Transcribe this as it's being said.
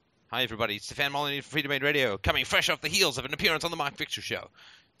Hi, everybody. It's Stefan Molyneux from Free Domain Radio, coming fresh off the heels of an appearance on the Mark Victor Show.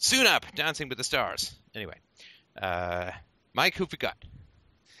 Soon up, Dancing with the Stars. Anyway, Mike, who've we got?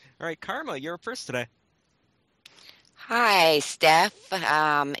 All right, Karma, you're up first today. Hi, Steph.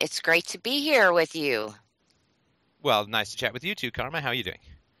 It's great to be here with you. Well, nice to chat with you too, Karma. How are you doing?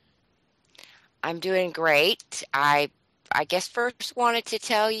 I'm doing great. I guess first wanted to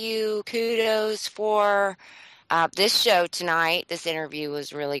tell you kudos for this show tonight. This interview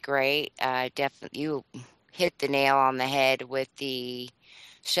was really great. Definitely, you hit the nail on the head with the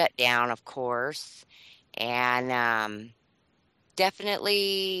shutdown, of course, and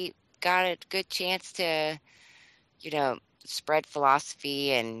definitely got a good chance to, spread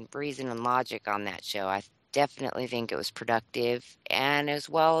philosophy and reason and logic on that show. I definitely think it was productive, and as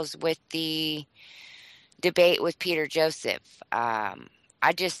well as with the debate with Peter Joseph.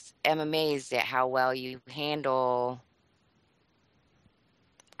 I just am amazed at how well you handle.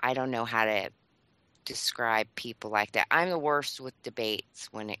 I don't know how to describe people like that. I'm the worst with debates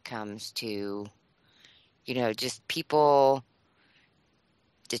when it comes to, just people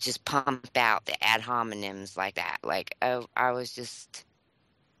that just pump out the ad hominems like that. Like, I was just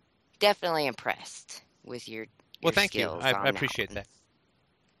definitely impressed with your Thank you. skills. I appreciate that.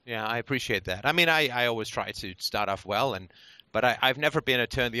 Yeah, I appreciate that. I mean, I always try to start off well, but I've never been a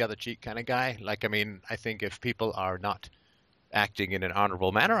turn the other cheek kind of guy. Like, I mean, I think if people are not acting in an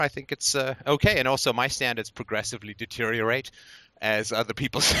honorable manner, I think it's okay. And also, my standards progressively deteriorate as other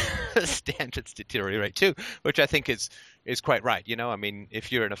people's standards deteriorate too, which I think is quite right. I mean,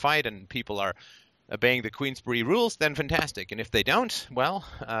 if you're in a fight and people are obeying the Queensberry rules, then fantastic. And if they don't, well,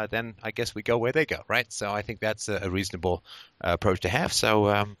 then I guess we go where they go, right? So I think that's a reasonable approach to have.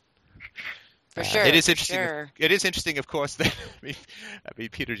 So for sure, it is interesting. Sure. It is interesting, of course, that I mean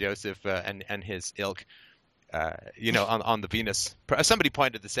Peter Joseph and his ilk. On the Venus, somebody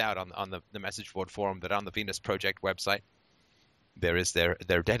pointed this out on the message board forum that on the Venus Project website, there is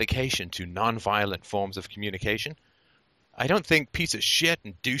their dedication to nonviolent forms of communication. I don't think piece of shit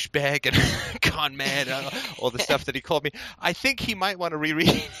and douchebag and con man, all the stuff that he called me. I think he might want to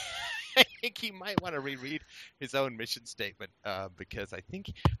reread. I think he might want to reread his own mission statement because I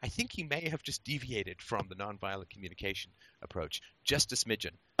think he may have just deviated from the nonviolent communication approach just a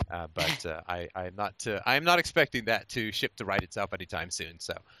smidgen. But I'm not expecting that to ship to right itself anytime soon.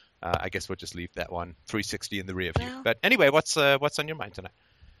 So I guess we'll just leave that one 360 in the rear view. But anyway, what's on your mind tonight?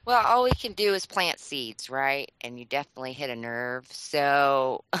 Well, all we can do is plant seeds, right? And you definitely hit a nerve.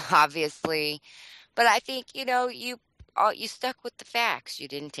 So obviously, but I think, you stuck with the facts. You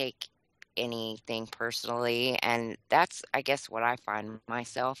didn't take anything personally. And that's, I guess, what I find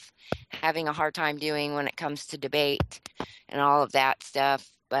myself having a hard time doing when it comes to debate and all of that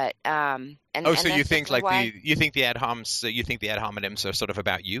stuff. But, so you think you think the ad hominems are sort of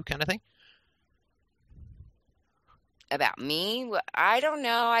about you kind of thing? About me? I don't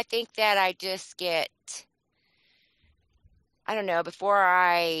know. I think that I just get, I don't know, before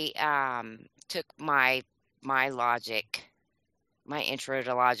I took my logic, my intro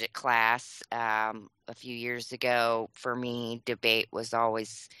to logic class a few years ago, for me, debate was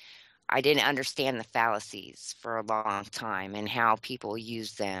always, I didn't understand the fallacies for a long time and how people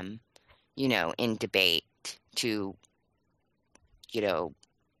use them, in debate to,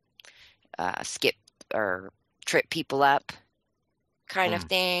 skip or trip people up kind of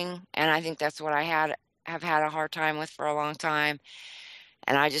thing. And I think that's what I have had a hard time with for a long time.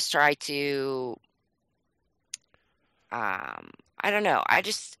 And I just try to, I don't know. I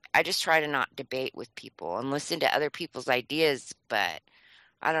just try to not debate with people and listen to other people's ideas. But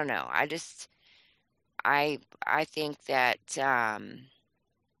I don't know. I think that,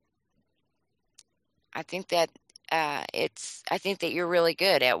 I think that you're really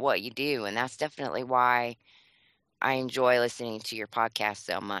good at what you do. And that's definitely why I enjoy listening to your podcast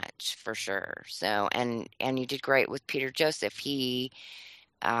so much, for sure. So, and you did great with Peter Joseph. He,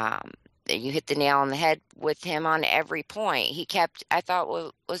 you hit the nail on the head with him on every point. I thought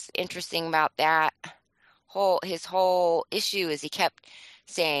what was interesting about his whole issue is he kept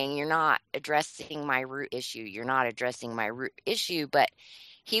saying, you're not addressing my root issue. You're not addressing my root issue. But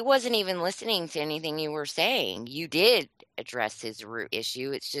he wasn't even listening to anything you were saying. You did address his root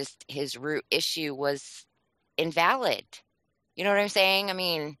issue. It's just his root issue was invalid. You know what I'm saying? I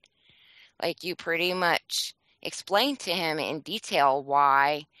mean, like, you pretty much explained to him in detail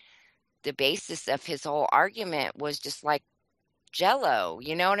why the basis of his whole argument was just like Jello.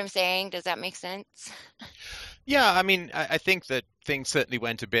 You know what I'm saying? Does that make sense? Yeah, I mean, I think that things certainly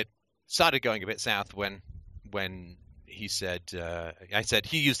started going a bit south when he said, I said,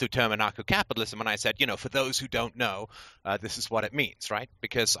 he used the term anarcho-capitalism, and I said, for those who don't know, this is what it means, right?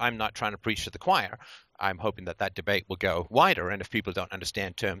 Because I'm not trying to preach to the choir. I'm hoping that debate will go wider, and if people don't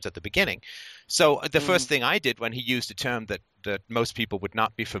understand terms at the beginning. So the first thing I did when he used a term that most people would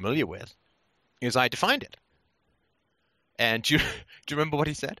not be familiar with is I defined it. And do you remember what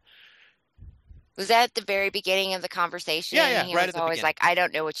he said? Was that at the very begining of the conversation? Yeah, He right was at the always beginning. like, I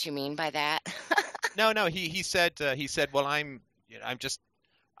don't know what you mean by that. No, he said, well, I'm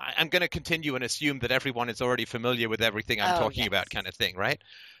going to continue and assume that everyone is already familiar with everything I'm Oh, talking about, kind of thing, right?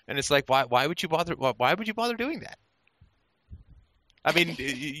 And it's like, why would you bother? Why would you bother doing that? I mean,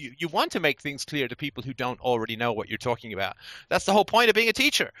 you want to make things clear to people who don't already know what you're talking about. That's the whole point of being a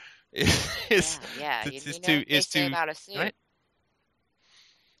teacher. Is yeah. is You know what they say to about assume. right?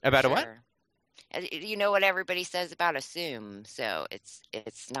 About a what? Sure. You know what everybody says about assume, so it's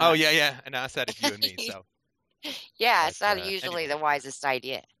not. Oh yeah, and I said it's you and me, so. Yeah, But, it's not usually anyway. the wisest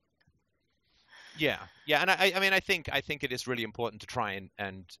idea. Yeah, and I mean, I think it is really important to try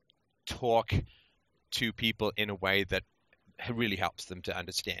and talk to people in a way that really helps them to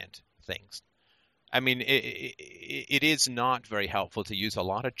understand things. I mean, it is not very helpful to use a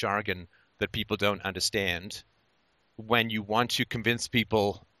lot of jargon that people don't understand when you want to convince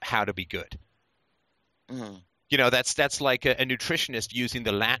people how to be good. That's like a nutritionist using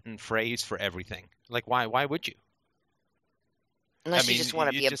the Latin phrase for everything. Like, why would you? Unless you just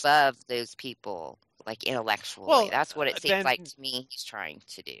want to be above those people, like intellectually. Well, that's what it seems then, like to me he's trying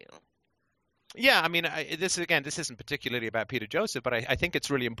to do. Yeah, I mean, this isn't particularly about Peter Joseph, but I think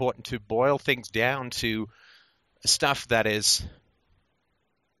it's really important to boil things down to stuff that is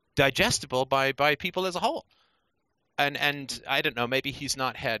digestible by people as a whole. And I don't know, maybe he's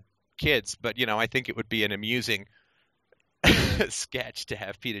not had kids, but I think it would be an amusing sketch to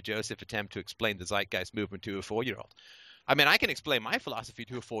have Peter Joseph attempt to explain the zeitgeist movement to a 4-year-old. I mean, I can explain my philosophy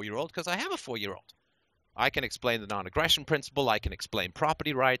to a 4-year-old because I have a 4-year-old. I can explain the non-aggression principle. I can explain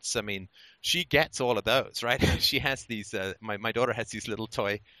property rights. I mean, she gets all of those, right? She has these. My daughter has these little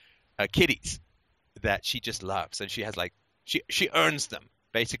toy kitties that she just loves, and she has she earns them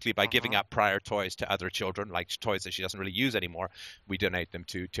basically by giving up prior toys to other children, like toys that she doesn't really use anymore. We donate them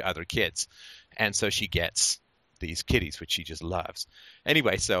to other kids, and so she gets these kitties, which she just loves.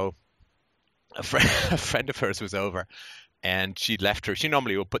 Anyway, so a friend of hers was over, and she left her. She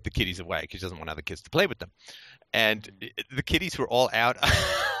normally will put the kitties away because she doesn't want other kids to play with them. And the kitties were all out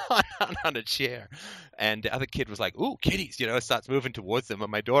on a chair. And the other kid was like, "Ooh, kitties," starts moving towards them.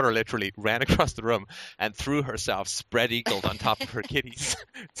 And my daughter literally ran across the room and threw herself spread-eagled on top of her kitties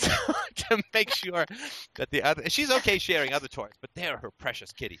to make sure that she's okay sharing other toys, but they're her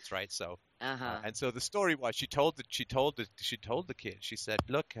precious kitties, right? So, and so the story was she told the kid, she said,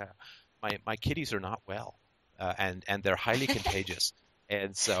 "Look, my kitties are not well. And they're highly contagious,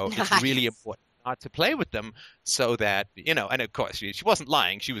 and so it's really important not to play with them, so that and of course she wasn't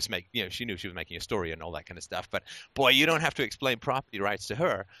lying. She was she knew she was making a story and all that kind of stuff. But boy, you don't have to explain property rights to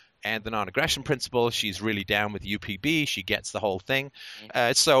her and the non-aggression principle. She's really down with UPB. She gets the whole thing.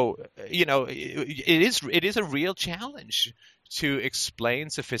 So it is a real challenge to explain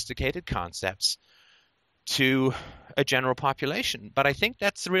sophisticated concepts to a general population. But I think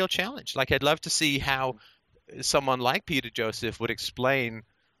that's the real challenge. Like, I'd love to see how someone like Peter Joseph would explain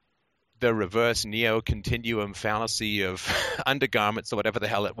the reverse neo-continuum fallacy of undergarments or whatever the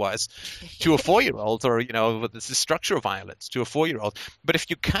hell it was to a 4-year-old, or the structure of violence to a 4-year-old. But if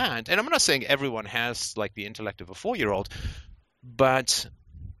you can't, and I'm not saying everyone has like the intellect of a 4-year-old, but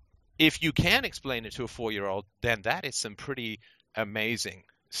if you can explain it to a 4-year-old, then that is some pretty amazing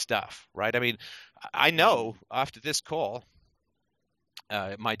stuff, right? I mean, I know after this call,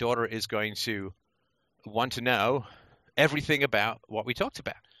 my daughter is going to want to know everything about what we talked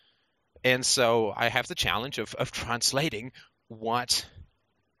about. And so I have the challenge of translating what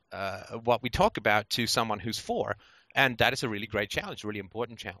we talk about to someone who's 4. And that is a really great challenge, a really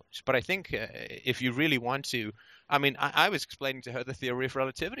important challenge. But I think if you really want to, I mean, I was explaining to her the theory of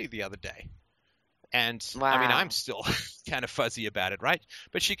relativity the other day. And I mean, I'm still kind of fuzzy about it, right?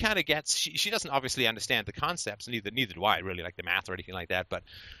 But she kind of gets, she doesn't obviously understand the concepts, neither do I really, like the math or anything like that. But,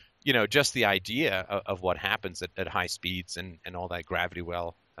 just the idea of what happens at high speeds and all that gravity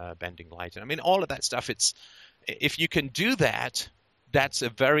well bending light. And I mean, all of that stuff, if you can do that, that's a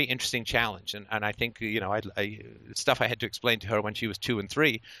very interesting challenge. And I think, stuff I had to explain to her when she was 2 and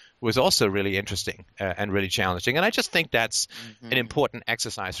 3 was also really interesting and really challenging. And I just think that's an important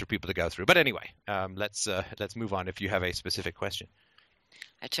exercise for people to go through. But anyway, let's move on if you have a specific question.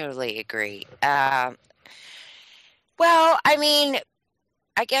 I totally agree. Well, I mean,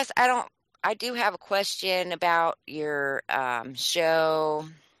 I guess I I do have a question about your show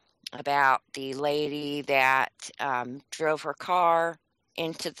about the lady that drove her car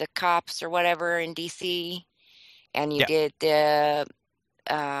into the cops or whatever in DC, and you Yeah. did the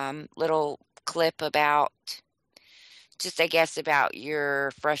little clip about just, I guess, about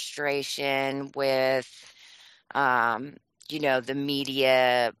your frustration with, um, the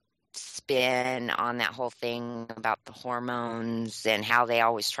media spin on that whole thing about the hormones and how they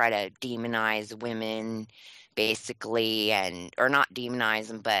always try to demonize women, basically, or not demonize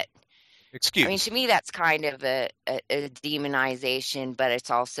them, but I mean, Excuse. to me, that's kind of a demonization, but it's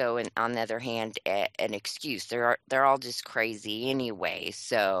also, on the other hand, an excuse. They're all just crazy anyway.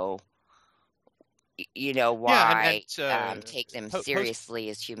 So, Yeah, why take them post. seriously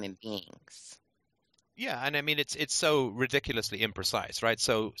as human beings? Yeah, and I mean it's so ridiculously imprecise, right?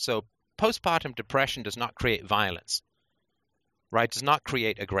 So postpartum depression does not create violence, right? Does not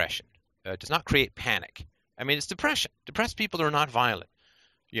create aggression, does not create panic. I mean, it's depression. Depressed people are not violent.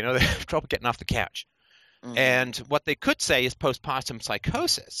 They have trouble getting off the couch. Hmm. And what they could say is postpartum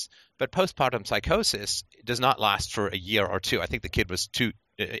psychosis, but postpartum psychosis does not last for a year or two. I think the kid was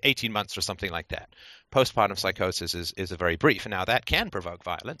 18 months or something like that. Postpartum psychosis is a very brief. Now, that can provoke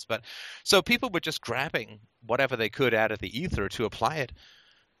violence, but so people were just grabbing whatever they could out of the ether to apply it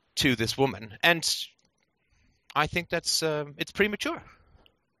to this woman. And I think it's premature.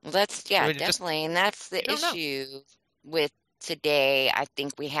 Well, I yeah, mean, definitely. And that's you the don't know. issue with today. I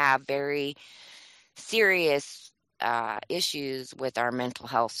think we have very serious issues with our mental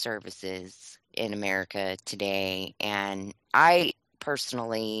health services in America today. And I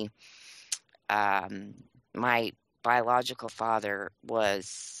personally, um, my biological father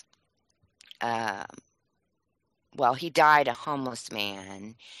was, um, well, he died a homeless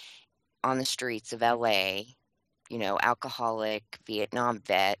man on the streets of LA, alcoholic Vietnam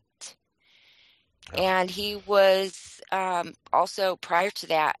vet. Oh, And he was also, prior to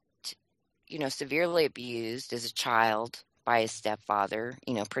that, severely abused as a child by his stepfather,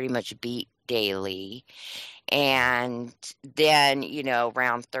 pretty much beat daily. And then,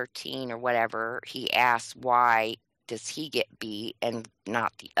 around 13 or whatever, he asks why does he get beat and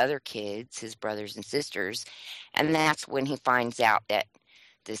not the other kids, his brothers and sisters. And that's when he finds out that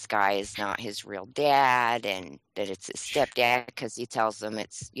this guy is not his real dad and that it's his stepdad, because he tells them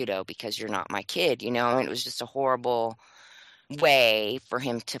it's, because you're not my kid, and it was just a horrible way for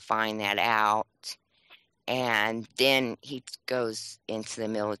him to find that out. And then he goes into the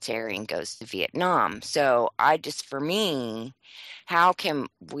military and goes to Vietnam. So for me, how can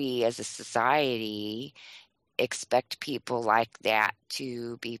we as a society expect people like that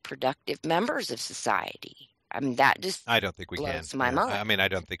to be productive members of society? I mean, that just I don't think we can. blows my Yeah, mind. I mean, I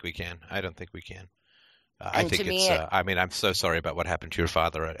don't think we can. I don't think we can. I And to think me, I mean, I'm so sorry about what happened to your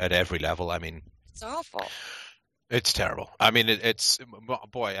father at every level. I mean, it's awful. it's terrible. I mean, it's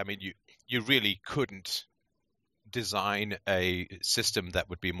boy. I mean, you really couldn't design a system that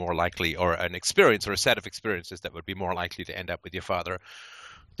would be more likely, or an experience, or a set of experiences that would be more likely to end up with your father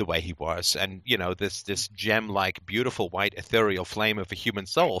the way he was. And this gem-like, beautiful, white, ethereal flame of a human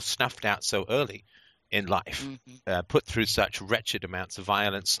soul snuffed out so early in life, Hmm. put through such wretched amounts of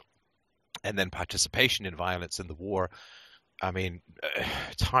violence, and then participation in violence in the war. I mean,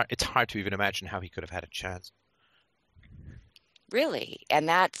 it's hard to even imagine how he could have had a chance. Really. And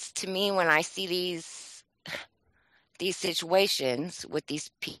that's, to me, when I see these situations with these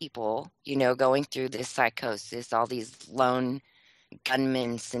people, going through this psychosis, all these lone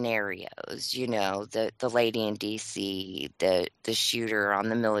gunman scenarios, the lady in DC, the shooter on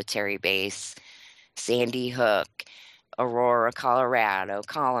the military base, Sandy Hook, Aurora, Colorado,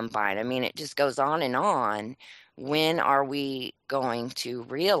 Columbine. I mean, it just goes on and on. When are we going to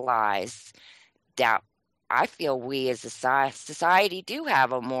realize that I feel we as a society do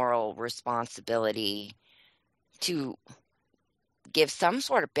have a moral responsibility to give some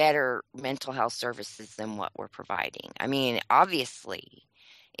sort of better mental health services than what we're providing? I mean, obviously,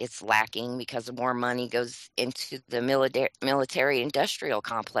 it's lacking because more money goes into the military industrial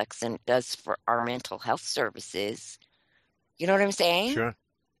complex than it does for our mental health services. You know what I'm saying? Sure.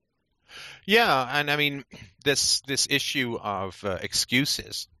 Yeah, and I mean this issue of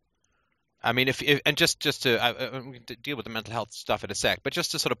excuses. I mean, if and just to we can deal with the mental health stuff in a sec, but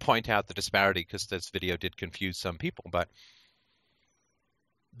just to sort of point out the disparity, because this video did confuse some people. But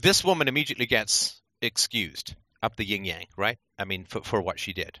this woman immediately gets excused up the yin yang, right? I mean, for what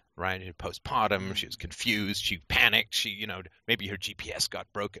she did, right? Postpartum, she was confused, she panicked, maybe her GPS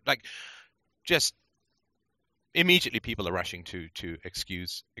got broken, like just immediately people are rushing to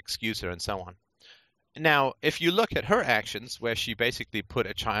excuse her and so on. Now, if you look at her actions, where she basically put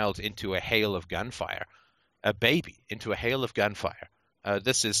a child into a hail of gunfire, a baby into a hail of gunfire,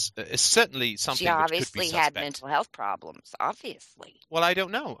 this is certainly She something which could be obviously had suspect. mental health problems, obviously. Well, I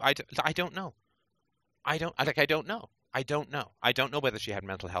don't know. I don't know. I don't know. I don't know. I don't know whether she had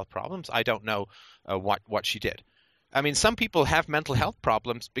mental health problems. I don't know what she did. I mean, some people have mental health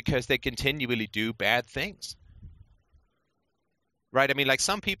problems because they continually do bad things. Right? I mean, like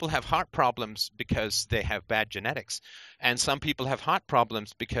some people have heart problems because they have bad genetics, and some people have heart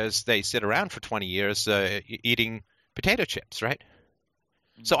problems because they sit around for 20 years eating potato chips, right?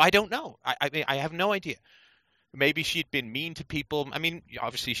 So I don't know. I mean, I have no idea. Maybe she'd been mean to people. I mean,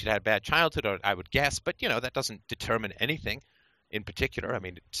 obviously she'd had a bad childhood, or I would guess, but that doesn't determine anything in particular. I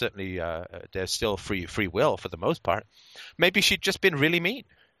mean, certainly there's still free will for the most part. Maybe she'd just been really mean.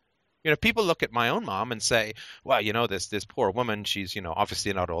 People look at my own mom and say, well, this poor woman, she's,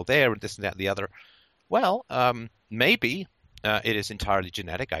 obviously not all there, and this and that and the other. Well, maybe it is entirely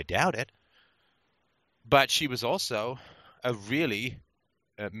genetic. I doubt it. But she was also a really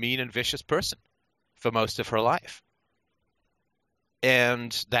mean and vicious person for most of her life.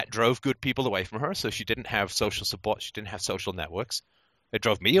 And that drove good people away from her. So she didn't have social support. She didn't have social networks. It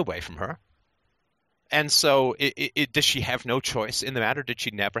drove me away from her. And so does she have no choice in the matter? Did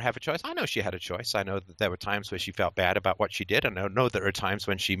she never have a choice? I know she had a choice. I know that there were times where she felt bad about what she did. And I know there are times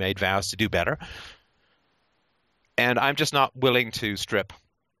when she made vows to do better. And I'm just not willing to strip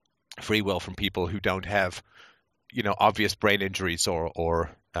free will from people who don't have, obvious brain injuries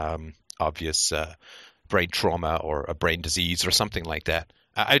or obvious brain trauma or a brain disease or something like that.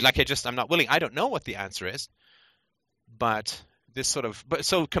 I'm not willing. I don't know what the answer is, but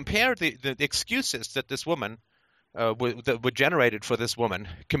so compare the excuses that this woman that were generated for this woman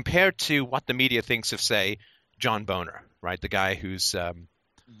compared to what the media thinks of, say, John Boner, right? The guy who's I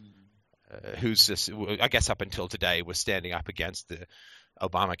guess up until today was standing up against the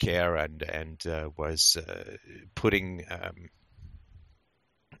Obamacare and was putting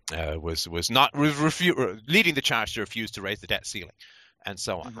was not leading the charge to refuse to raise the debt ceiling and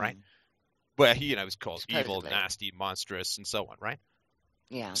so on, right? Where he, was called evil, nasty, monstrous, and so on, right?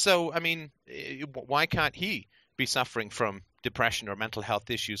 Yeah. So, I mean, why can't he be suffering from depression or mental health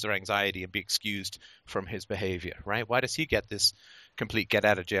issues or anxiety and be excused from his behavior, right? Why does he get this complete get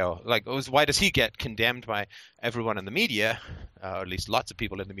out of jail? Why does he get condemned by everyone in the media, or at least lots of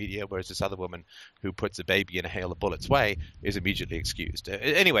people in the media, whereas this other woman who puts a baby in a hail of bullets way is immediately excused?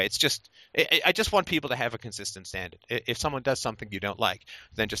 Anyway, I just want people to have a consistent standard. If someone does something you don't like,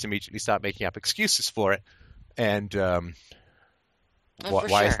 then just immediately start making up excuses for it. And why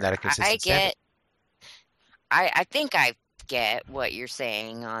isn't that a consistent standard? I think I get what you're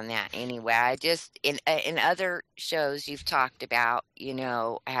saying on that anyway. I just in other shows you've talked about,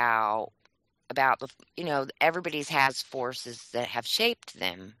 how about the everybody's has forces that have shaped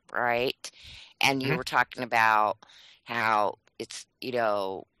them, right? And you were talking about how it's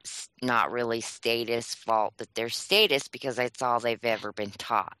not really status fault that they're status because that's all they've ever been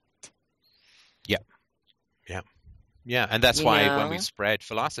taught. Yeah, and that's why when we spread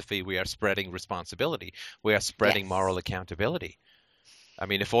philosophy, we are spreading responsibility. We are spreading moral accountability. I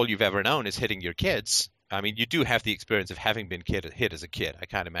mean, if all you've ever known is hitting your kids, I mean, you do have the experience of having been hit as a kid. I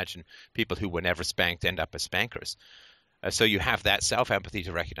can't imagine people who were never spanked end up as spankers. So you have that self-empathy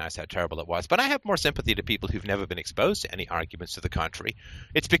to recognize how terrible it was. But I have more sympathy to people who've never been exposed to any arguments to the contrary.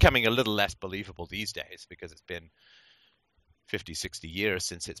 It's becoming a little less believable these days because it's been 50, 60 years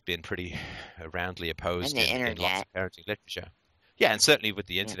since it's been pretty roundly opposed in lots of parenting literature. Yeah, and certainly with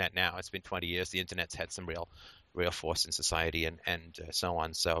the internet now, it's been 20 years. The internet's had some real force in society and so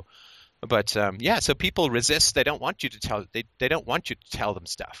on. So, but so people resist. They don't want you to tell. They don't want you to tell them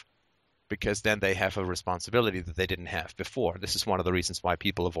stuff because then they have a responsibility that they didn't have before. This is one of the reasons why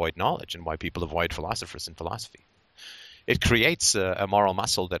people avoid knowledge and why people avoid philosophers in philosophy. It creates a moral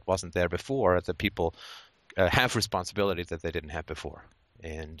muscle that wasn't there before. That people have responsibility that they didn't have before.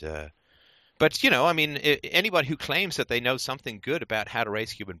 And but I mean, anyone who claims that they know something good about how to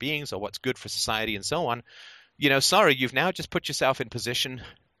raise human beings or what's good for society and so on, sorry, you've now just put yourself in position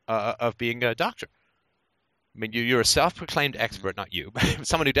of being a doctor. I mean, you're a self-proclaimed expert, not you, but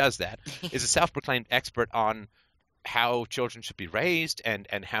someone who does that is a self-proclaimed expert on how children should be raised and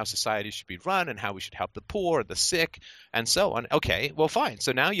how society should be run and how we should help the poor and the sick and so on. Okay, well, fine.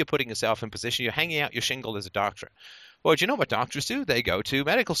 So now you're putting yourself in position. You're hanging out your shingle as a doctor. Well, do you know what doctors do? They go to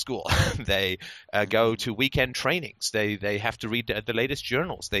medical school. They go to weekend trainings. They have to read the latest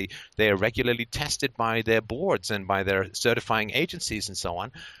journals. They are regularly tested by their boards and by their certifying agencies and so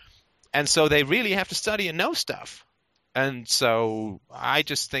on. And so they really have to study and know stuff. And so I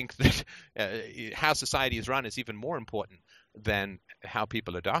just think that how society is run is even more important than how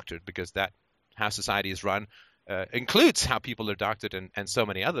people are doctored, because that how society is run includes how people are doctored and so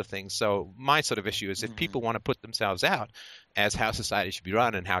many other things. So my sort of issue is if people want to put themselves out as how society should be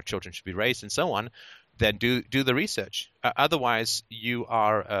run and how children should be raised and so on, then do the research. Otherwise, you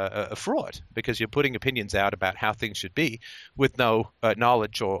are a fraud, because you're putting opinions out about how things should be with no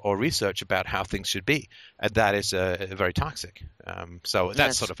knowledge or research about how things should be, and that is very toxic. So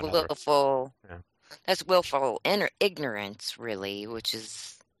that's sort of another. Willful. Yeah. That's willful ignorance, really, which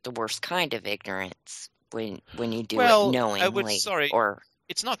is the worst kind of ignorance when you do it Well, knowingly. sorry, Or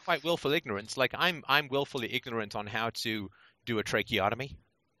it's not quite willful ignorance. Like I'm willfully ignorant on how to do a tracheotomy.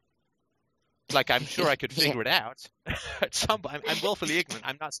 Like I'm sure I could figure it out. I'm willfully ignorant.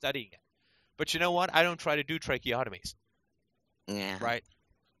 I'm not studying it. But you know what? I don't try to do tracheotomies, yeah, right?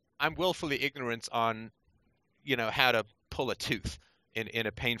 I'm willfully ignorant on, how to pull a tooth in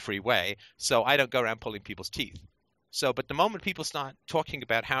a pain-free way. So I don't go around pulling people's teeth. So, but the moment people start talking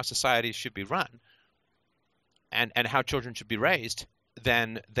about how societies should be run and how children should be raised,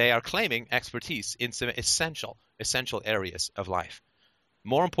 then they are claiming expertise in some essential areas of life.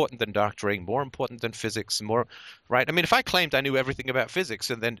 More important than doctoring, more important than physics, right? I mean, if I claimed I knew everything about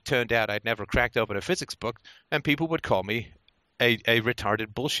physics and then it turned out I'd never cracked open a physics book, then people would call me a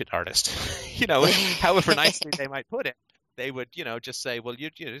retarded bullshit artist. However nicely they might put it, they would, just say, well,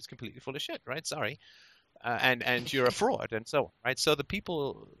 it's completely full of shit, right? Sorry. And you're a fraud and so on, right? So the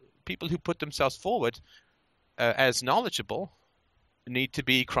people who put themselves forward as knowledgeable need to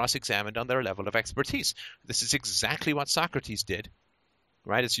be cross-examined on their level of expertise. This is exactly what Socrates did.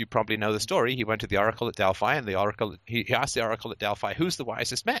 Right, as you probably know the story, he went to the oracle at Delphi, and he asked the oracle at Delphi, "Who's the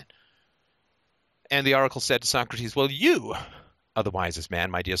wisest man?" And the oracle said to Socrates, "Well, you are the wisest man,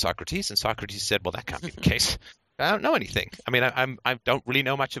 my dear Socrates." And Socrates said, "Well, that can't be the case. I don't know anything. I mean, I don't really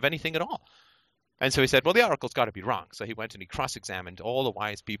know much of anything at all." And so he said, "Well, the oracle's got to be wrong." So he went and he cross-examined all the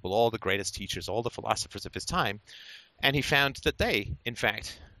wise people, all the greatest teachers, all the philosophers of his time, and he found that they, in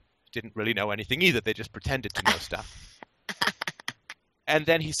fact, didn't really know anything either. They just pretended to know stuff. And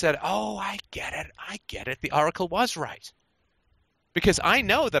then he said, "Oh, I get it. The oracle was right. Because I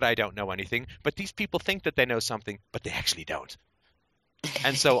know that I don't know anything, but these people think that they know something, but they actually don't.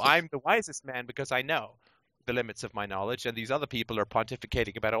 And so I'm the wisest man because I know the limits of my knowledge, and these other people are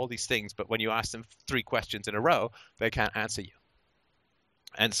pontificating about all these things, but when you ask them 3 questions in a row, they can't answer you."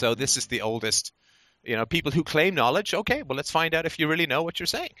 And so this is the oldest, people who claim knowledge. Okay, well, let's find out if you really know what you're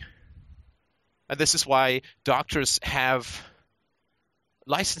saying. And this is why doctors have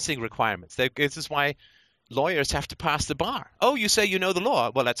licensing requirements. This is why lawyers have to pass the bar. Oh, you say you know the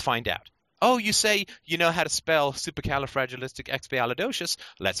law? Well, let's find out. Oh, you say you know how to spell supercalifragilisticexpialidocious?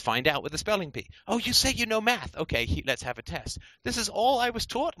 Let's find out with the spelling bee. Oh, you say you know math? Okay, let's have a test. This is all I was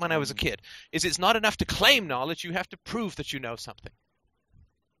taught when I was a kid. It's not enough to claim knowledge. You have to prove that you know something.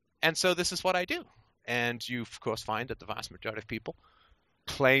 And so this is what I do. And you, of course, find that the vast majority of people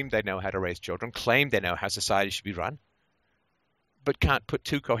claim they know how to raise children, claim they know how society should be run, but can't put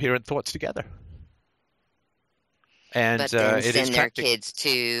 2 coherent thoughts together. And but then it send is their kids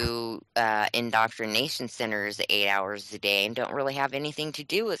to indoctrination centers 8 hours a day and don't really have anything to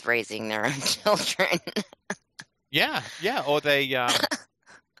do with raising their own children. Yeah, or they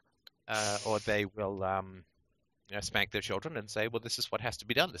will spank their children and say, "Well, this is what has to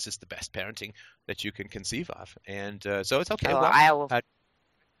be done. This is the best parenting that you can conceive of." And so it's okay.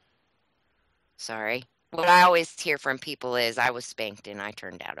 Sorry. What I always hear from people is, "I was spanked and I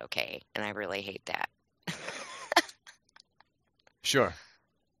turned out okay," and I really hate that. Sure.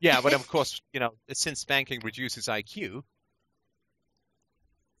 Yeah, but of course, since spanking reduces IQ,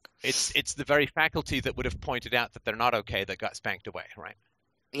 it's the very faculty that would have pointed out that they're not okay that got spanked away, right?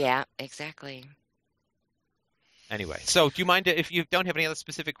 Yeah, exactly. Anyway, so do you mind if you don't have any other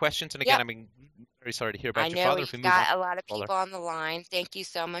specific questions? And again, Yep. I'm very sorry to hear about I your know father. we've If we move got on. a lot of people on the line. Thank you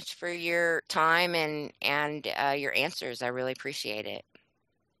so much for your time and your answers. I really appreciate it.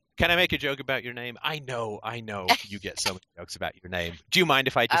 Can I make a joke about your name? I know you get so many jokes about your name. Do you mind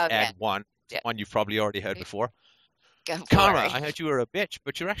if I just add one you've probably already heard before? Go for Karma, it. I heard you were a bitch,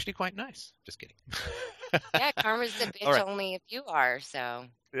 but you're actually quite nice. Just kidding. Yeah, Karma's a bitch right. only if you are, so.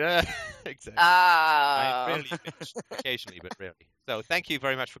 Yeah, exactly. Oh. I'm rarely a bitch, occasionally, but rarely. So thank you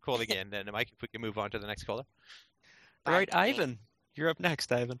very much for calling in. And Mike, if we can move on to the next caller. All right, Ivan. You're up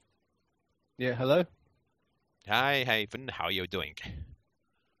next, Ivan. Yeah, hello. Hi, Ivan. How are you doing?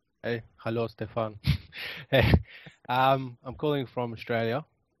 Hey, hello, Stefan. Hey, I'm calling from Australia.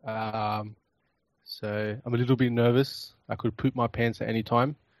 So I'm a little bit nervous. I could poop my pants at any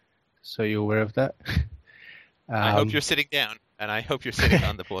time, so you're aware of that. I hope you're sitting down, and I hope you're sitting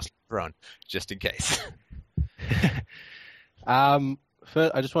on the porcelain throne, just in case.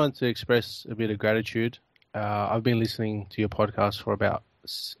 First, I just wanted to express a bit of gratitude. I've been listening to your podcast for about,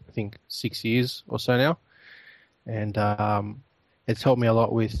 I think, 6 years or so now, and it's helped me a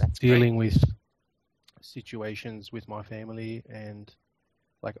lot with dealing with situations with my family. And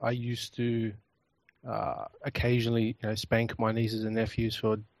like, I used to occasionally, spank my nieces and nephews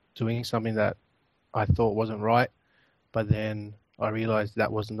for doing something that I thought wasn't right, but then I realized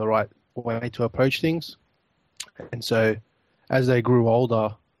that wasn't the right way to approach things. And so as they grew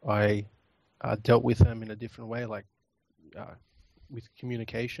older, I dealt with them in a different way, like with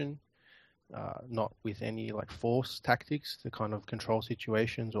communication, not with any like force tactics to kind of control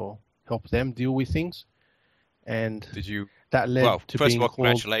situations or help them deal with things. And that led to first being of all, called...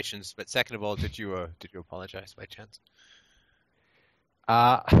 congratulations, but second of all, did you apologize by chance?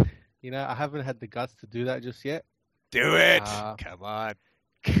 I haven't had the guts to do that just yet. Do it! Come on.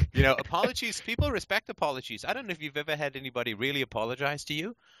 Apologies. People respect apologies. I don't know if you've ever had anybody really apologize to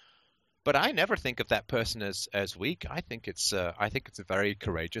you, but I never think of that person as weak. I think it's a very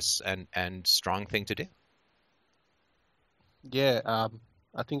courageous and strong thing to do. Yeah,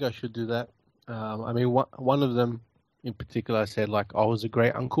 I think I should do that. I mean, one of them in particular said like I was a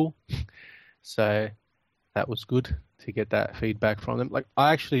great uncle, so that was good to get that feedback from them. Like,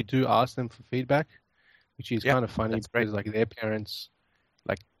 I actually do ask them for feedback, which is kind of funny because like their parents,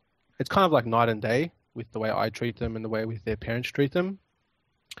 like, it's kind of like night and day with the way I treat them and the way with their parents treat them.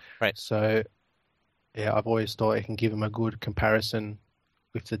 Right. So, yeah, I've always thought it can give them a good comparison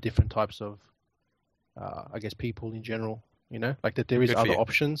with the different types of, I guess, people in general. Like that there is other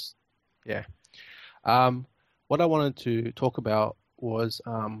options. Yeah. What I wanted to talk about was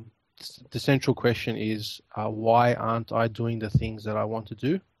the central question is why aren't I doing the things that I want to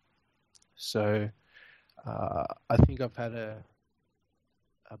do? So I think I've had a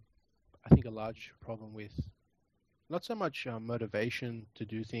large problem with not so much motivation to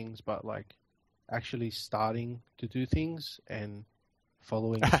do things, but like actually starting to do things and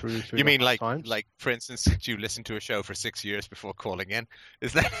following through. You mean like times. like for instance, did you listen to a show for 6 years before calling in?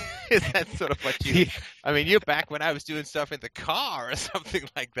 Is that sort of what you? I mean, you're back when I was doing stuff in the car or something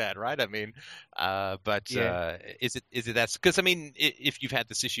like that, right? I mean, is it that's because I mean, if you've had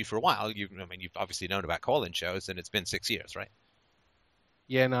this issue for a while, you've obviously known about call-in shows, and it's been 6 years, right?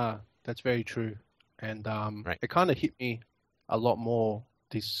 Yeah, no, that's very true, and it kind of hit me a lot more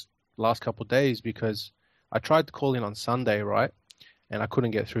this last couple of days because I tried to call in on Sunday, right? And I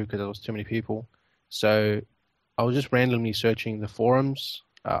couldn't get through because there was too many people. So I was just randomly searching the forums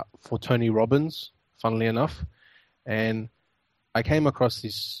for Tony Robbins, funnily enough. And I came across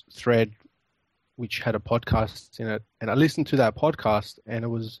this thread which had a podcast in it. And I listened to that podcast, and it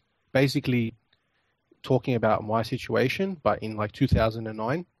was basically talking about my situation, but in like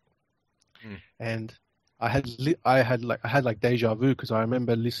 2009. And I had like deja vu because I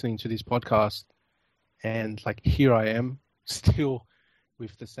remember listening to this podcast, and like here I am still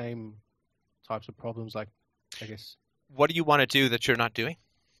with the same types of problems, like, I guess. What do you want to do that you're not doing?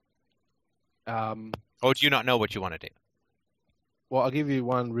 Or do you not know what you want to do? Well, I'll give you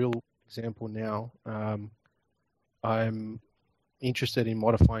one real example now. I'm interested in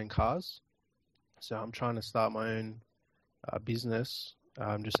modifying cars. So I'm trying to start my own business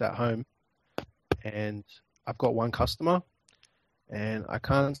just at home. And I've got one customer, and I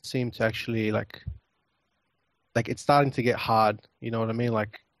can't seem to actually like it's starting to get hard, you know what I mean?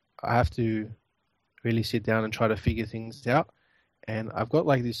 Like, I have to really sit down and try to figure things out. And I've got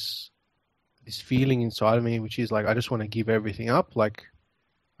like this feeling inside of me, which is like, I just want to give everything up. Like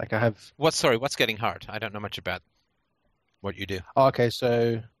I have... What's getting hard? I don't know much about what you do. Oh, okay.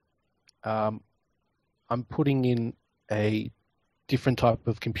 So, I'm putting in a different type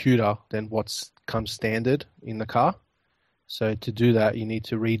of computer than what's comes standard in the car. So to do that, you need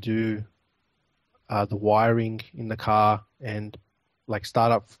to redo the wiring in the car and like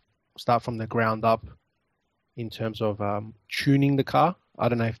start from the ground up in terms of tuning the car. I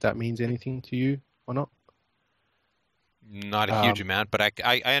don't know if that means anything to you or not. Not a huge amount, but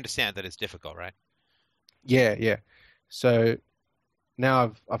I understand that it's difficult, right? Yeah. So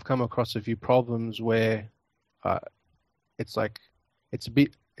now I've come across a few problems where it's like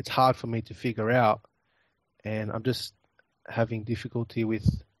it's hard for me to figure out, and I'm just having difficulty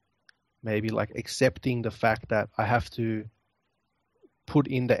with maybe like accepting the fact that I have to put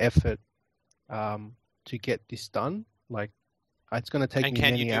in the effort to get this done. Like, it's going to take me many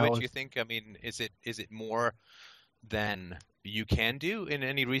hours. And can you do it, you think? I mean, is it more than you can do in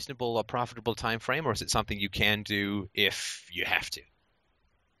any reasonable or profitable time frame, or is it something you can do if you have to?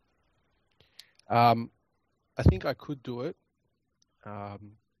 I think I could do it.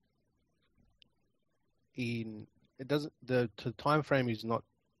 It doesn't the time frame is not.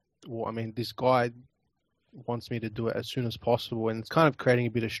 Well, I mean, this guy wants me to do it as soon as possible, and it's kind of creating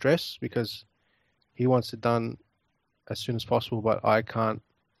a bit of stress because he wants it done as soon as possible, but I can't,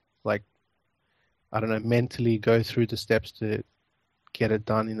 like, I don't know, mentally go through the steps to get it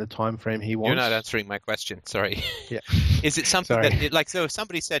done in the time frame he wants. You're not answering my question. Sorry. Yeah. Is it something Sorry. that, like, so if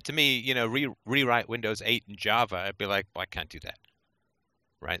somebody said to me, rewrite Windows 8 in Java, I'd be like, well, I can't do that.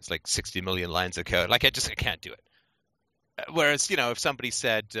 Right? It's like 60 million lines of code. Like, I can't do it. Whereas, if somebody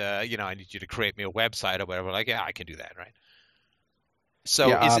said, I need you to create me a website or whatever, like, yeah, I can do that, right? So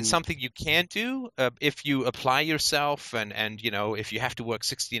Yeah, is it something you can do if you apply yourself and if you have to work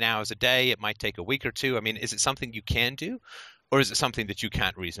 16 hours a day, it might take a week or two. I mean, is it something you can do, or is it something that you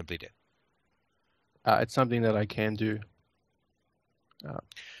can't reasonably do? It's something that I can do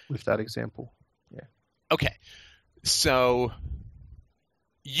with that example. Yeah. Okay. So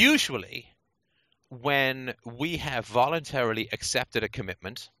usually when we have voluntarily accepted a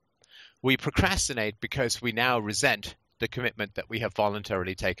commitment, we procrastinate because we now resent the commitment that we have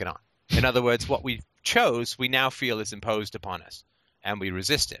voluntarily taken on. In other words, what we chose, we now feel is imposed upon us, and we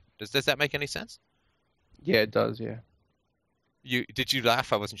resist it. Does that make any sense? Yeah, it does. Yeah. Did you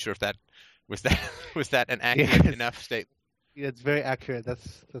laugh? I wasn't sure if that was that an accurate enough statement. Yeah, it's very accurate.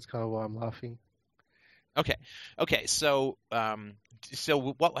 That's kind of why I'm laughing. Okay. So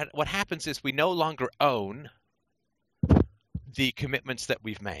what happens is we no longer own the commitments that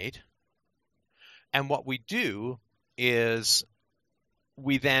we've made, and what we do is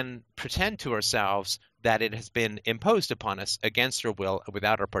we then pretend to ourselves that it has been imposed upon us against our will,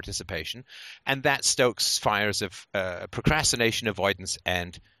 without our participation, and that stokes fires of procrastination, avoidance,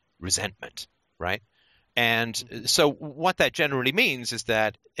 and resentment, right? And so what that generally means is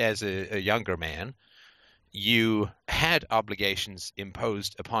that as a younger man, you had obligations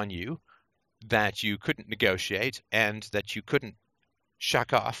imposed upon you that you couldn't negotiate and that you couldn't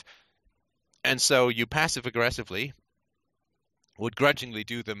shuck off. And so you passive-aggressively would grudgingly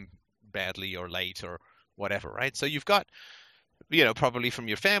do them badly or late or whatever, right? So you've got, probably from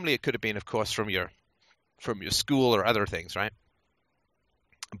your family. It could have been, of course, from your school or other things, right?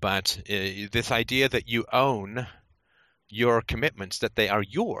 But this idea that you own your commitments, that they are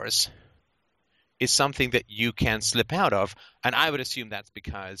yours, is something that you can slip out of. And I would assume that's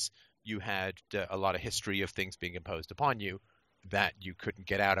because you had a lot of history of things being imposed upon you that you couldn't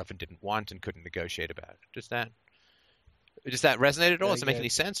get out of and didn't want and couldn't negotiate about. Does that resonate at all? Does it make any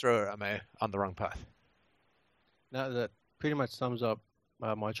sense, or am I on the wrong path? No, that pretty much sums up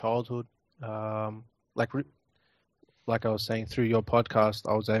my childhood. Like I was saying, through your podcast,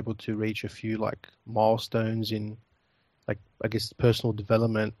 I was able to reach a few like milestones in, like, I guess, personal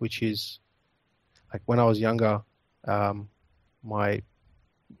development, which is like when I was younger, like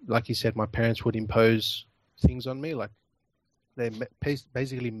you said, my parents would impose things on me. Like they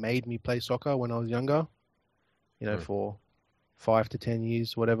basically made me play soccer when I was younger, for 5 to 10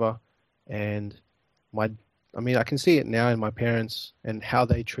 years, whatever. And I can see it now in my parents and how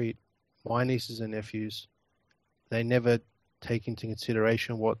they treat my nieces and nephews. They never take into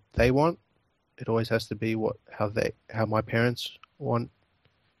consideration what they want. It always has to be how my parents want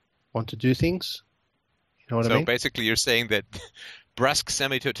to do things. You know what I mean? So basically you're saying that brusque,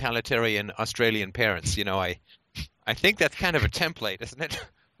 semi-totalitarian Australian parents, I think that's kind of a template, isn't it?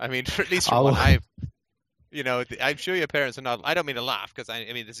 I mean, at least from what I've, I'm sure your parents are not, I don't mean to laugh because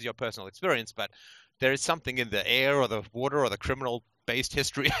I mean, this is your personal experience, but there is something in the air or the water or the criminal-based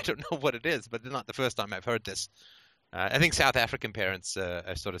history. I don't know what it is, but it's not the first time I've heard this. I think South African parents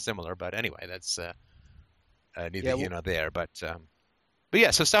are sort of similar, but anyway, that's neither here nor there. But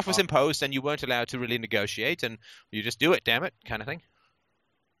yeah, so stuff was imposed and you weren't allowed to really negotiate, and you just do it, damn it, kind of thing.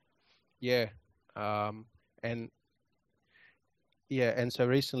 Yeah. And so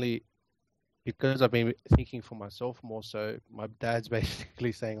recently, because I've been thinking for myself more so, my dad's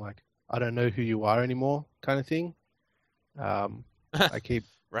basically saying, like, I don't know who you are anymore, kind of thing. I keep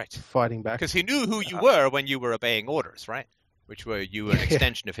fighting back. Because he knew who you were when you were obeying orders, right? Which were an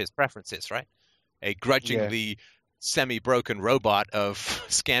extension of his preferences, right? A grudgingly semi-broken robot of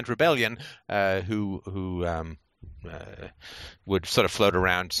scant rebellion who would sort of float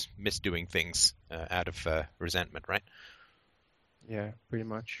around misdoing things out of resentment, right? Yeah, pretty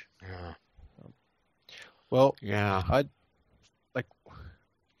much. Yeah. Well, yeah. I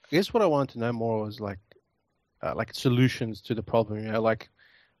guess what I wanted to know more was like solutions to the problem. Like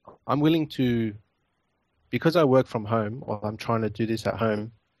I'm willing to, because I work from home, or I'm trying to do this at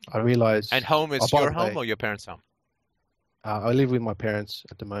home. I realize. And home is your home or your parents' home? I live with my parents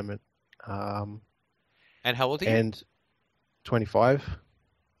at the moment, And how old are you? And 25.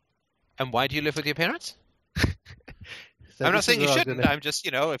 And why do you live with your parents? So I'm not this is saying you where I was shouldn't. gonna. I'm just,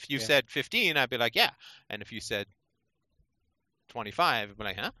 if you Yeah. said 15, I'd be like, yeah. And if you said 25, I'd be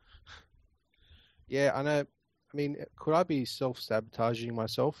like, huh? Yeah, I know. I mean, could I be self-sabotaging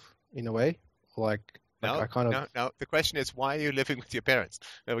myself in a way? Like No, I kind of. no. The question is, why are you living with your parents?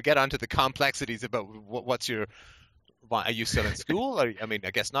 Now we get onto the complexities about why are you still in school? Or, I mean,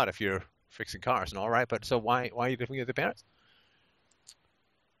 I guess not if you're fixing cars and all right. But so why are you living with your parents?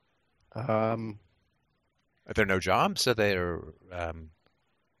 Um, Are there no jobs? Are there?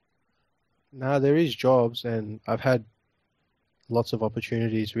 no, there is jobs, and I've had lots of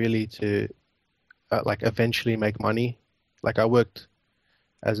opportunities really to like eventually make money. Like I worked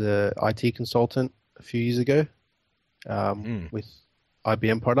as a IT consultant a few years ago with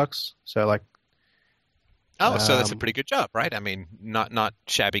IBM products. So like, So that's a pretty good job, right? I mean, not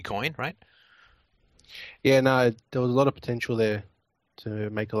shabby coin, right? yeah, no, there was a lot of potential there to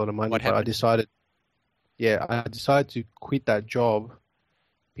make a lot of money, What but I happened? decided to quit that job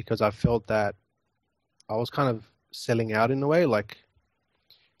because I felt that I was kind of selling out in a way. Like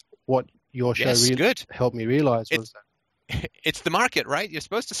what your show Yes, really good. helped me realize It's was it's the market, right? You're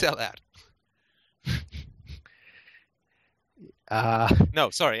supposed to sell that. that No,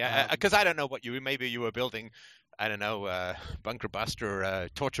 sorry, um, because I don't know what maybe you were building. I don't know, bunker buster,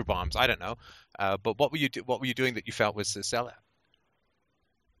 torture bombs. I don't know. But what were you doing that you felt was a sellout?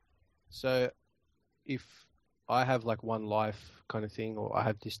 so if I have like one life kind of thing, or I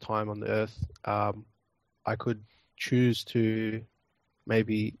have this time on the earth, I could choose to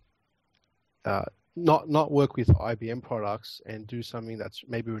maybe uh, not work with IBM products and do something that's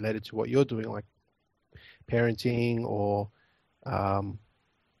maybe related to what you're doing, like parenting or um,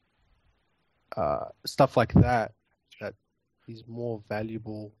 stuff like that, that is more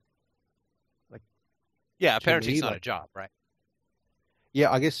valuable, like Yeah, to parenting's me. not a Like, job, right?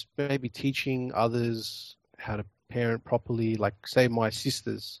 yeah, I guess maybe teaching others how to parent properly, like say my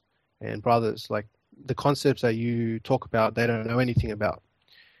sisters and brothers, like the concepts that you talk about, they don't know anything about.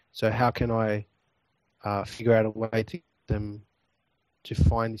 So how can I figure out a way to get them to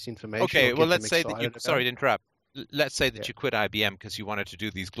find this information or Okay, well, get them let's say that excited about sorry it? to interrupt. Let's say Yeah, that you quit IBM because you wanted to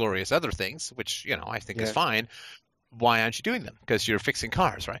do these glorious other things, which, I think is yeah, fine. Why aren't you doing them? Because you're fixing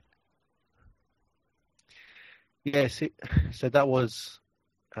cars, right? yeah. See, so that was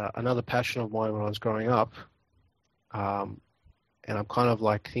another passion of mine when I was growing up, um, and I'm kind of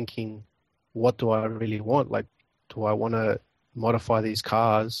like thinking, what do I really want? Like, do I want to modify these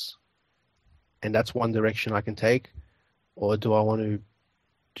cars, and that's one direction I can take, or do I want to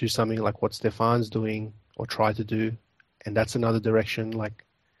do something like what Stefan's doing or try to do, and that's another direction. Like,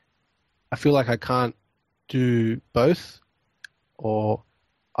 I feel like I can't do both, or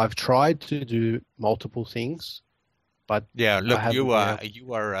I've tried to do multiple things, but Yeah, I look, haven't been able.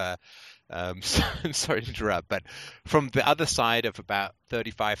 you are I'm sorry to interrupt, but from the other side of about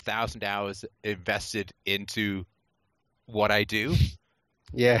 35,000 hours invested into what I do,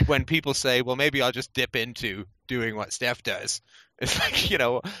 Yeah, when people say, well, maybe I'll just dip into doing what Steph does, it's like,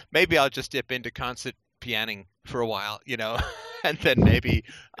 maybe I'll just dip into concert pianing for a while, and then maybe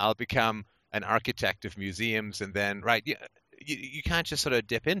I'll become an architect of museums and then, right, you can't just sort of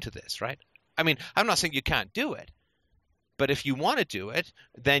dip into this, right? I mean, I'm not saying you can't do it, but if you want to do it,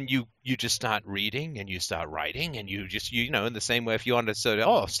 then you just start reading and you start writing and you just in the same way if you want to say,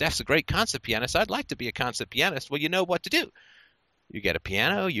 oh, Steph's a great concert pianist, I'd like to be a concert pianist. Well, you know what to do. You get a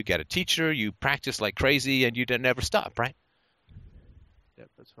piano, you get a teacher, you practice like crazy, and you don't never stop, right? yeah,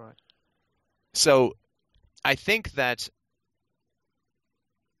 that's right. So I think that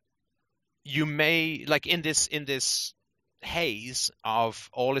you may like in this haze of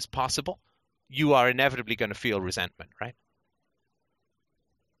all is possible, you are inevitably going to feel resentment, right?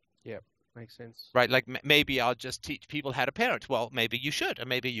 Yeah, makes sense. Right, like maybe I'll just teach people how to parent. Well, maybe you should, or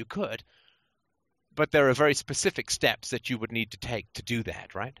maybe you could, but there are very specific steps that you would need to take to do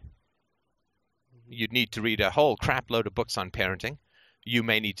that, right? Mm-hmm. You'd need to read a whole crap load of books on parenting. You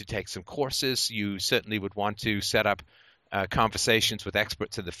may need to take some courses. You certainly would want to set up conversations with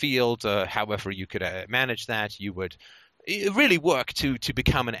experts in the field. However you could manage that, you would really work to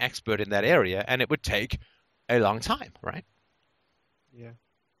become an expert in that area, and it would take a long time, right? Yeah,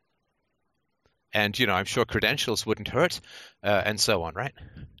 And I'm sure credentials wouldn't hurt, and so on, right?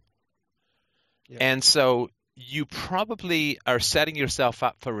 yeah, And so you probably are setting yourself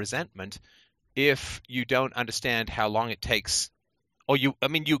up for resentment if you don't understand how long it takes, or I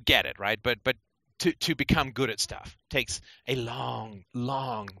mean, you get it, right? But to become good at stuff takes a long,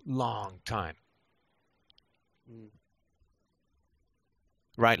 long, long time, mm,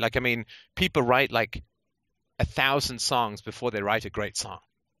 right? Like, I mean, people write like 1,000 songs before they write a great song,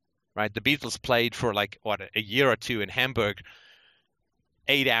 right? The Beatles played for like a year or two in Hamburg,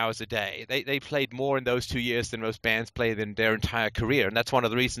 8 hours a day. They played more in those 2 years than most bands played in their entire career, and that's one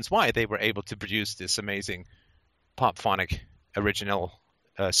of the reasons why they were able to produce this amazing pop-phonic original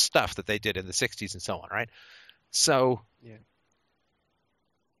stuff that they did in the 60s and so on, right? So, Yeah.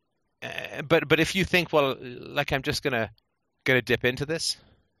 But if you think, well, like I'm just gonna dip into this,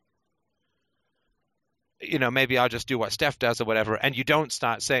 maybe I'll just do what Steph does or whatever, and you don't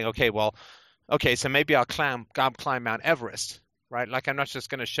start saying, okay, so maybe I'll climb Mount Everest, right? Like I'm not just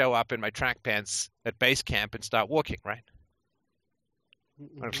gonna show up in my track pants at base camp and start walking, right?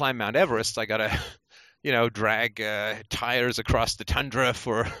 When I climb Mount Everest, I gotta, drag tires across the tundra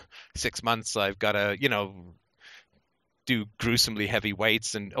for 6 months. I've gotta, do gruesomely heavy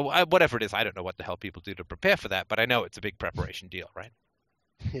weights and whatever it is. I don't know what the hell people do to prepare for that, but I know it's a big preparation deal, right?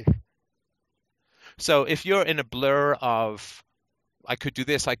 Yeah. So if you're in a blur of I could do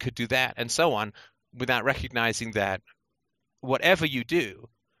this, I could do that, and so on, without recognizing that whatever you do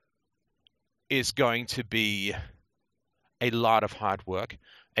is going to be a lot of hard work,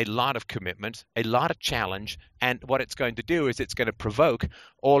 a lot of commitment, a lot of challenge, and what it's going to do is it's going to provoke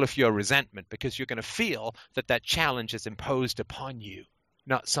all of your resentment because you're going to feel that challenge is imposed upon you,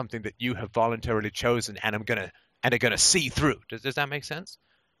 not something that you have voluntarily chosen and are going to see through. Does that make sense?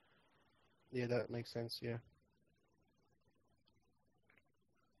 Yeah, that makes sense. Yeah.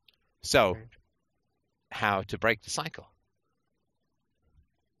 So, how to break the cycle,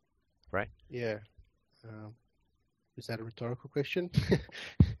 right? Yeah. Is that a rhetorical question?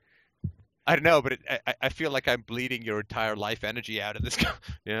 I don't know, but I feel like I'm bleeding your entire life energy out of this.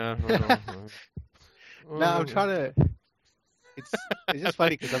 Yeah. No, I'm trying to. It's just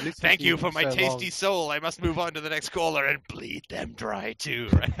funny because I've listened. Thank to you for my so tasty long. soul. I must move on to the next caller and bleed them dry too.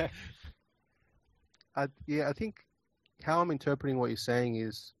 Right? I think how I'm interpreting what you're saying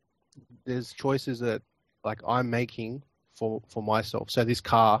is there's choices that like I'm making for myself. So this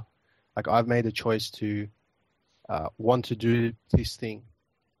car, like I've made a choice to want to do this thing,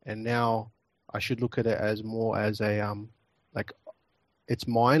 and now I should look at it as more as a like it's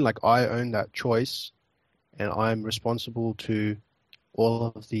mine. Like I own that choice, and I'm responsible to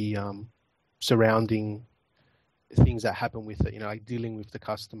all of the surrounding things that happen with it. Like dealing with the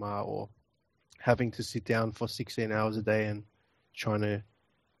customer or having to sit down for 16 hours a day and trying to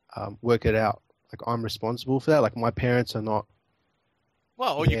work it out. Like I'm responsible for that. Like my parents are not.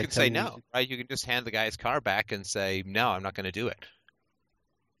 Well, or you Yeah, can say tell me no, right? You can just hand the guy's car back and say, no, I'm not going to do it.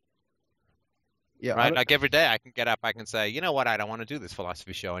 Yeah, Right? Like every day I can get up, I can say, you know what? I don't want to do this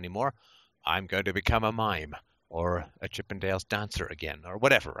philosophy show anymore. I'm going to become a mime or a Chippendales dancer again or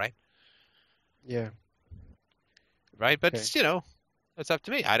whatever, right? Yeah. Right? But, Okay. it's up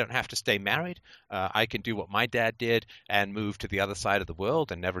to me. I don't have to stay married. I can do what my dad did and move to the other side of the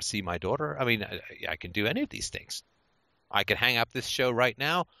world and never see my daughter. I mean, I can do any of these things. I could hang up this show right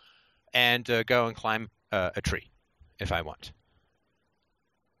now and go and climb a tree if I want.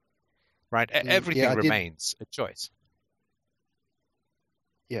 Right? Everything yeah, I did. remains a choice.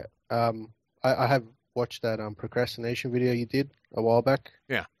 Yeah. I have watched that procrastination video you did a while back.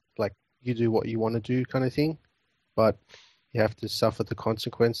 Yeah. Like you do what you want to do kind of thing, but you have to suffer the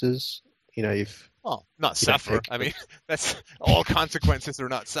consequences. If Well, not you don't suffer. take I mean, that's all consequences are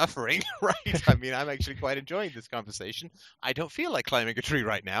not suffering, right? I mean, I'm actually quite enjoying this conversation. I don't feel like climbing a tree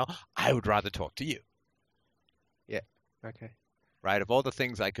right now. I would rather talk to you. Yeah. Okay. Right? Of all the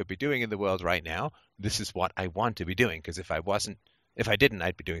things I could be doing in the world right now, this is what I want to be doing. Because if I didn't,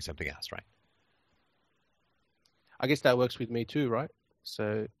 I'd be doing something else, right? I guess that works with me too, right?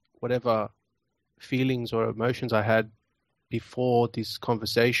 So whatever feelings or emotions I had before this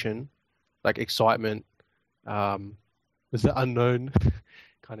conversation, like excitement, was the unknown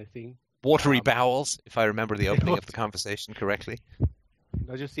kind of thing. Watery bowels, if I remember the opening of the conversation correctly.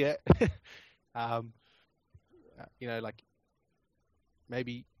 Not just yet. Like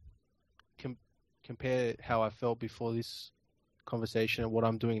maybe compare how I felt before this conversation and what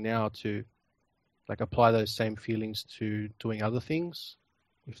I'm doing now to like apply those same feelings to doing other things,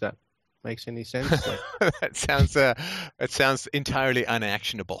 if that makes any sense. Like, that sounds entirely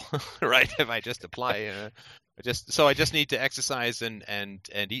unactionable, right? If I just apply, I just need to exercise and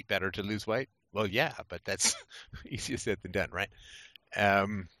eat better to lose weight. Well, yeah, but that's easier said than done, right?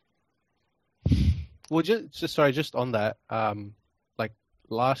 Well, just on that, like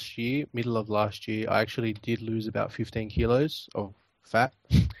last year, middle of last year, I actually did lose about 15 kilos of fat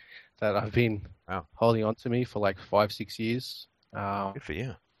that I've been holding on to me for like 5-6 years. Good for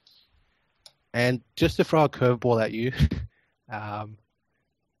you. And just to throw a curveball at you, I'm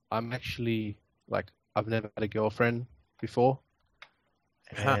actually like I've never had a girlfriend before,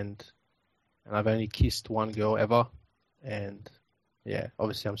 and I've only kissed one girl ever, and yeah,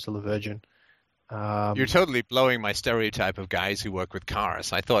 obviously I'm still a virgin. You're totally blowing my stereotype of guys who work with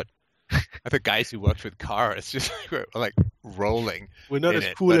cars. I thought guys who worked with cars just were like rolling. We're not in as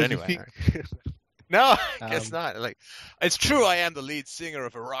it. cool But as anyway. you think. No, I guess not. Like, it's true I am the lead singer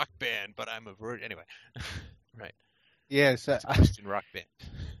of a rock band, but I'm a virgin. Anyway. Right. Yeah, so It's a Christian rock band.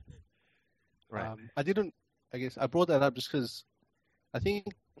 Right. I guess I brought that up just because I think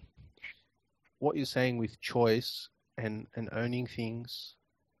what you're saying with choice and owning things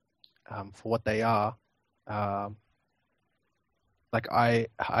for what they are, like I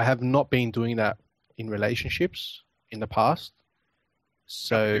have not been doing that in relationships in the past.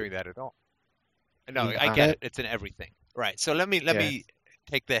 So Not doing that at all. No, I get it. It's in everything. Right. So let me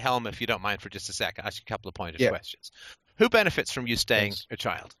take the helm, if you don't mind, for just a second. Ask you a couple of pointed questions. Who benefits from you staying a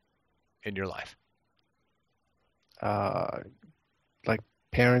child in your life? Like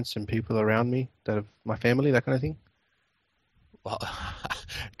parents and people around me that have my family, that kind of thing. Well,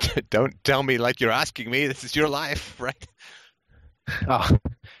 don't tell me like you're asking me. This is your life, right? I'm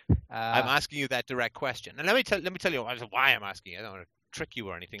asking you that direct question, and let me tell you why I'm asking you. I don't want to trick you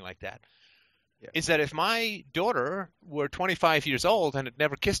or anything like that. Yeah. Is that if my daughter were 25 years old and had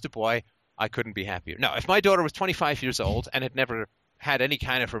never kissed a boy, I couldn't be happier. No, if my daughter was 25 years old and had never had any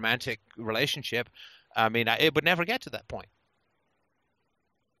kind of romantic relationship, I mean, it would never get to that point.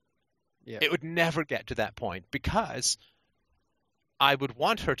 Yeah. It would never get to that point because I would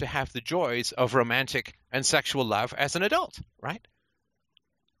want her to have the joys of romantic and sexual love as an adult, right?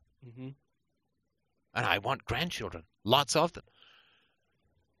 Mm-hmm. And I want grandchildren, lots of them.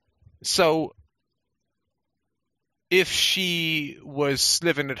 So if she was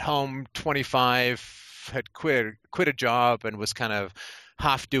living at home, 25, had quit a job and was kind of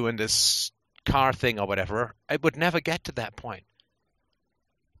half doing this car thing or whatever, I would never get to that point.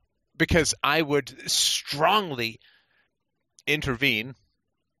 Because I would strongly intervene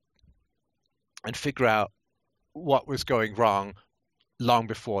and figure out what was going wrong long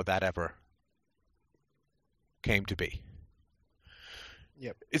before that ever came to be.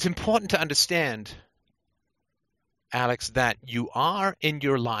 Yep. It's important to understand, Alex, that you are in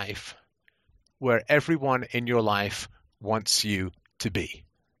your life where everyone in your life wants you to be.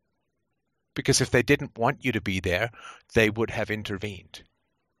 Because if they didn't want you to be there, they would have intervened.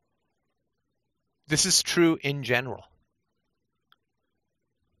 This is true in general.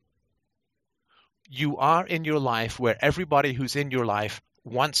 You are in your life where everybody who's in your life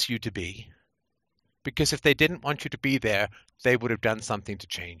wants you to be. Because if they didn't want you to be there, they would have done something to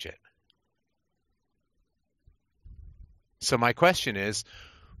change it. So my question is,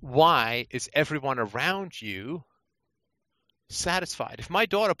 why is everyone around you satisfied? If my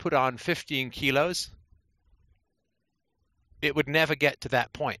daughter put on 15 kilos, it would never get to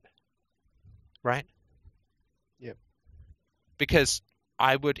that point. Right? Yep. Because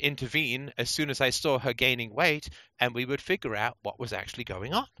I would intervene as soon as I saw her gaining weight, and we would figure out what was actually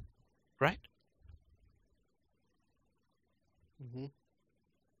going on. Right? Mm-hmm.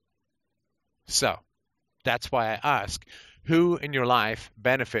 So, that's why I ask, who in your life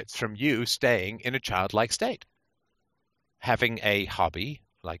benefits from you staying in a childlike state? Having a hobby,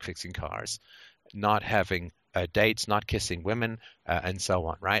 like fixing cars, not having dates, not kissing women, and so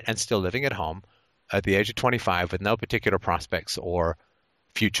on, right? And still living at home at the age of 25 with no particular prospects or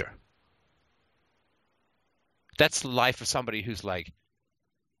future. That's the life of somebody who's like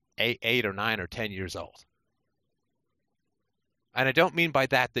 8 or 9 or 10 years old. And I don't mean by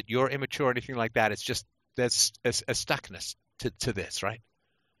that you're immature or anything like that. It's just there's a stuckness to this, right?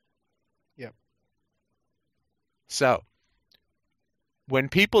 Yep. So, when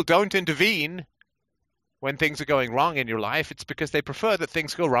people don't intervene when things are going wrong in your life, it's because they prefer that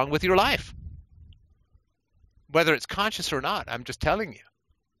things go wrong with your life. Whether it's conscious or not, I'm just telling you.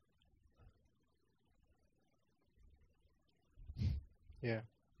 Yeah.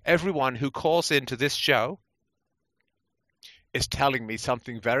 Everyone who calls into this show is telling me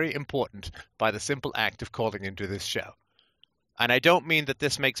something very important by the simple act of calling into this show. And I don't mean that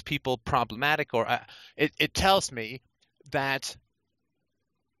this makes people problematic, or it tells me that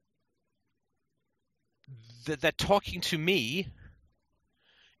that talking to me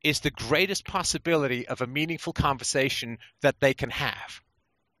is the greatest possibility of a meaningful conversation that they can have.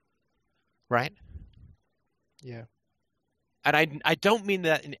 Right? Yeah. And I don't mean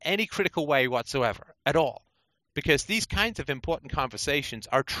that in any critical way whatsoever, at all. Because these kinds of important conversations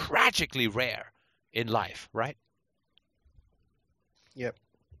are tragically rare in life, right? Yep.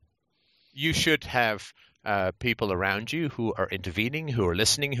 You should have people around you who are intervening, who are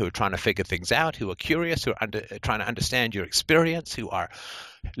listening, who are trying to figure things out, who are curious, who are trying to understand your experience, who are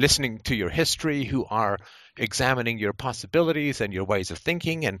listening to your history, who are examining your possibilities and your ways of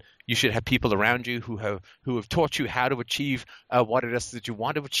thinking. And you should have people around you who have taught you how to achieve what it is that you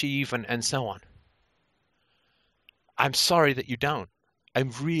want to achieve, and so on. I'm sorry that you don't.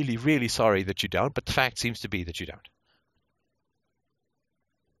 I'm really, really sorry that you don't, but the fact seems to be that you don't.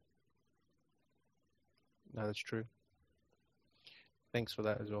 No, that's true. Thanks for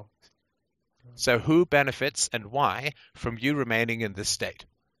that as well. So who benefits and why from you remaining in this state?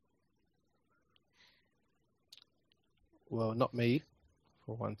 Well, not me,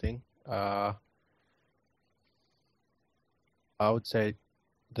 for one thing. I would say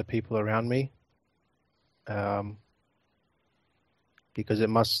the people around me, because it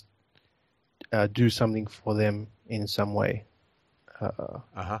must do something for them in some way.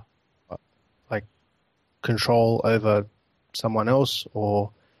 Like control over someone else,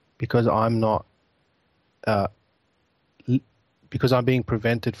 or because I'm not, because I'm being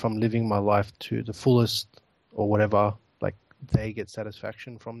prevented from living my life to the fullest or whatever, like they get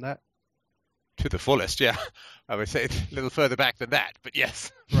satisfaction from that. To the fullest, yeah. I would say a little further back than that, but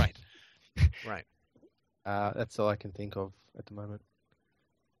yes, right. Right. That's all I can think of at the moment.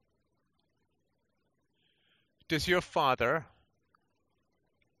 Does your father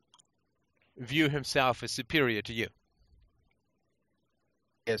view himself as superior to you?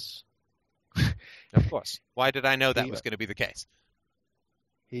 Yes. Of course. Why did I know that was going to be the case?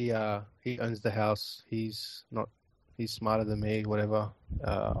 He owns the house. He's smarter than me, whatever.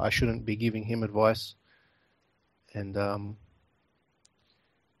 I shouldn't be giving him advice. And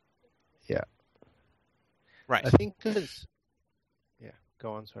yeah. Right. I think because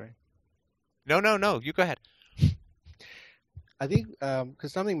go on, sorry. No, you go ahead. I think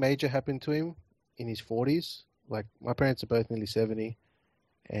because something major happened to him in his 40s. Like my parents are both nearly 70,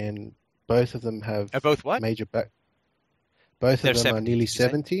 and both of them have both what? major back. Both They're of them 70, are nearly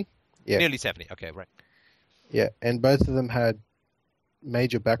 70. Yeah. Nearly 70. Okay, right. Yeah, and both of them had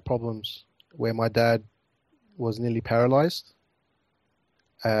major back problems where my dad was nearly paralyzed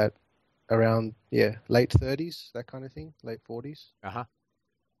at around, late 30s, that kind of thing, late 40s. Uh-huh.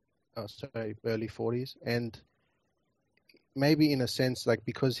 Oh, sorry, early 40s. And maybe in a sense, like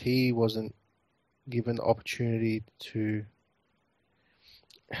because he wasn't given the opportunity to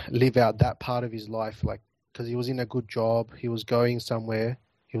live out that part of his life, like because he was in a good job, he was going somewhere,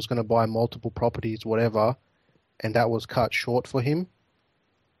 he was going to buy multiple properties, whatever, and that was cut short for him.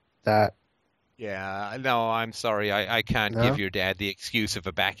 That Yeah, no, I'm sorry. I can't give your dad the excuse of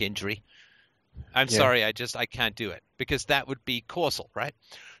a back injury. I'm sorry, I can't do it because that would be causal, right?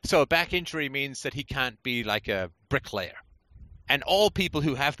 So a back injury means that he can't be like a bricklayer. And all people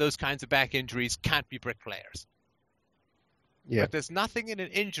who have those kinds of back injuries can't be bricklayers. Yeah. But there's nothing in an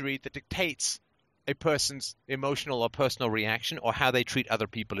injury that dictates a person's emotional or personal reaction or how they treat other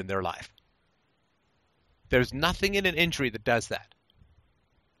people in their life. There's nothing in an injury that does that.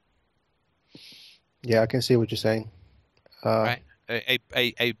 Yeah, I can see what you're saying. Right?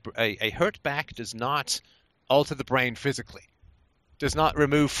 A hurt back does not alter the brain physically, does not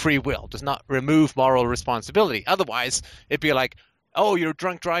remove free will, does not remove moral responsibility. Otherwise, it'd be like, oh, you're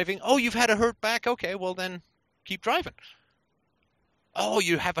drunk driving. Oh, you've had a hurt back. Okay, well then keep driving. Oh,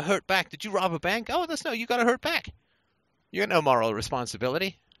 you have a hurt back. Did you rob a bank? Oh, you got a hurt back. You got no moral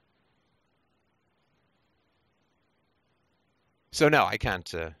responsibility. So no, I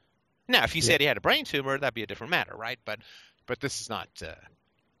can't. Now, if you said he had a brain tumor, that'd be a different matter, right? But this is not.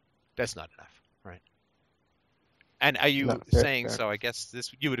 That's not enough, right? And are you saying so? I guess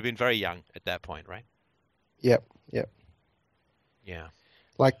you would have been very young at that point, right? Yep. Yeah.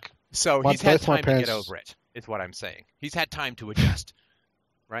 Like so, he's had time to get over it. Is what I'm saying. He's had time to adjust,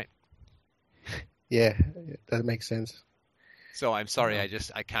 right? Yeah, that makes sense. So I'm sorry,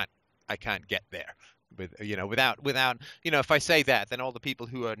 I can't get there. Without if I say that, then all the people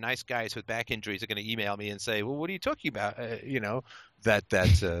who are nice guys with back injuries are going to email me and say, well, what are you talking about?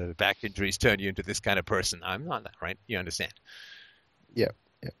 That back injuries turn you into this kind of person. I'm not that, right? You understand? Yeah.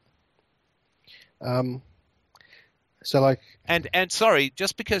 So like, and sorry,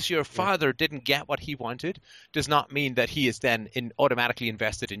 just because your father didn't get what he wanted does not mean that he is then automatically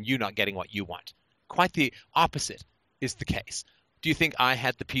invested in you not getting what you want. Quite the opposite is the case. Do you think I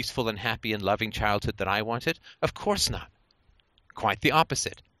had the peaceful and happy and loving childhood that I wanted? Of course not. Quite the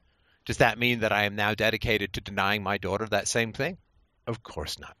opposite. Does that mean that I am now dedicated to denying my daughter that same thing? Of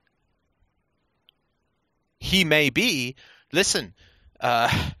course not. He may be, listen,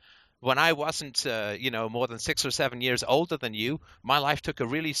 when I wasn't, more than 6 or 7 years older than you, my life took a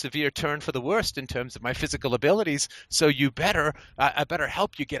really severe turn for the worst in terms of my physical abilities. So I better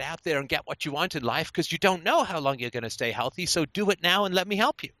help you get out there and get what you want in life, because you don't know how long you're going to stay healthy. So do it now and let me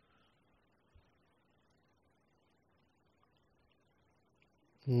help you.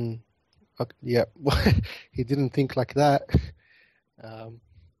 Okay, yeah, he didn't think like that.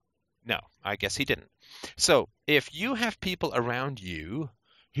 No, I guess he didn't. So if you have people around you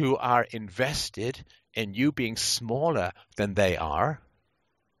who are invested in you being smaller than they are,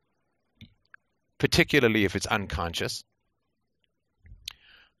 particularly if it's unconscious,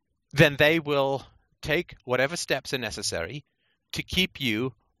 then they will take whatever steps are necessary to keep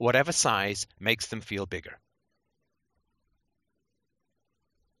you whatever size makes them feel bigger.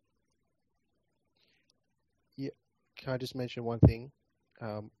 Yeah, can I just mention one thing?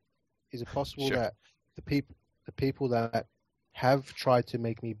 Is it possible Sure. that the people that have tried to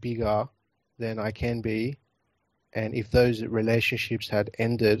make me bigger than I can be, and if those relationships had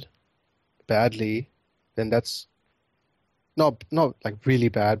ended badly, then that's not like really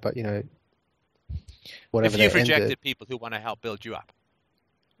bad, but whatever If you've they ended. rejected people who want to help build you up,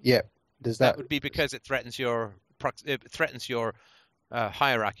 Yeah, does that would be because it threatens your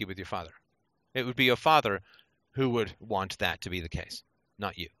hierarchy with your father. It would be your father who would want that to be the case,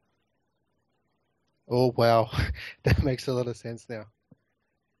 not you. Oh, wow. That makes a lot of sense now.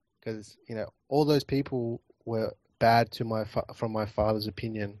 Because, all those people were bad to from my father's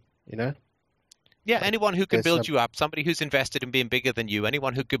opinion, Yeah, Like, anyone who can there's build some- you up, somebody who's invested in being bigger than you,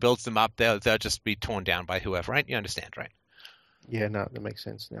 anyone who builds them up, they'll just be torn down by whoever, right? You understand, right? Yeah, no, that makes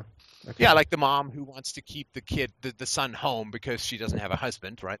sense now. Okay. Yeah, like the mom who wants to keep the son home because she doesn't have a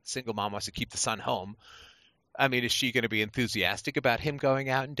husband, right? The single mom wants to keep the son home. I mean, is she going to be enthusiastic about him going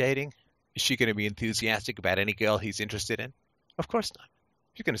out and dating? Is she going to be enthusiastic about any girl he's interested in? Of course not.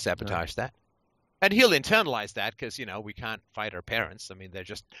 She's going to sabotage that. And he'll internalize that because, we can't fight our parents. I mean, they're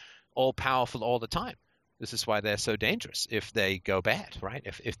just all powerful all the time. This is why they're so dangerous if they go bad, right?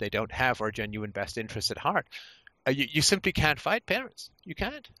 If they don't have our genuine best interests at heart. You simply can't fight parents. You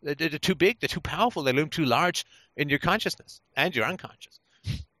can't. They're too big. They're too powerful. They loom too large in your consciousness and your unconscious.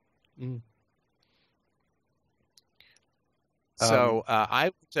 Mm. So I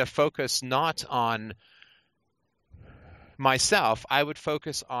would focus not on myself. I would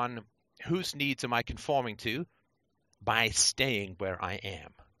focus on whose needs am I conforming to by staying where I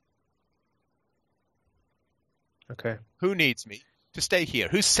am. Okay. Who needs me to stay here?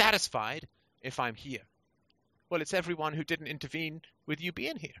 Who's satisfied if I'm here? Well, it's everyone who didn't intervene with you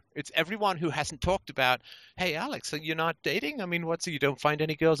being here. It's everyone who hasn't talked about, hey, Alex, you're not dating? I mean, you don't find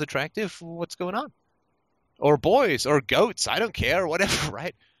any girls attractive? What's going on? Or boys or goats, I don't care, whatever,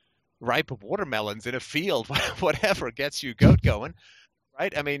 right? Ripe watermelons in a field, whatever gets you goat going,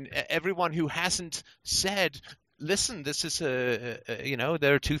 right? I mean, everyone who hasn't said, listen, this is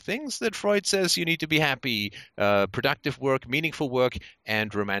there are two things that Freud says you need to be happy: productive work, meaningful work,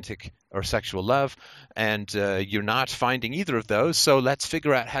 and romantic or sexual love. And you're not finding either of those, so let's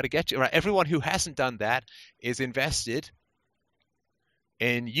figure out how to get you. Right? Everyone who hasn't done that is invested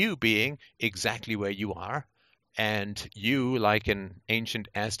in you being exactly where you are. And you, like an ancient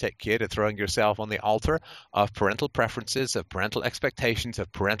Aztec kid, are throwing yourself on the altar of parental preferences, of parental expectations,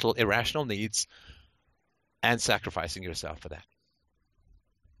 of parental irrational needs, and sacrificing yourself for that.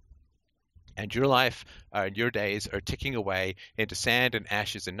 And your life and your days are ticking away into sand and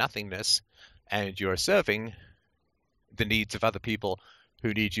ashes and nothingness, and you're serving the needs of other people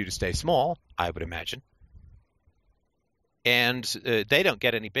who need you to stay small, I would imagine. And they don't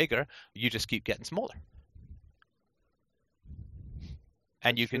get any bigger. You just keep getting smaller.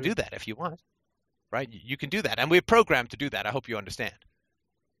 And you can do that if you want, right? You can do that. And we're programmed to do that. I hope you understand.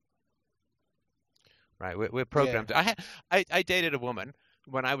 Right? We're programmed. Yeah. I dated a woman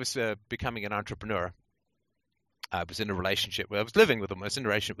when I was becoming an entrepreneur. I was in a relationship. I was living with a woman. I was in a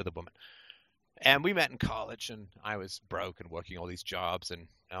relationship with a woman. And we met in college, and I was broke and working all these jobs and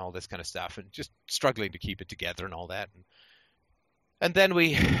all this kind of stuff and just struggling to keep it together and all that. And then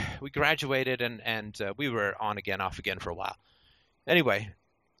we graduated, and we were on again, off again for a while. Anyway,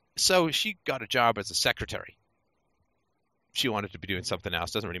 so she got a job as a secretary. She wanted to be doing something else.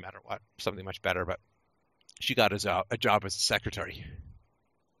 Doesn't really matter what, something much better, but she got a job as a secretary.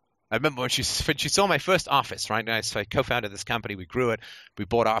 I remember when she saw my first office, right? I co-founded this company. We grew it. We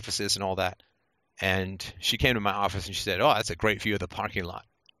bought offices and all that. And she came to my office and she said, "Oh, that's a great view of the parking lot."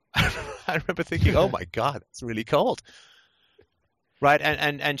 I remember thinking, "Oh my God, that's really cold." Right.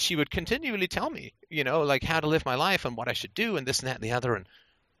 And she would continually tell me, like how to live my life and what I should do and this and that and the other. And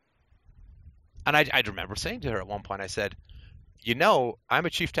I remember saying to her at one point, I said, you know, I'm a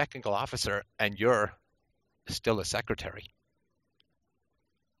chief technical officer and you're still a secretary.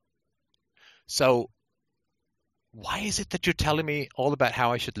 So why is it that you're telling me all about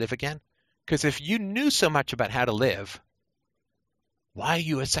how I should live again? Because if you knew so much about how to live, why are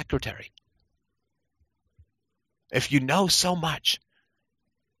you a secretary? If you know so much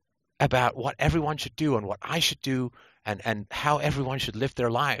about what everyone should do and what I should do and how everyone should live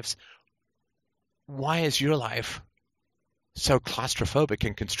their lives, why is your life so claustrophobic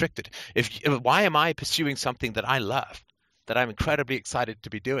and constricted? Why am I pursuing something that I love, that I'm incredibly excited to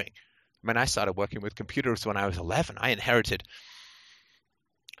be doing? I mean, I started working with computers when I was 11. I inherited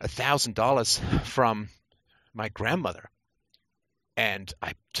 $1,000 from my grandmother. And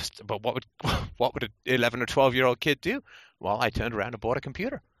but what would an 11 or 12-year-old kid do? Well, I turned around and bought a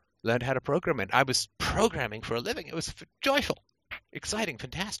computer, learned how to program it. I was programming for a living. It was joyful, exciting,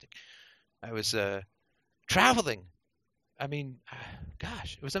 fantastic. I was traveling. I mean,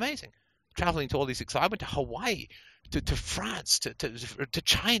 gosh, it was amazing. Traveling to all these. I went to Hawaii, to France, to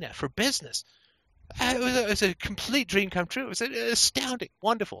China for business. It was a complete dream come true. It was astounding,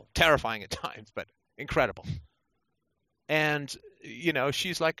 wonderful, terrifying at times, but incredible. And, you know,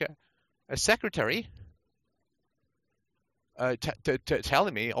 she's like a secretary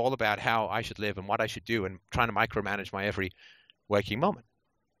telling me all about how I should live and what I should do and trying to micromanage my every waking moment.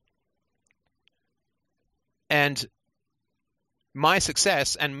 And my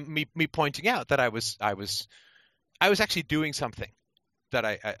success and me pointing out that I was actually doing something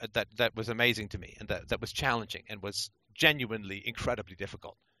that that was amazing to me and that was challenging and was genuinely incredibly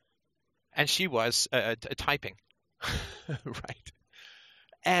difficult. And she was typing, right?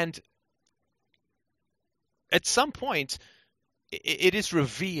 And at some point, it is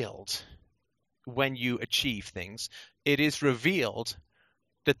revealed when you achieve things, it is revealed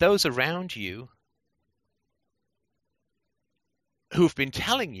that those around you who've been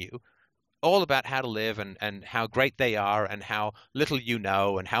telling you all about how to live and how great they are and how little you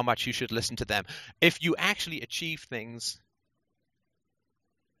know and how much you should listen to them, if you actually achieve things,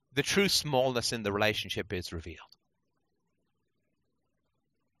 the true smallness in the relationship is revealed.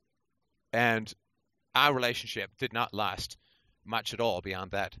 And our relationship did not last much at all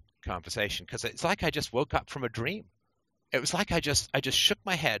beyond that conversation, because it's like I just woke up from a dream. It was like I just shook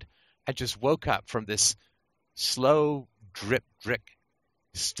my head and just woke up from this slow drip,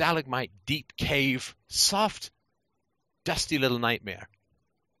 stalagmite, deep cave, soft, dusty little nightmare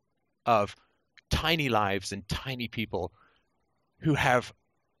of tiny lives and tiny people who have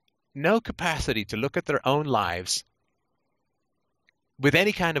no capacity to look at their own lives with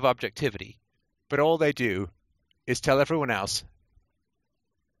any kind of objectivity, but all they do is tell everyone else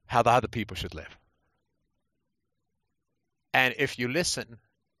how the other people should live. And if you listen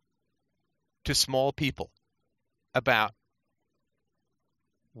to small people about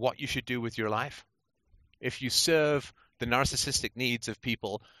what you should do with your life, if you serve the narcissistic needs of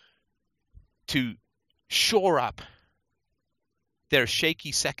people to shore up their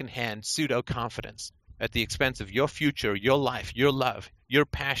shaky secondhand pseudo-confidence at the expense of your future, your life, your love, your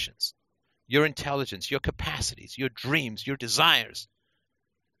passions, your intelligence, your capacities, your dreams, your desires,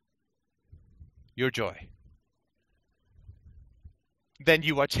 your joy, then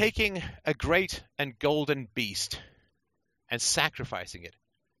you are taking a great and golden beast and sacrificing it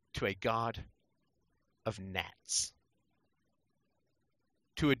to a god of gnats,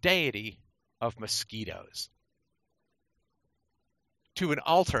 to a deity of mosquitoes, to an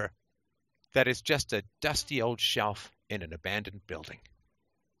altar that is just a dusty old shelf in an abandoned building.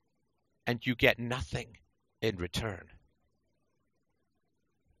 And you get nothing in return.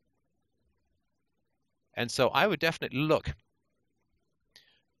 And so I would definitely look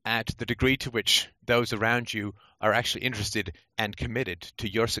at the degree to which those around you are actually interested and committed to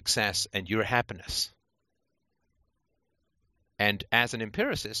your success and your happiness. And as an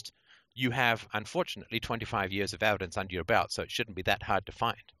empiricist, you have, unfortunately, 25 years of evidence under your belt, so it shouldn't be that hard to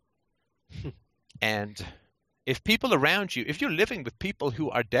find. And if people around you, if you're living with people who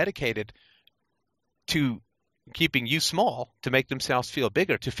are dedicated to keeping you small, to make themselves feel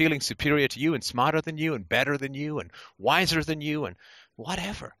bigger, to feeling superior to you and smarter than you and better than you and wiser than you and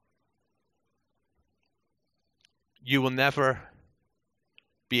whatever, you will never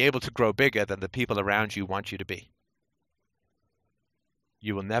be able to grow bigger than the people around you want you to be.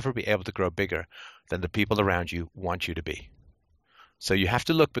 You will never be able to grow bigger than the people around you want you to be. So you have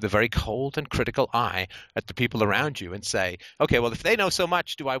to look with a very cold and critical eye at the people around you and say, okay, well, if they know so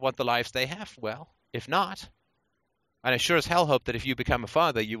much, do I want the lives they have? Well, if not, and I sure as hell hope that if you become a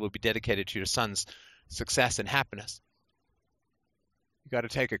father, you will be dedicated to your son's success and happiness. You got to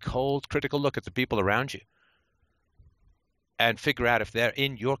take a cold, critical look at the people around you and figure out if they're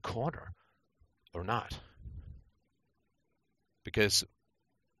in your corner or not. Because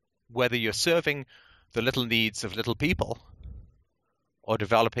whether you're serving the little needs of little people or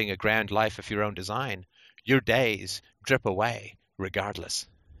developing a grand life of your own design, your days drip away regardless.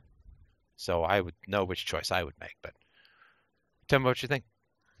 So I would know which choice I would make, but tell me what you think.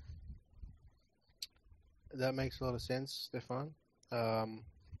 That makes a lot of sense, Stefan.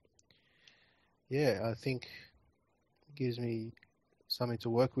 Yeah, I think it gives me something to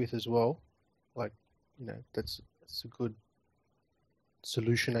work with as well. Like, that's a good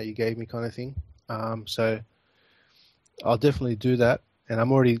solution that you gave me, kind of thing. So I'll definitely do that, and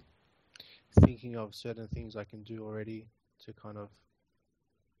I'm already thinking of certain things I can do already to kind of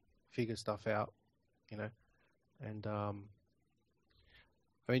figure stuff out, and I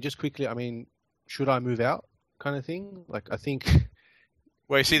mean, just quickly, should I move out, kind of thing? Like, I think.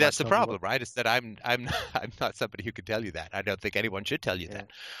 Well, you see, that's the problem, right? It's that I'm not somebody who can tell you that. I don't think anyone should tell you that.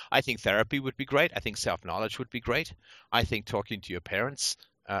 I think therapy would be great. I think self-knowledge would be great. I think talking to your parents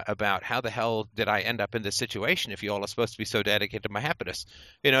about how the hell did I end up in this situation if you all are supposed to be so dedicated to my happiness,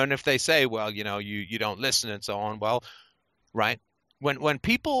 and if they say, well, you don't listen and so on, well, right? When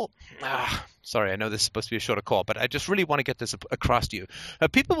people, sorry, I know this is supposed to be a shorter call, but I just really want to get this across to you.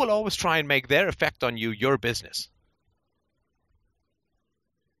 People will always try and make their effect on you your business.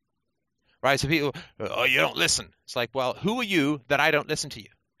 Right? So people, oh, you don't listen. It's like, well, who are you that I don't listen to you?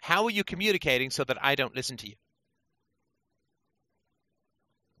 How are you communicating so that I don't listen to you?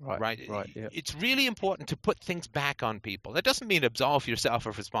 Right? Yeah. It's really important to put things back on people. That doesn't mean absolve yourself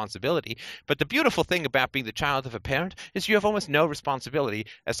of responsibility, but the beautiful thing about being the child of a parent is you have almost no responsibility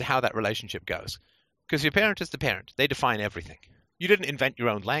as to how that relationship goes. Because your parent is the parent. They define everything. You didn't invent your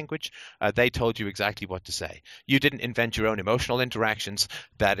own language. They told you exactly what to say. You didn't invent your own emotional interactions.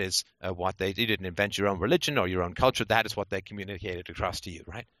 That is what you didn't invent your own religion or your own culture. That is what they communicated across to you,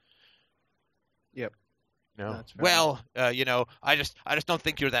 right? Yep. No. Well, I just don't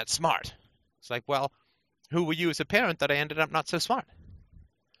think you're that smart. It's like, well, who were you as a parent that I ended up not so smart?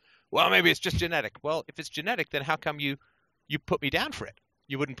 Well, maybe it's just genetic. Well, if it's genetic, then how come you put me down for it?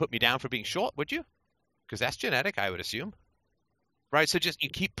 You wouldn't put me down for being short, would you? Because that's genetic, I would assume. Right? So just you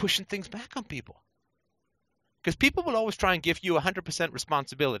keep pushing things back on people. Because people will always try and give you 100%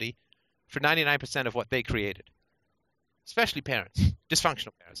 responsibility for 99% of what they created. Especially parents.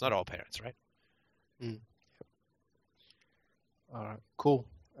 Dysfunctional parents, not all parents, right? All right, cool.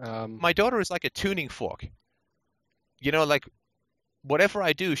 My daughter is like a tuning fork. Like whatever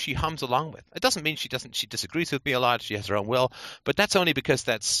I do, she hums along with. It doesn't mean she disagrees with me a lot. She has her own will, but that's only because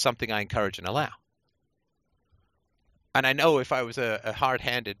that's something I encourage and allow. And I know if I was a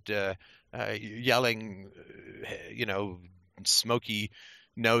hard-handed, yelling,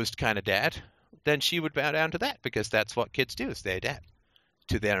 smoky-nosed kind of dad, then she would bow down to that because that's what kids do is they adapt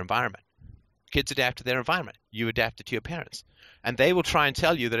to their environment. Kids adapt to their environment. You adapt it to your parents. And they will try and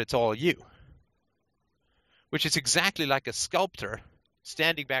tell you that it's all you, which is exactly like a sculptor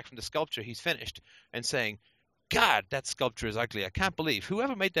standing back from the sculpture he's finished and saying, God, that sculpture is ugly. I can't believe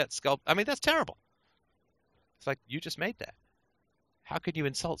whoever made that sculpture. I mean, that's terrible. It's like, you just made that. How could you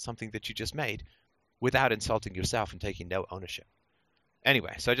insult something that you just made without insulting yourself and taking no ownership?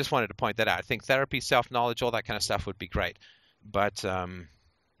 Anyway, so I just wanted to point that out. I think therapy, self-knowledge, all that kind of stuff would be great. But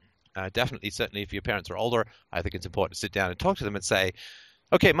definitely, certainly if your parents are older, I think it's important to sit down and talk to them and say,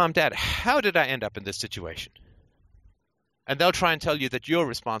 okay, Mom, Dad, how did I end up in this situation? And they'll try and tell you that you're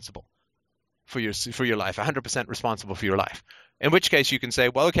responsible for your life, 100% responsible for your life. In which case you can say,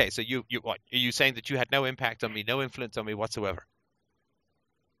 well, okay, so you what? Are you saying that you had no impact on me, no influence on me whatsoever?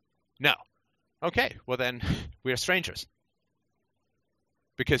 No. Okay, well then we are strangers.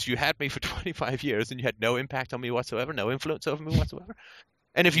 Because you had me for 25 years and you had no impact on me whatsoever, no influence over me whatsoever.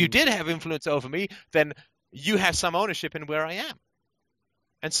 And if you did have influence over me, then you have some ownership in where I am.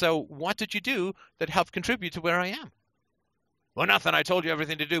 And so what did you do that helped contribute to where I am? Well, nothing. I told you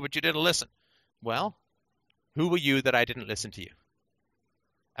everything to do, but you didn't listen. Well, who were you that I didn't listen to you?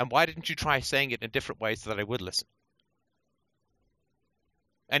 And why didn't you try saying it in different ways so that I would listen?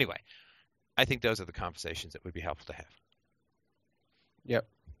 Anyway, I think those are the conversations that would be helpful to have. Yep.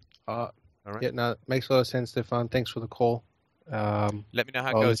 All right. Yeah, no, makes a lot of sense, Stefan. Thanks for the call. Let me know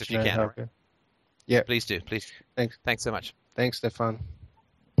how it goes if you can. Right? Yeah. Please do. Please. Thanks so much. Thanks, Stefan.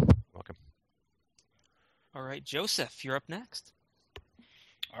 Welcome. All right, Joseph, you're up next.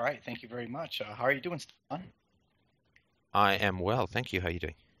 All right, thank you very much. How are you doing, Stefan? I am well, thank you. How are you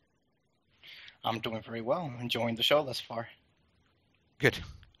doing? I'm doing very well. I'm enjoying the show thus far. Good.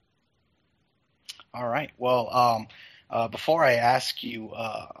 All right. Well, Before I ask you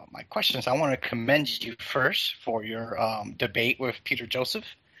my questions, I want to commend you first for your debate with Peter Joseph.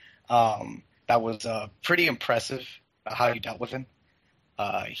 That was pretty impressive how you dealt with him.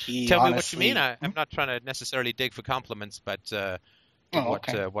 He Tell me honestly, what you mean. I'm not trying to necessarily dig for compliments, but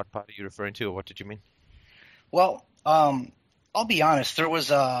okay. what part are you referring to, or what did you mean? Well, I'll be honest. There was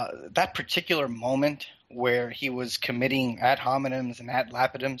that particular moment where he was committing ad hominems and ad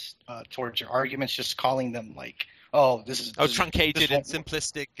lapidems towards your arguments, just calling them like, "Oh, this is Truncated this and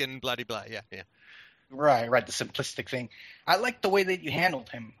simplistic and blah blah blah." Yeah, yeah. right, the simplistic thing. I liked the way that you handled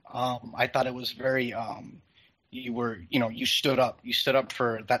him. I thought it was very you stood up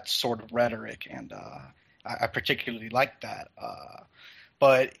for that sort of rhetoric, and I particularly liked that.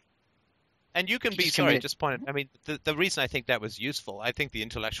 But And you can be, sorry, just pointed. I mean, the reason I think that was useful, I think the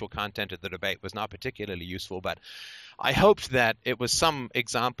intellectual content of the debate was not particularly useful, but I hoped that it was some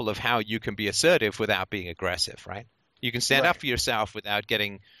example of how you can be assertive without being aggressive, right? You can stand up for yourself without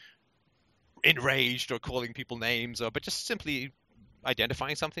getting enraged or calling people names, but just simply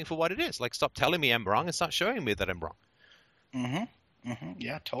identifying something for what it is. Like, stop telling me I'm wrong and start showing me that I'm wrong.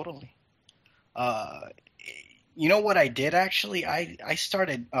 Yeah, totally. You know what I did actually? I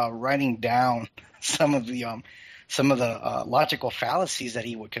started writing down some of the logical fallacies that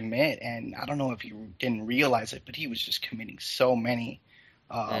he would commit, and I don't know if you didn't realize it, but he was just committing so many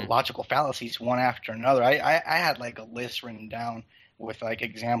logical fallacies one after another. I had like a list written down with like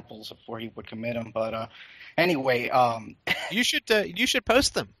examples of where he would commit them. But anyway, you should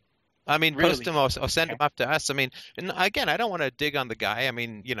post them. I mean, really? post them or send them up to us. I mean, and again, I don't want to dig on the guy. I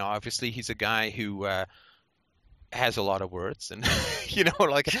mean, obviously he's a guy who has a lot of words, and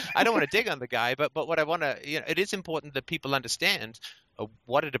like I don't want to dig on the guy, but what I want to, it is important that people understand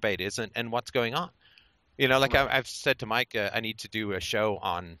what a debate is and what's going on. Like I've said to Mike, I need to do a show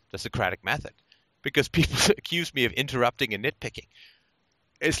on the Socratic method because people accuse me of interrupting and nitpicking.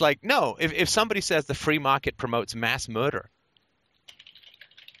 It's like, no, if somebody says the free market promotes mass murder,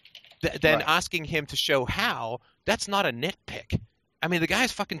 then asking him to show how, that's not a nitpick. I mean, the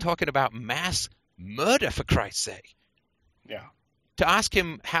guy's fucking talking about mass murder, for Christ's sake. Yeah. To ask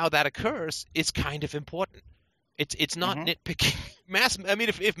him how that occurs is kind of important. It's not nitpicking.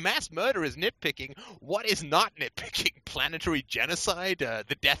 If mass murder is nitpicking, what is not nitpicking? Planetary genocide,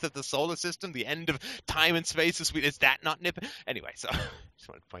 the death of the solar system, the end of time and space. Is that not nitpicking? Anyway, so I just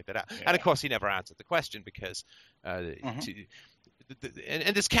wanted to point that out. Yeah. And of course, he never answered the question because and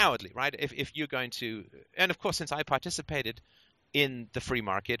it's cowardly, right? If you're going to, and of course, since I participated in the free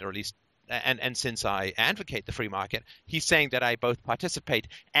market, or at least, and since I advocate the free market, he's saying that I both participate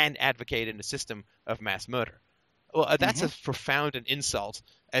and advocate in a system of mass murder. Well, that's as profound an insult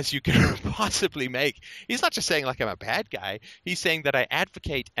as you can possibly make. He's not just saying like I'm a bad guy. He's saying that I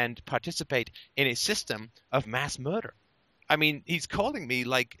advocate and participate in a system of mass murder. I mean, he's calling me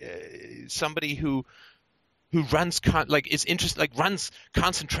like somebody who runs runs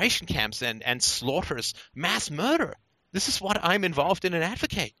concentration camps and slaughters mass murder. This is what I'm involved in and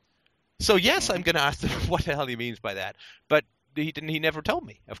advocate. So yes, I'm going to ask him what the hell he means by that. But he never told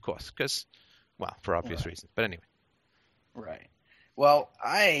me, of course, because, well, for obvious reasons. But anyway. Right. Well,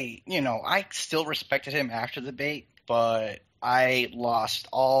 I still respected him after the debate, but I lost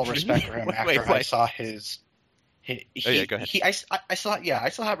all respect for him after I saw his. Go ahead. I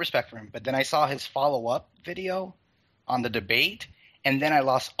still have respect for him, but then I saw his follow-up video on the debate, and then I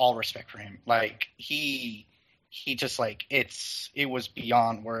lost all respect for him. Like he just like it was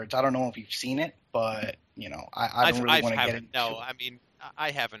beyond words. I don't know if you've seen it, but I don't really want to get into. No, I mean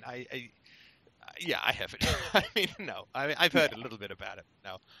I haven't. I haven't. I mean, no. I've heard a little bit about it.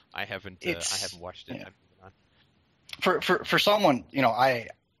 No, I haven't. I haven't watched it. Yeah. For someone,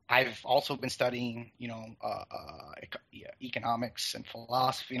 I've also been studying, economics and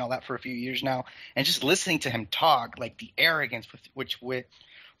philosophy and all that for a few years now, and just listening to him talk, like the arrogance with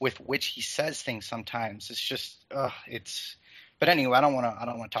which he says things sometimes, it's just it's. But anyway, I don't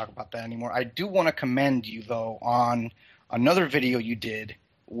want to talk about that anymore. I do want to commend you though on another video you did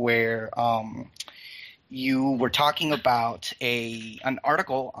where you were talking about an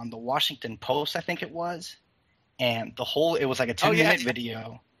article on the Washington Post, I think it was, and it was like a 2-minute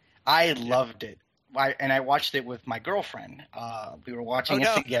video. I loved it. I watched it with my girlfriend. We were watching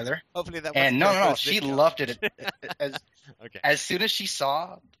it together. Hopefully that wasn't no, she loved it. As soon as she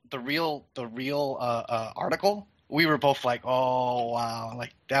saw the real article, we were both like, "Oh wow,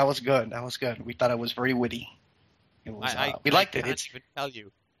 like that was good. We thought it was very witty. It was. We liked it.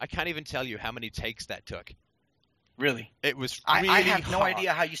 I can't even tell you how many takes that took. Really? It was really I have no hard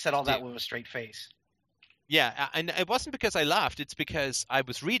idea how you said all that with a straight face. Yeah, and it wasn't because I laughed. It's because I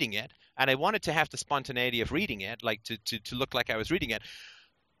was reading it, and I wanted to have the spontaneity of reading it, like to look like I was reading it.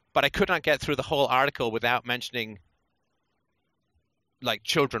 But I could not get through the whole article without mentioning like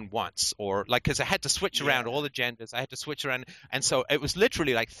children once, or like, because I had to switch around all the genders. I had to switch around, and so it was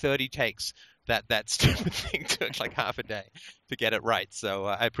literally like 30 takes. That stupid thing took like half a day to get it right. So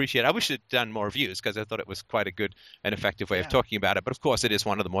I appreciate it. I wish it had done more views because I thought it was quite a good and effective way of talking about it. But of course, it is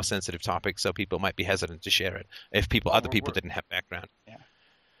one of the more sensitive topics, so people might be hesitant to share it if other people didn't have background.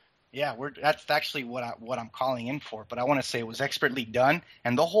 Yeah, that's actually what I'm calling in for. But I want to say it was expertly done,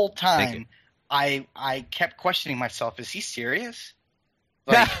 and the whole time I kept questioning myself: is he serious?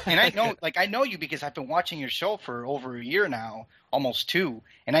 Like, and I know you because I've been watching your show for over a year now, almost 2,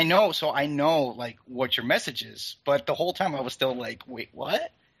 and I know like what your message is. But the whole time I was still like, wait,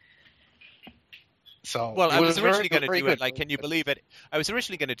 what? So well, I was originally going to do it like, can you believe it? I was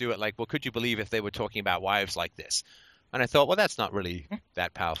originally going to do it like, well, could you believe if they were talking about wives like this? And I thought, well, that's not really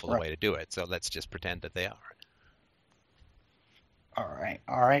that powerful a way to do it. So let's just pretend that they are. All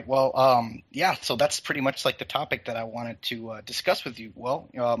right. Well, so that's pretty much like the topic that I wanted to discuss with you. Well,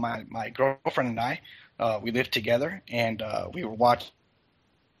 my girlfriend and I, we lived together, and we were watching,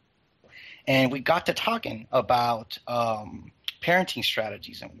 and we got to talking about parenting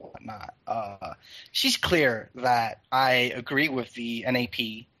strategies and whatnot. She's clear that I agree with the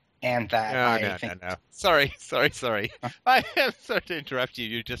NAP, and that No. Sorry. I am sorry to interrupt you.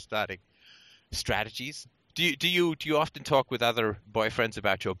 You're just starting. Strategies? Do you often talk with other boyfriends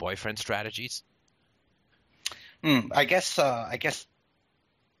about your boyfriend strategies? I guess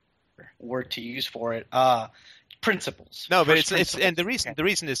word to use for it, principles. No, but it's and the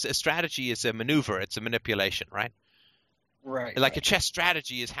reason is a strategy is a maneuver. It's a manipulation, right? Right. Like a chess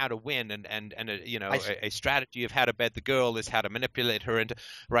strategy is how to win, and a strategy of how to bed the girl is how to manipulate her into,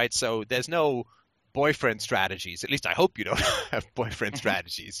 right? So there's no boyfriend strategies. At least I hope you don't have boyfriend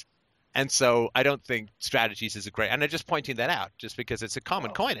strategies. And so I don't think strategies is a great, and I'm just pointing that out just because it's a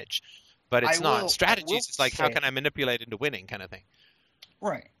common coinage, but it's not. Strategies is like, how can I manipulate into winning kind of thing.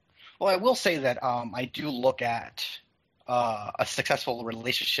 Right. Well, I will say that I do look at a successful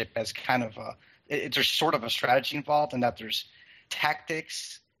relationship as kind of there's sort of a strategy involved, and that there's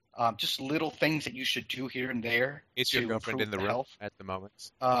tactics, just little things that you should do here and there. Is your girlfriend in the room at the moment?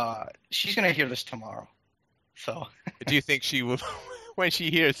 She's going to hear this tomorrow. So do you think she will, when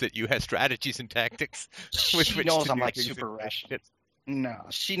she hears that you have strategies and tactics? She knows I'm like super rational. No,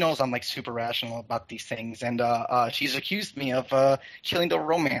 she knows I'm like super rational about these things, and she's accused me of killing the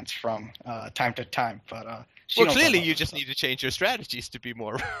romance from time to time. But clearly you just need to change your strategies to be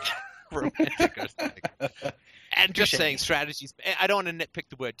more romantic or something. And just saying strategies, I don't want to nitpick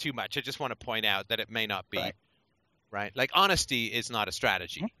the word too much. I just want to point out that it may not be right. Like honesty is not a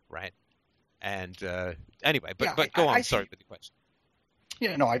strategy, right? And anyway, but go on. Sorry for the question.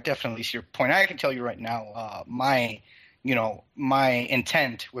 Yeah, no, I definitely see your point. I can tell you right now, my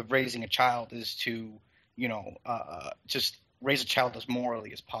intent with raising a child is to, just raise a child as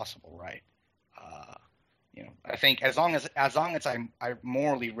morally as possible, right? I think as long as I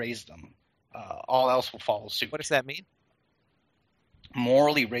morally raise them, all else will follow suit. What does that mean?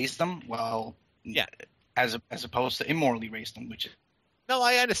 Morally raise them? Well, yeah, as opposed to immorally raise them, which is. No,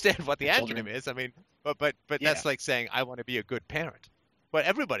 I understand what the acronym is. I mean, but that's like saying I want to be a good parent. But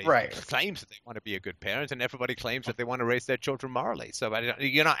everybody claims that they want to be a good parent, and everybody claims that they want to raise their children morally. So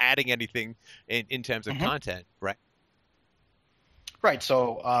you're not adding anything in terms of content, right? Right.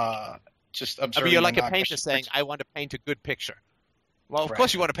 So just observing. I mean, you're like a painter saying, I want to paint a good picture. Well, of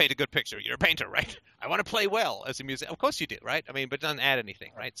course you want to paint a good picture. You're a painter, right? I want to play well as a musician. Of course you do, right? I mean, but it doesn't add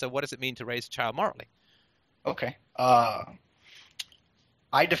anything, right? So what does it mean to raise a child morally? Okay. I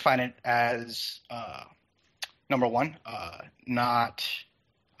define it as number one, not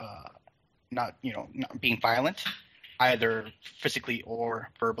being violent, either physically or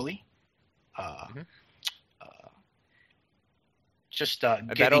verbally.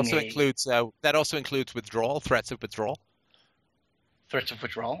 That also includes withdrawal, threats of withdrawal. Threats of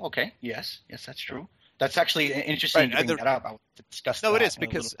withdrawal. Okay. Yes, that's true. That's actually interesting to bring that up. I want to discuss. No, it is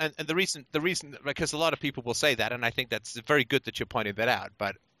because and the reason because a lot of people will say that, and I think that's very good that you're pointing that out.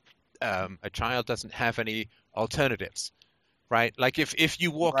 But a child doesn't have any alternatives, right? Like if you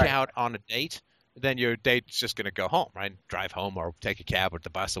walk out on a date, then your date's just going to go home, right? Drive home or take a cab or the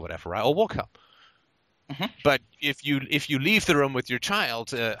bus or whatever, right? Or walk home. Mm-hmm. But if you leave the room with your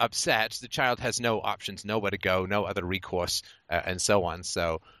child upset, the child has no options, nowhere to go, no other recourse, and so on.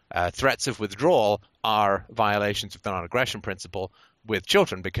 So threats of withdrawal are violations of the non-aggression principle, with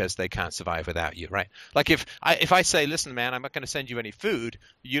children because they can't survive without you, right? Like if I say, listen, man, I'm not going to send you any food,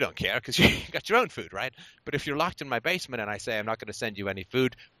 you don't care because you got your own food, right? But if you're locked in my basement and I say I'm not going to send you any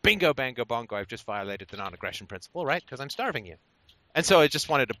food, bingo, bango, bongo, I've just violated the non-aggression principle, right? Because I'm starving you. And so I just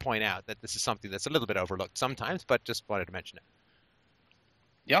wanted to point out that this is something that's a little bit overlooked sometimes, but just wanted to mention it.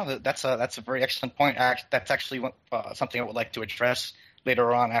 Yeah, that's a very excellent point. That's actually something I would like to address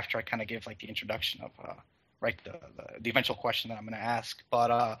later on after I kind of give like the introduction of the eventual question that I'm going to ask.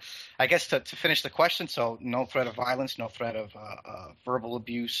 But I guess to finish the question, so no threat of violence, no threat of verbal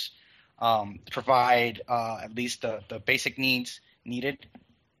abuse, provide at least the basic needs needed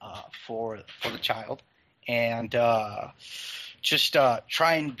for the child, and just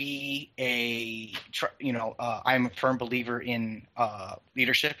try and be I'm a firm believer in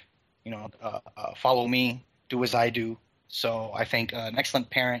leadership. Follow me, do as I do. So I think an excellent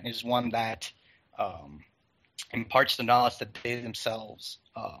parent is one that imparts the knowledge that they themselves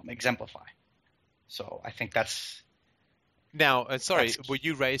exemplify. So I think that's. Now, sorry, were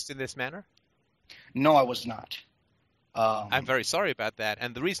you raised in this manner? No, I was not. I'm very sorry about that.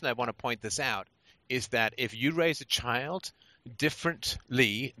 And the reason I want to point this out is that if you raise a child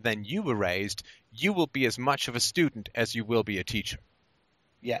differently than you were raised, you will be as much of a student as you will be a teacher.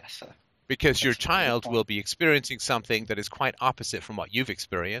 Yes. Because your child will be experiencing something that is quite opposite from what you've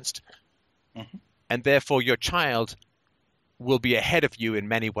experienced. Mm-hmm. And therefore your child will be ahead of you in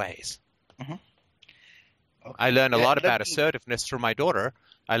many ways. Mm-hmm. Okay. I learned a lot about assertiveness from my daughter.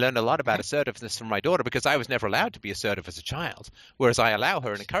 I learned a lot about assertiveness from my daughter because I was never allowed to be assertive as a child, whereas I allow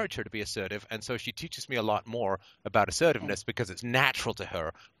her and encourage her to be assertive, and so she teaches me a lot more about assertiveness because it's natural to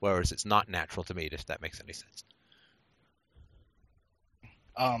her, whereas it's not natural to me, if that makes any sense.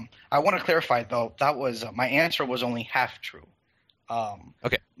 I want to clarify, though, that was my answer was only half true.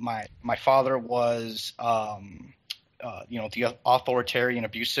 Okay. My father was, the authoritarian,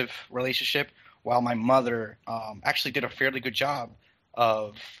 abusive relationship, while my mother actually did a fairly good job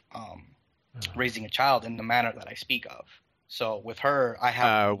of raising a child in the manner that I speak of. So with her, I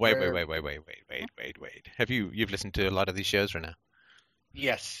have. Wait. You've listened to a lot of these shows right now?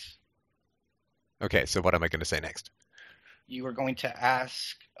 Yes. Okay, so what am I going to say next? You were going to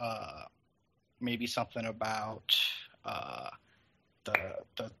ask maybe something about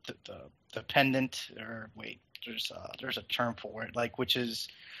the pendant, or wait, there's a term for it, like, which is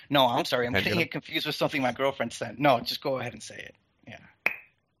no, I'm sorry, I'm getting it confused with something my girlfriend said. No, just go ahead and say it. Yeah.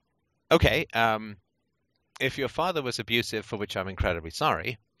 Okay. If your father was abusive, for which I'm incredibly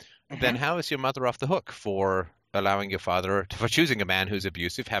sorry, then how is your mother off the hook for allowing your father for choosing a man who's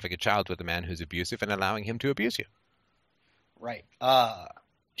abusive, having a child with a man who's abusive, and allowing him to abuse you? Right.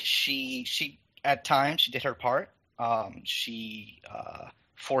 She at times she did her part. She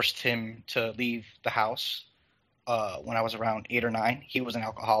forced him to leave the house when I was around 8 or 9. He was an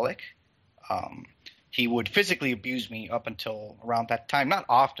alcoholic. He would physically abuse me up until around that time. Not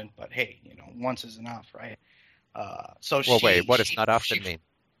often, but hey, once is enough, right? Wait, what does not often mean?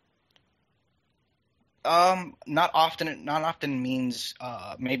 Not often. Not often means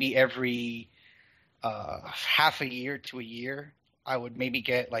maybe every half a year to a year, I would maybe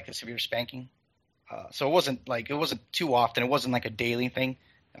get like a severe spanking. So it wasn't too often. It wasn't like a daily thing.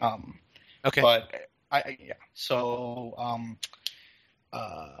 Okay. But So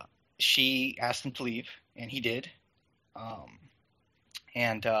she asked him to leave, and he did.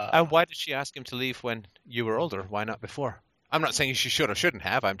 And why did she ask him to leave when you were older? Why not before? I'm not saying she should or shouldn't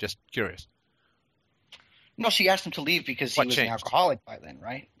have. I'm just curious. No, she asked him to leave because he was an alcoholic by then,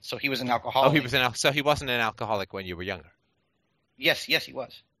 right? So he was an alcoholic. Oh, so he wasn't an alcoholic when you were younger. Yes, he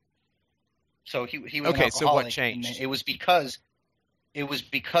was. So he was an alcoholic. So what changed? And it was because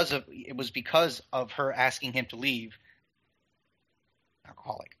of her asking him to leave.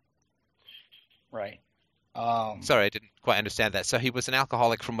 Alcoholic, right? Sorry, I didn't quite understand that. So he was an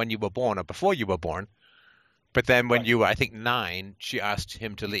alcoholic from when you were born or before you were born, but then when you were, I think, 9, she asked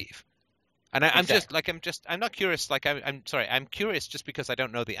him to leave. And I'm not curious. Like I'm sorry, I'm curious just because I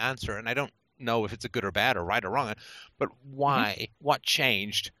don't know the answer, and I don't know if it's a good or bad or right or wrong. But why? Mm-hmm. What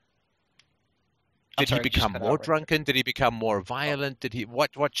changed? Did he become more drunken? Did he become more violent? Did he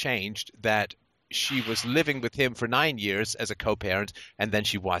what changed that she was living with him for 9 years as a co-parent, and then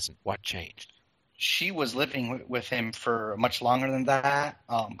she wasn't? What changed? She was living with him for much longer than that.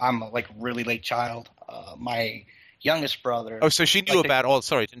 I'm a really late child. My youngest brother. Oh, so she knew about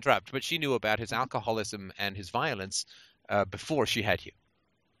sorry to interrupt, but she knew about his alcoholism and his violence before she had you.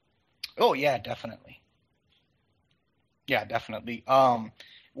 Oh yeah, definitely. Yeah, definitely.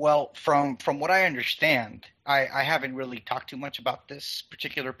 Well, from what I understand, I haven't really talked too much about this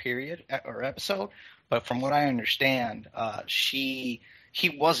particular period or episode, but from what I understand, he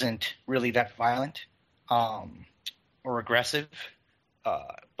wasn't really that violent or aggressive,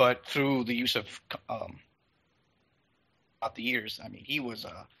 but through the use of throughout the years, I mean, he was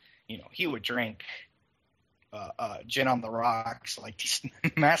he would drink gin on the rocks, like these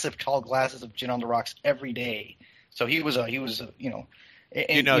massive tall glasses of gin on the rocks every day. So he was You giggled at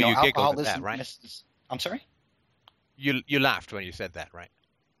that, alcoholism. right? I'm sorry. You laughed when you said that, right?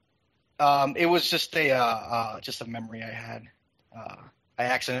 It was just a memory I had. I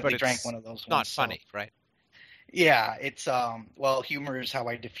accidentally drank one of those. Not once, funny, right? Yeah, it's well, humor is how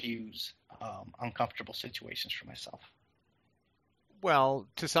I diffuse uncomfortable situations for myself. Well,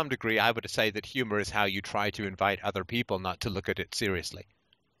 to some degree, I would say that humor is how you try to invite other people not to look at it seriously,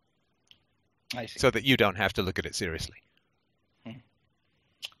 I see. so that you don't have to look at it seriously.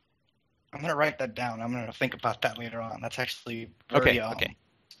 I'm gonna write that down. I'm gonna think about that later on. That's actually very, Okay.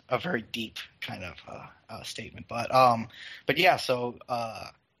 a very deep kind of statement. But yeah. So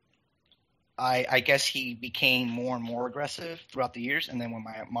I guess he became more and more aggressive throughout the years, and then when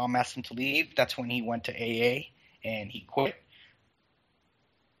my mom asked him to leave, that's when he went to AA and he quit.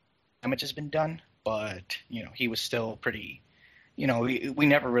 Damage has been done, but he was still pretty. We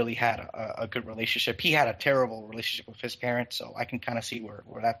never really had a good relationship. He had a terrible relationship with his parents, so I can kind of see where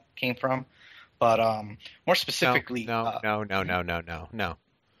that came from. But more specifically, No.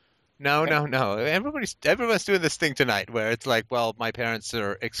 Everyone's doing this thing tonight where it's like, well, my parents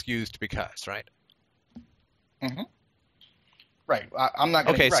are excused because, right? Mm-hmm. Right. I'm not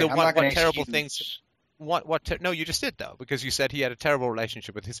going. Okay, so I'm what not gonna terrible excuse- things? No, you just did though, because you said he had a terrible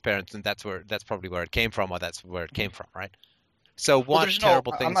relationship with his parents, and that's probably where it came from, or that's where it came from, right? So what there's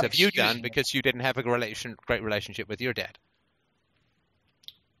terrible I'm things not have you done excusing it. because you didn't have a great relationship with your dad?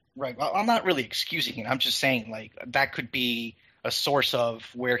 Right. Well, I'm not really excusing it. I'm just saying like that could be a source of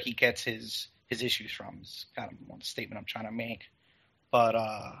where he gets his issues from. Is kind of one statement I'm trying to make. But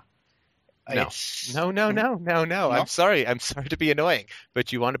No. it's No. No? I'm sorry to be annoying,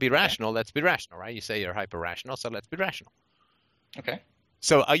 but you want to be rational. Let's be rational, right? You say you're hyper rational, so let's be rational. Okay.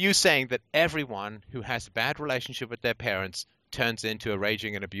 So are you saying that everyone who has a bad relationship with their parents turns into a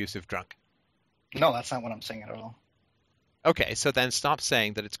raging and abusive drunk? No, that's not what I'm saying at all. Okay, so then stop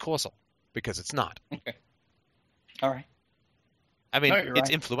saying that it's causal, because it's not. Okay. All right. I mean, No, you're it's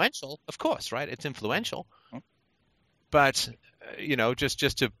right. influential, of course, right? It's influential. Hmm. But,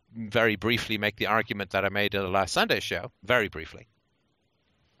 just to very briefly make the argument that I made in the last Sunday show, very briefly.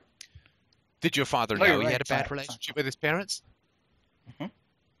 Did your father No, know you're he right. had a It's not- bad it's not relationship with his parents? Mhm.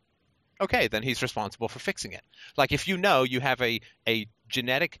 Okay, then he's responsible for fixing it. Like if you know you have a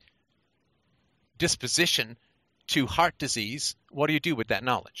genetic disposition to heart disease, what do you do with that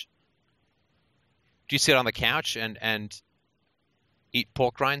knowledge? Do you sit on the couch and eat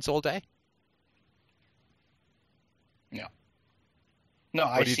pork rinds all day? No,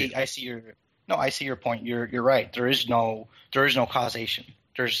 What do you do? I see your point. You're right. There is no causation.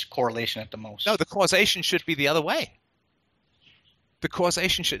 There's correlation at the most. No, the causation should be the other way. The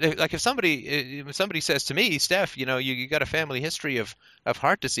causation should, like, if somebody says to me, Steph, you got a family history of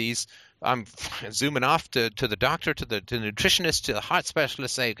heart disease, I'm zooming off to the doctor, to the nutritionist, to the heart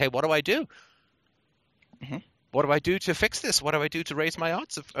specialist, say, okay, what do I do? Mm-hmm. What do I do to fix this? What do I do to raise my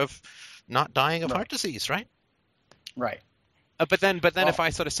odds of not dying of Right. heart disease, right? Right. But then Well- if I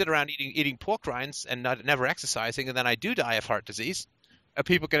sort of sit around eating pork rinds and never exercising, and then I do die of heart disease, are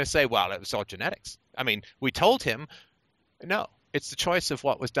people going to say, well, it was all genetics? I mean, we told him, no, it's the choice of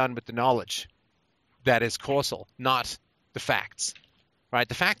what was done with the knowledge that is causal, not the facts, right?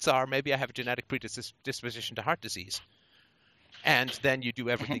 The facts are maybe I have a genetic predisposition to heart disease, and then you do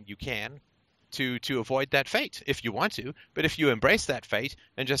everything you can to avoid that fate if you want to. But if you embrace that fate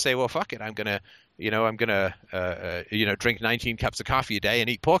and just say, well, fuck it, I'm gonna drink 19 cups of coffee a day and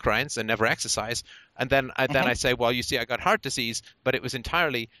eat pork rinds and never exercise, and then I say, well, you see, I got heart disease, but it was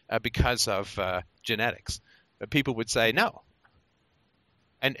entirely because of genetics. People would say no.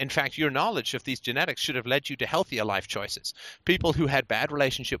 And in fact, your knowledge of these genetics should have led you to healthier life choices. People who had bad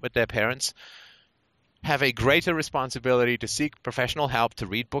relationship with their parents have a greater responsibility to seek professional help, to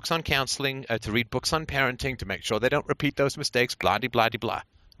read books on counseling, to read books on parenting, to make sure they don't repeat those mistakes, blah,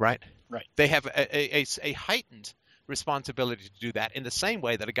 right? Right. They have a heightened responsibility to do that in the same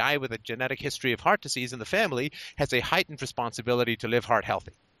way that a guy with a genetic history of heart disease in the family has a heightened responsibility to live heart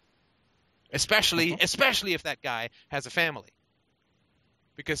healthy, especially if that guy has a family,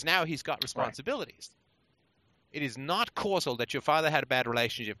 because now he's got responsibilities. Right. It is not causal that your father had a bad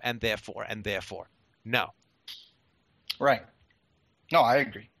relationship and therefore. No. Right. No, I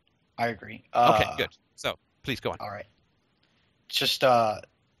agree. Okay, good. So please go on. All right. Just, I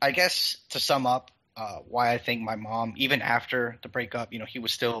guess to sum up, why I think my mom, even after the breakup, he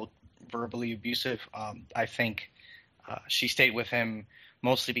was still verbally abusive. I think she stayed with him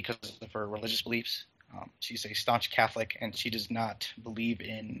mostly because of her religious beliefs. She's a staunch Catholic, and she does not believe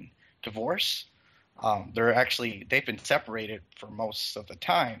in divorce. They've been separated for most of the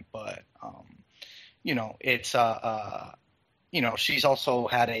time, but it's she's also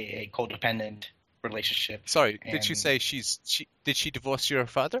had a codependent relationship. Sorry, did you And say did she divorce your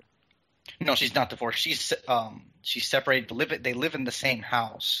father? no, she's not divorced. She's separated. They live in the same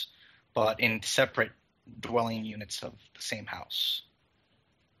house, but in separate dwelling units of the same house.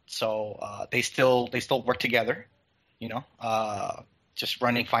 So they still work together, just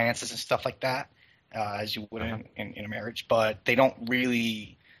running finances and stuff like that, as you would in a marriage. But they don't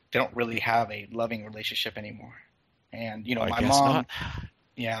really have a loving relationship anymore. And my mom, not.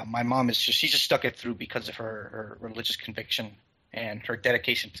 yeah, my mom she's just stuck it through because of her religious conviction and her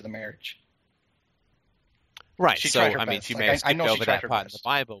dedication to the marriage. Right. She So tried her I mean, best. she Like, may have I skipped know she over tried that her part in the best.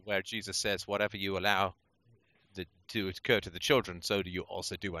 Bible where Jesus says, "Whatever you allow to occur to the children, so do you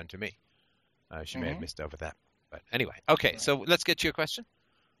also do unto me." She may have missed over that. But anyway, okay. Right. So let's get to your question.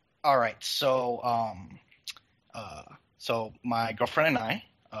 All right. So my girlfriend and I,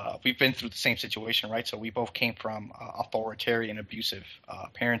 we've been through the same situation, right? So we both came from authoritarian, abusive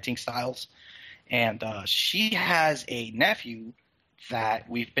parenting styles, and she has a nephew that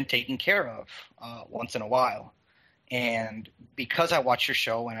we've been taking care of once in a while. And because I watch your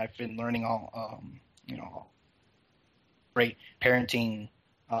show and I've been learning all, great parenting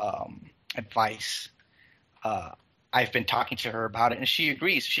advice, I've been talking to her about it, and she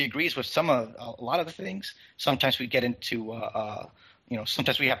agrees. She agrees with a lot of the things. Sometimes we get into,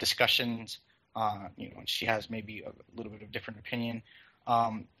 sometimes we have discussions. And she has maybe a little bit of different opinion.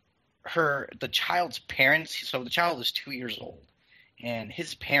 The child's parents. So the child is 2 years old, and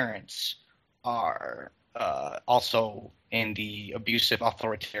his parents are also in the abusive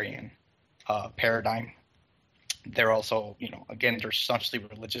authoritarian paradigm. They're also, again, they're staunchly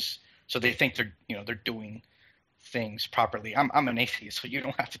religious, so they think they're doing things properly. I'm an atheist, so you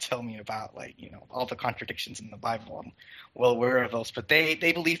don't have to tell me about all the contradictions in the Bible. I'm well aware of those, but they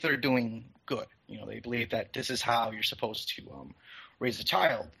believe they're doing good. They believe that this is how you're supposed to raise a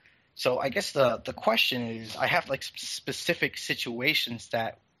child. So I guess the question is, I have specific situations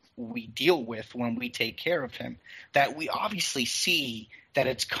that we deal with when we take care of him that we obviously see that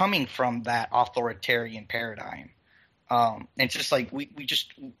it's coming from that authoritarian paradigm. And just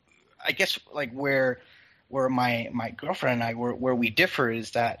I guess where my girlfriend and I where we differ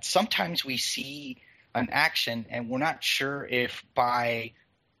is that sometimes we see an action and we're not sure if by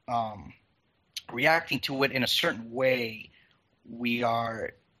reacting to it in a certain way we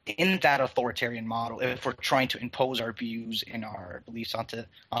are in that authoritarian model, if we're trying to impose our views and our beliefs onto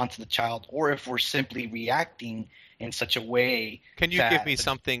the child, or if we're simply reacting in such a way. Can you give me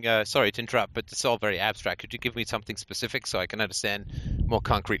something? Sorry to interrupt, but it's all very abstract. Could you give me something specific so I can understand more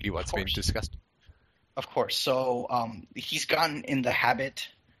concretely what's being discussed? Of course. So he's gotten in the habit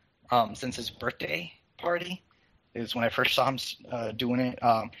since his birthday party. Is when I first saw him doing it.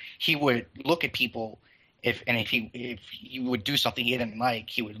 He would look at people. If he would do something he didn't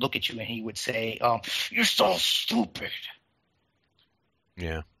like, he would look at you and he would say, "You're so stupid."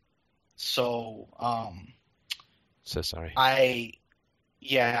 Yeah. So so sorry.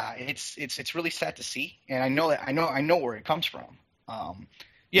 It's really sad to see, and I know where it comes from. I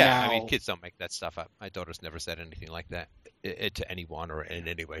mean, kids don't make that stuff up. My daughter's never said anything like that to anyone or in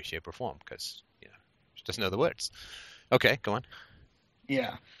any way, shape, or form because she doesn't know the words. Okay, go on.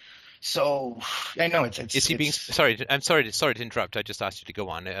 Yeah. So I know it's. Is he being? Sorry, I'm sorry to interrupt. I just asked you to go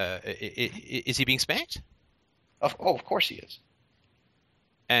on. Is he being spanked? Of course he is.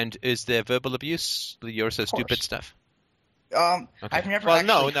 And is there verbal abuse? You're so stupid stuff. Okay. I've never. Well,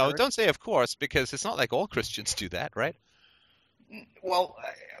 no, don't say of course, because it's not like all Christians do that, right? Well,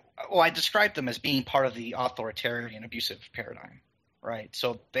 I described them as being part of the authoritarian abusive paradigm, right?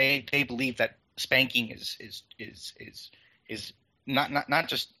 So they believe that spanking is not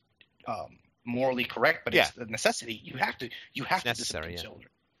just morally correct, but it's a necessity. You have to discipline children.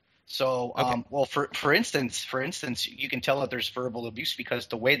 So, well, for instance, you can tell that there's verbal abuse because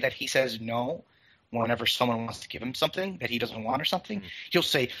the way that he says no whenever someone wants to give him something that he doesn't want or something, he'll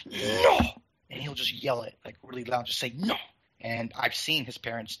say no, and he'll just yell it really loud, just say no. And I've seen his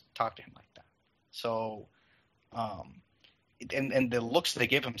parents talk to him like that. So, and the looks they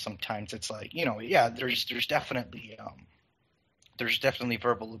give him sometimes, it's there's definitely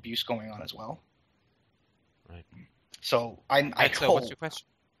verbal abuse going on as well. Right. So what's your question?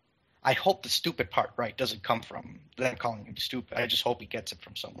 I hope the stupid part, right, doesn't come from them calling him stupid. I just hope he gets it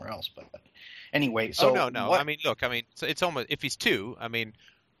from somewhere else. But Anyway, so no. what? I mean, look, I mean, so it's almost if he's 2, I mean,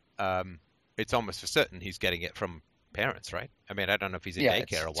 it's almost for certain he's getting it from parents, right? I mean, I don't know if he's in Yeah,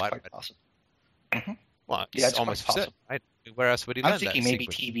 daycare or it's what, quite but possible. Mhm. well, Yeah, it's it's almost quite for certain, possible. right? Where else would he I'm learn that thinking maybe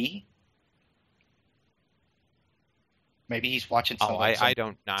sequence? TV. Maybe he's watching Oh, some. I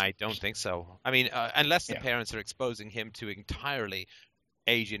don't think so. I mean, unless the Yeah. parents are exposing him to entirely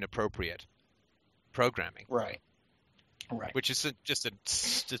age inappropriate programming, Right. Right. which is just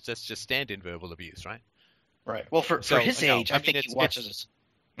stand-in verbal abuse, right? Right. Well, for So his no, age, I I mean think he it's watches.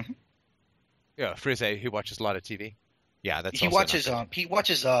 yeah, Frise who watches a lot of TV. Yeah, that's He also not watches. good. He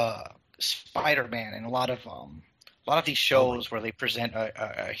watches. Spider-Man and a lot of these shows where they present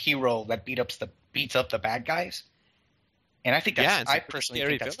a hero that beats up the bad guys. And I think Yeah, that's. and I some pretty personally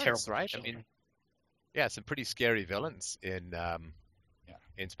scary think that's villains, terrible. right? I mean, yeah, some pretty scary villains Yeah.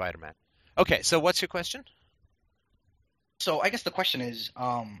 in Spider-Man. Okay, so what's your question? So I guess the question is,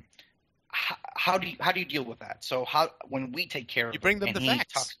 how do you deal with that? So when we take care of You bring him them and the he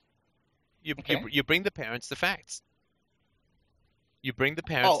facts. talks. You Okay. you bring the parents the facts. You bring the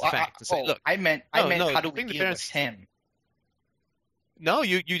parents the facts and say, look, I meant no, how do we bring the deal with parents. him? No,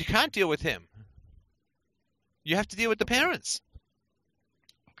 you can't deal with him. You have to deal with the parents.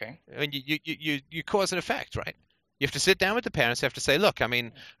 Okay. I mean, you cause and effect, right? You have to sit down with the parents. You have to say, look, I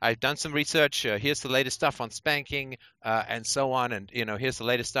mean, I've done some research. Here's the latest stuff on spanking and so on. And, here's the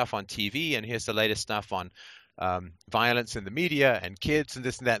latest stuff on TV. And here's the latest stuff on violence in the media and kids and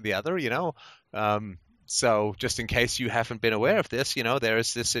this and that and the other, So just in case you haven't been aware of this, there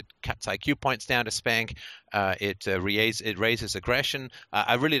is this, it cuts IQ points down to spank. It raises aggression.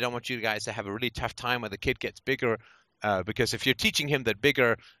 I really don't want you guys to have a really tough time when the kid gets bigger. Because if you're teaching him that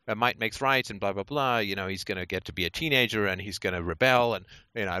bigger might makes right and blah, blah, blah, he's going to get to be a teenager and he's going to rebel. And,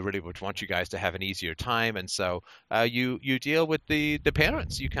 I really would want you guys to have an easier time. And so you deal with the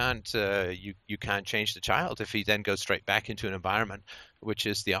parents. You can't change the child if he then goes straight back into an environment, which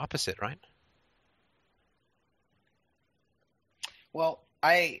is the opposite, right? Well,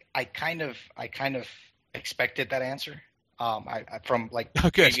 I kind of expected that answer. From Oh,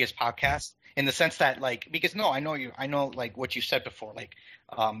 good. previous podcasts, in the sense that because I know what you said before,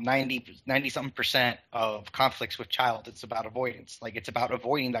 90 something% of conflicts with child, it's about avoidance. It's about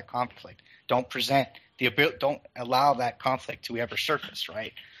avoiding that conflict. Don't allow that conflict to ever surface,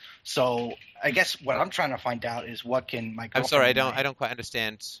 right? So I guess what I'm trying to find out is what can my girlfriend. I'm sorry, I don't quite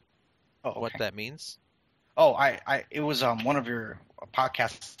understand what okay. that means. Oh, it was one of your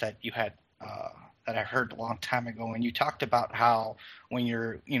podcasts that you had that I heard a long time ago, and you talked about how when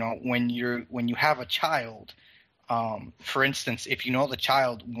you have a child, for instance, if the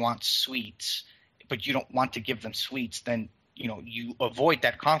child wants sweets, but you don't want to give them sweets, then you avoid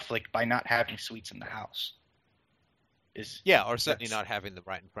that conflict by not having sweets in the house. Or certainly not having them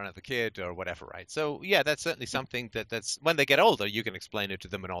right in front of the kid or whatever, right? So yeah, that's certainly something that's when they get older, you can explain it to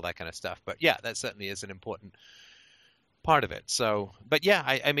them and all that kind of stuff. But yeah, that certainly is an important part of it. So, but yeah,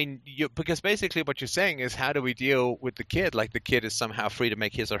 I mean, because basically what you're saying is, how do we deal with the kid? Like the kid is somehow free to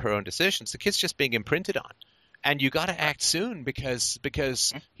make his or her own decisions. The kid's just being imprinted on, and you got to act soon because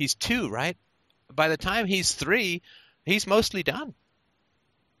he's 2, right? By the time he's 3, he's mostly done.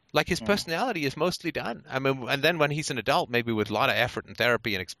 Like his personality is mostly done. I mean, and then when he's an adult, maybe with a lot of effort and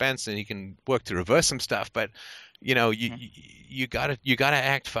therapy and expense, and he can work to reverse some stuff. But you gotta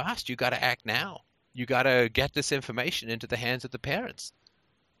act fast. You gotta act now. You gotta get this information into the hands of the parents.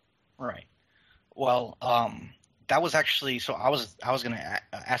 Right. Well, that was actually so. I was going to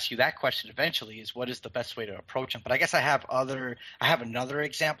ask you that question eventually. Is what is the best way to approach him? But I guess I have another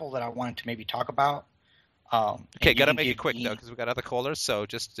example that I wanted to maybe talk about. Okay, gotta make it quick though, because we've got other callers. So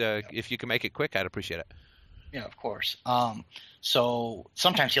just if you can make it quick, I'd appreciate it. Yeah, of course. So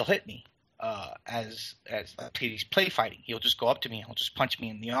sometimes he'll hit me as he's play fighting. He'll just go up to me. He'll just punch me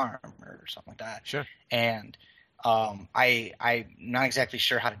in the arm or something like that. Sure. And I'm not exactly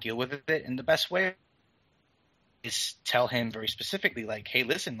sure how to deal with it in the best way. Is tell him very specifically, hey,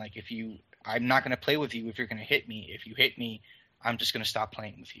 listen, I'm not going to play with you if you're going to hit me. If you hit me, I'm just going to stop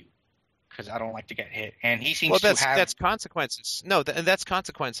playing with you. Because I don't like to get hit, and he seems to have. That's consequences. No, that's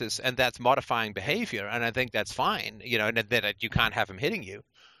consequences, and that's modifying behavior, and I think that's fine. And that you can't have him hitting you,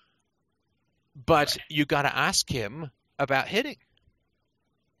 but you got to ask him about hitting.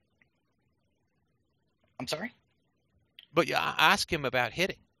 I'm sorry. But you ask him about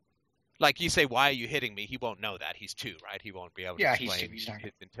hitting. Like you say, why are you hitting me? He won't know that. He's 2, right? He won't be able to explain his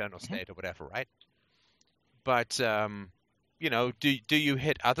internal state or whatever, right? But do you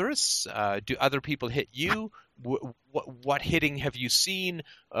hit others? Do other people hit you? What hitting have you seen?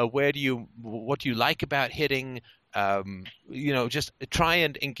 What do you like about hitting? just try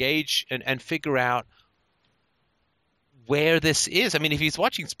and engage and figure out where this is. I mean, if he's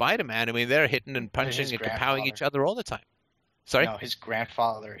watching Spider-Man, I mean, they're hitting and punching and kapowing each other all the time. Sorry? No, his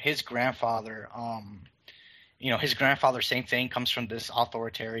grandfather, his grandfather, same thing, comes from this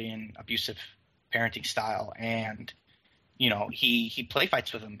authoritarian, abusive parenting style, and he play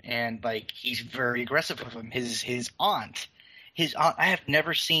fights with him, and like he's very aggressive with him. His aunt, I have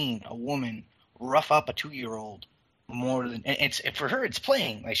never seen a woman rough up a 2-year-old more than, and for her it's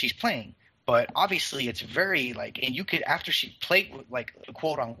playing, like she's playing, but obviously it's very like, and you could, after she played with, like,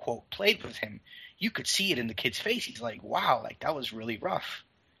 quote unquote played with him, you could see it in the kid's face. He's like, wow, like that was really rough.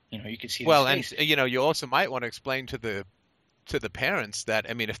 You could see it in his face. And you also might want to explain to the parents that,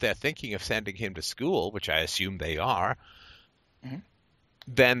 I mean, if they're thinking of sending him to school, which I assume they are,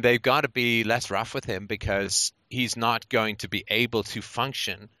 then they've got to be less rough with him, because he's not going to be able to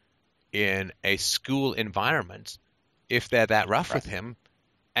function in a school environment if they're that rough with him,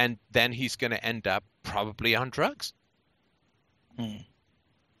 and then he's going to end up probably on drugs. Yeah,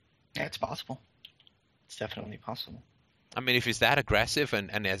 it's possible. It's definitely possible. I mean, if he's that aggressive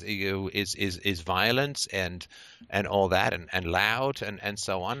and as is violent and all that and loud and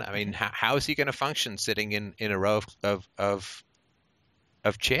so on, I mean, how is he going to function sitting in a row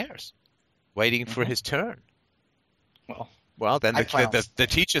of chairs, waiting for his turn? Well, then the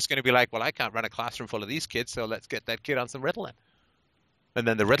teacher's going to be like, well, I can't run a classroom full of these kids, so let's get that kid on some Ritalin. And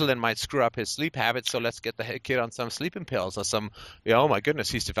then the Ritalin might screw up his sleep habits, so let's get the kid on some sleeping pills or some, oh my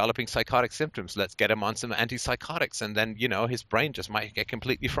goodness, he's developing psychotic symptoms. Let's get him on some antipsychotics, and then, his brain just might get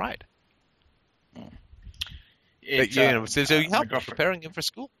completely fried. So you help preparing him for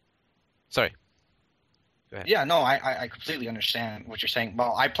school. Sorry. Go ahead. Yeah, no, I completely understand what you're saying.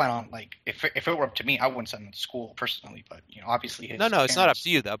 Well, I plan on, like, if it were up to me, I wouldn't send him to school personally, but obviously his No, it's not up to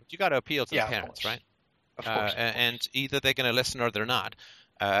you though. But you got to appeal to the parents, right? Of course. And either they're going to listen or they're not.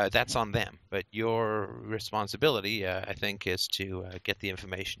 That's on them. But your responsibility, I think, is to get the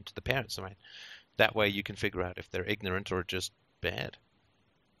information to the parents, right? That way you can figure out if they're ignorant or just bad.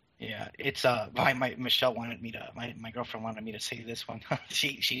 Yeah, it's Michelle wanted me to, my girlfriend wanted me to say this one.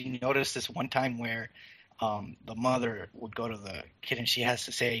 She noticed this one time where the mother would go to the kid and she has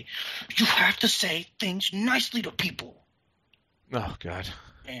to say, "You have to say things nicely to people." Oh God.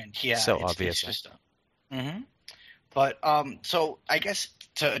 And yeah, so it's obvious. Just But so I guess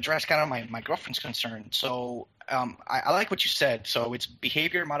to address kind of my girlfriend's concern, so I like what you said. So it's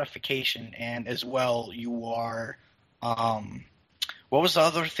behavior modification, and as well you are what was the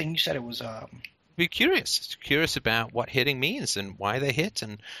other thing you said? It was be curious about what hitting means and why they hit,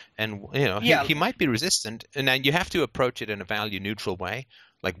 and he might be resistant, and then you have to approach it in a value neutral way.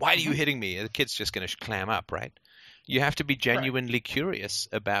 Like, why are you hitting me? The kid's just going to clam up, right? You have to be genuinely curious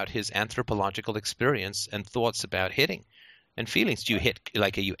about his anthropological experience and thoughts about hitting and feelings. Do you hit,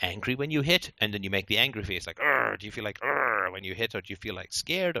 like, are you angry when you hit? And then you make the angry face, like, "Urgh." Do you feel like "Urgh" when you hit, or do you feel like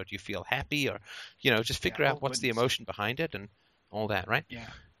scared, or do you feel happy, or just figure out what's the emotion behind it and all that, right? Yeah,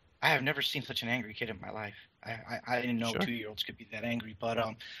 I have never seen such an angry kid in my life. I didn't know 2-year-olds could be that angry.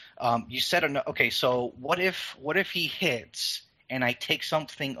 But you said okay. So what if he hits and I take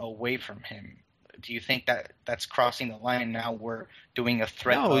something away from him? Do you think that's crossing the line? Now we're doing a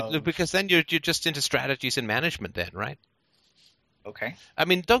threat? No, because then you're just into strategies and management then, right? Okay. I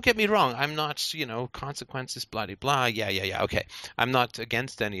mean, don't get me wrong. I'm not, consequences, blah, blah, blah. Yeah. Okay. I'm not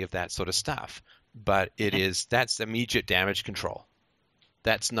against any of that sort of stuff. But that's immediate damage control.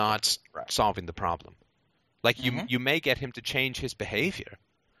 That's not solving the problem. Like, you may get him to change his behavior,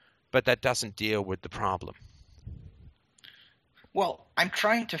 but that doesn't deal with the problem. Well, I'm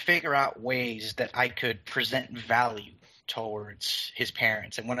trying to figure out ways that I could present value towards his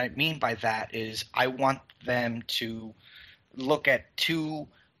parents. And what I mean by that is I want them to look at a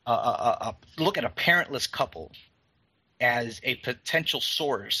parentless couple as a potential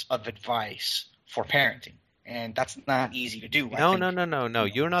source of advice for parenting. And that's not easy to do. No.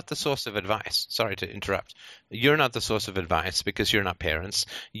 You're not the source of advice. Sorry to interrupt. You're not the source of advice because you're not parents.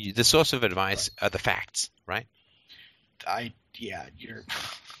 The source of advice are the facts, right? You're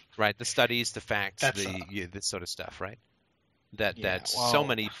right. The studies, the facts, this sort of stuff, right? So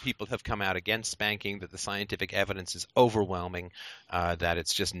many people have come out against spanking that the scientific evidence is overwhelming, that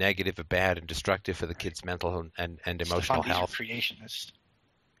it's just negative and bad and destructive for the kid's mental and emotional health. Creationist.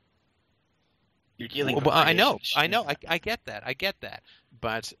 You're dealing with I know. I get that.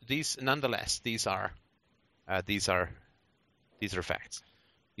 But these are facts.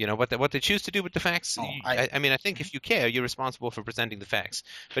 What they choose to do with the facts. Oh, I mean, I think if you care, you're responsible for presenting the facts.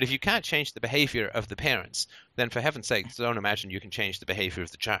 But if you can't change the behavior of the parents, then for heaven's sake, don't imagine you can change the behavior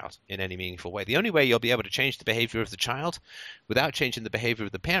of the child in any meaningful way. The only way you'll be able to change the behavior of the child without changing the behavior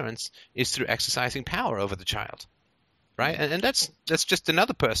of the parents is through exercising power over the child, right? And that's just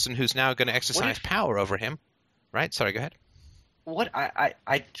another person who's now going to exercise power over him, right? Sorry, go ahead. What I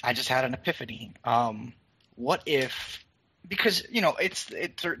just had an epiphany. What if, because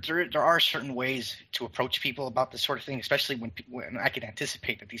there are certain ways to approach people about this sort of thing, especially when I can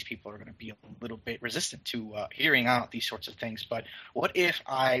anticipate that these people are going to be a little bit resistant to hearing out these sorts of things. But what if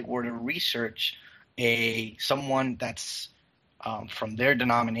I were to research someone that's from their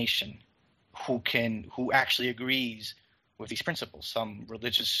denomination who actually agrees with these principles, some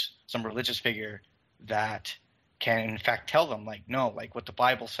religious figure that can in fact tell them, like, no, like what the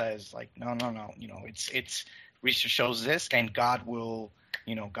Bible says, like, no, it's research shows this, and God will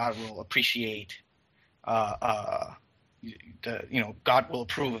appreciate God will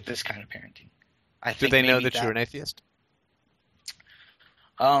approve of this kind of parenting. Do they know that you're an atheist?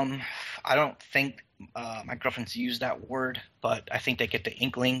 I don't think my girlfriend's used that word, but I think they get the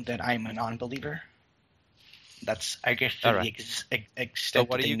inkling that I'm a non-believer. That's, I guess, to the extent. So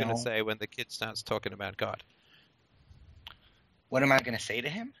what are you going to say when the kid starts talking about God? What am I going to say to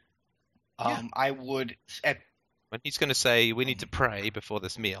him? I would. When he's going to say, we need to pray before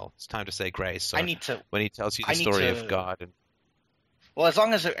this meal, it's time to say grace. When he tells you the story of God. Well, as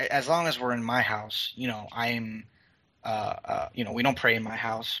long as we're in my house, I'm, we don't pray in my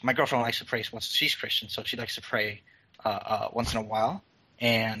house. My girlfriend likes to pray once. She's Christian, so she likes to pray once in a while.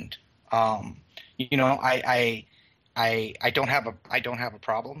 And I don't have a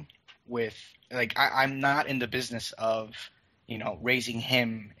problem with, like, I'm not in the business of raising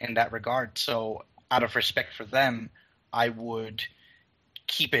him in that regard. So out of respect for them, I would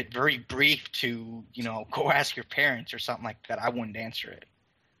keep it very brief to, go ask your parents or something like that. I wouldn't answer it.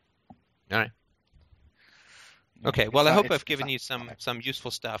 All right. Okay. Well, I hope I've given you some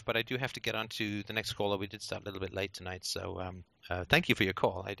useful stuff, but I do have to get on to the next caller. We did start a little bit late tonight. So thank you for your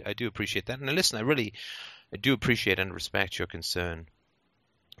call. I do appreciate that. And listen, I do appreciate and respect your concern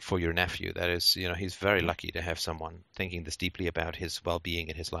for your nephew. That is, he's very lucky to have someone thinking this deeply about his well-being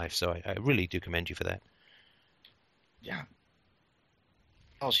in his life. So I really do commend you for that. Yeah.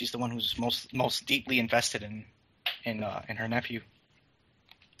 Oh, she's the one who's most deeply invested in her nephew.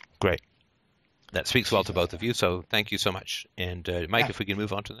 Great. That speaks well to both of you. So thank you so much. And Mike, if we can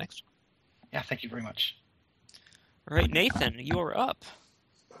move on to the next. Yeah, thank you very much. All right, Nathan, you are up.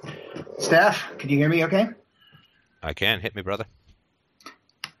 Steph, can you hear me okay? I can. Hit me, brother.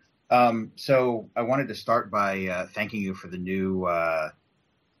 So I wanted to start by thanking you for the new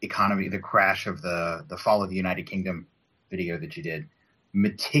economy, the crash of the fall of the United Kingdom video that you did.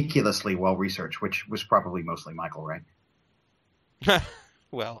 Meticulously well-researched, which was probably mostly Michael, right?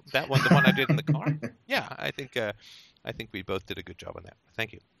 Well, the one I did in the car? Yeah, I think we both did a good job on that.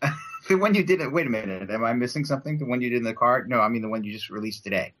 Thank you. The one you did, wait a minute, am I missing something? The one you did in the car? No, I mean the one you just released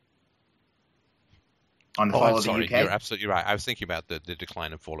today. On the fall of the UK? You're absolutely right. I was thinking about the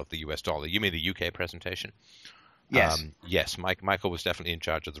decline and fall of the US dollar. You mean the UK presentation? Yes. Yes, Michael was definitely in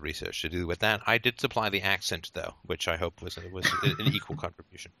charge of the research to do with that. I did supply the accent, though, which I hope was an equal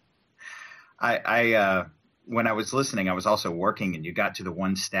contribution. When I was listening, I was also working, and you got to the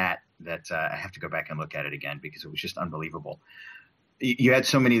one stat that I have to go back and look at it again because it was just unbelievable. You had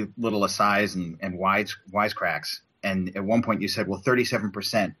so many little asides and wisecracks, and at one point you said, well,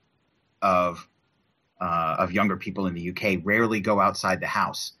 37% of younger people in the UK rarely go outside the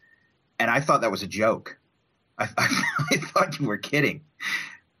house. And I thought that was a joke. I thought you were kidding.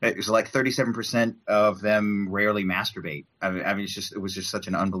 It was like 37% of them rarely masturbate. I mean, it was just such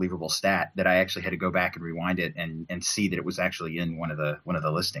an unbelievable stat that I actually had to go back and rewind it and see that it was actually in one of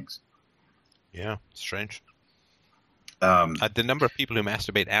the listings. Yeah, strange. The number of people who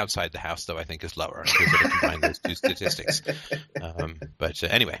masturbate outside the house, though, I think is lower. If we were to combine those two statistics. But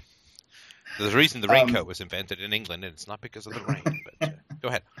anyway. There's a reason the raincoat was invented in England, and it's not because of the rain. But go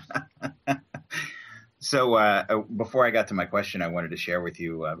ahead. So before I got to my question, I wanted to share with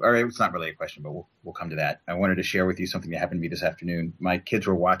you, or it's not really a question, but we'll come to that. I wanted to share with you something that happened to me this afternoon. My kids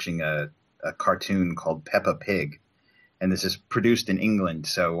were watching a cartoon called Peppa Pig, and this is produced in England,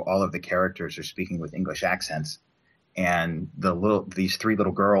 so all of the characters are speaking with English accents. And these three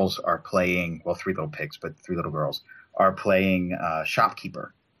little girls are playing, well, three little pigs, but three little girls are playing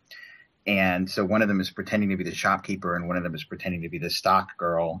shopkeeper. And so one of them is pretending to be the shopkeeper, and one of them is pretending to be the stock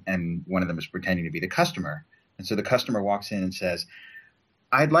girl, and one of them is pretending to be the customer. And so the customer walks in and says,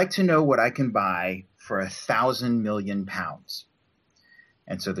 I'd like to know what I can buy for 1,000 million pounds.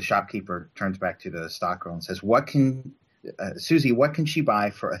 And so the shopkeeper turns back to the stock girl and says, Susie, what can she buy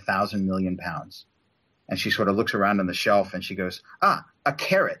for 1,000 million pounds? And she sort of looks around on the shelf and she goes, a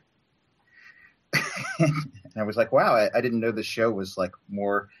carrot. And I was like, wow, I didn't know this show was like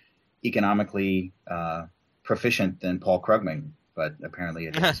more economically proficient than Paul Krugman, but apparently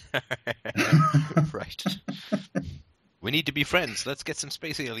it is. Right. We need to be friends. Let's get some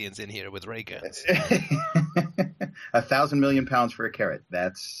space aliens in here with ray guns. 1,000 million pounds for a carrot.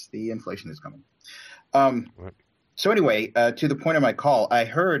 That's the inflation is coming. So anyway, to the point of my call, I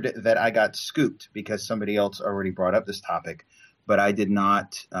heard that I got scooped because somebody else already brought up this topic, but I did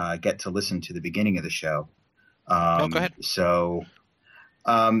not get to listen to the beginning of the show. Go ahead. So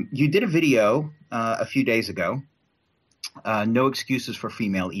you did a video a few days ago, No Excuses for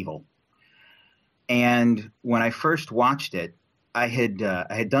Female Evil. And when I first watched it, I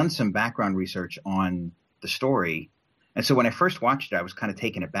had done some background research on the story. And so when I first watched it, I was kind of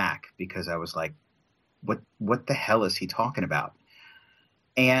taken aback because I was like, what the hell is he talking about?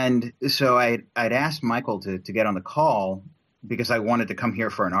 And so I'd asked Michael to get on the call because I wanted to come here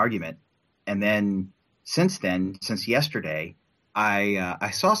for an argument. And then since yesterday, I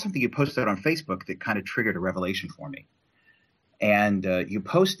saw something you posted on Facebook that kind of triggered a revelation for me. And you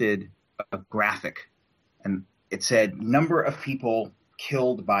posted a graphic, and it said number of people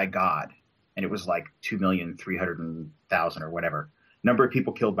killed by God. And it was like 2,300,000 or whatever. Number of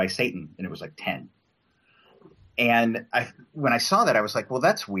people killed by Satan, and it was like 10. And when I saw that, I was like, well,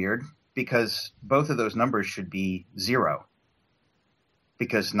 that's weird because both of those numbers should be 0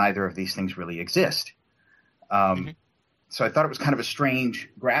 because neither of these things really exist. So I thought it was kind of a strange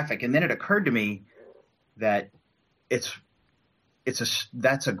graphic. And then it occurred to me that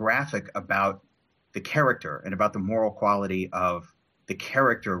that's a graphic about the character and about the moral quality of the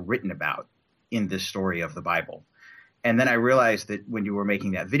character written about in this story of the Bible. And then I realized that when you were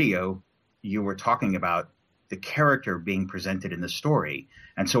making that video, you were talking about the character being presented in the story.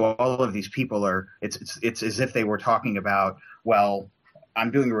 And so all of these people it's as if they were talking about, well,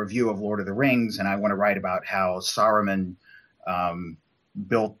 I'm doing a review of Lord of the Rings and I want to write about how Saruman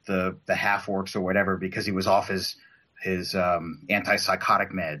built the half-orcs or whatever because he was off his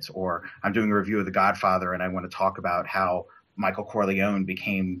antipsychotic meds. Or I'm doing a review of The Godfather and I want to talk about how Michael Corleone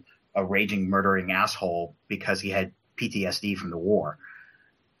became a raging, murdering asshole because he had PTSD from the war.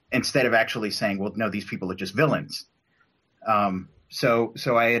 Instead of actually saying, well, no, these people are just villains. So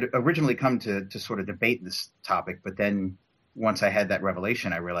I had originally come to sort of debate this topic, but then once I had that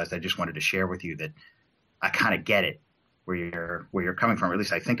revelation, I realized I just wanted to share with you that I kind of get it where you're coming from, or at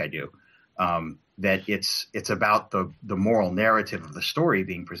least I think I do. That it's about the moral narrative of the story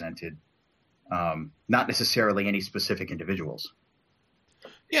being presented, not necessarily any specific individuals.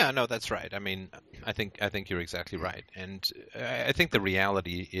 Yeah, no, that's right. I mean, I think you're exactly right. And I think the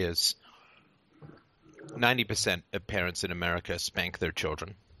reality is 90% of parents in America spank their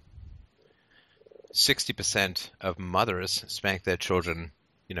children. 60% of mothers spank their children,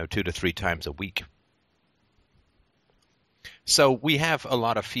 2 to 3 times a week. So we have a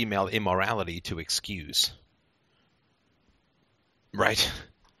lot of female immorality to excuse. Right?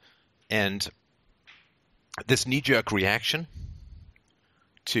 And this knee-jerk reaction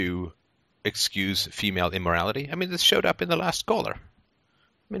to excuse female immorality. I mean, this showed up in the last caller.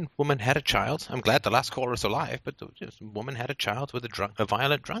 I mean, woman had a child. I'm glad the last caller is alive, but the woman had a child with a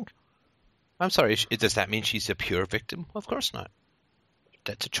violent drunk. I'm sorry, does that mean she's a pure victim? Of course not.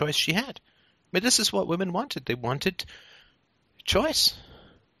 That's a choice she had. I mean, this is what women wanted. They wanted choice.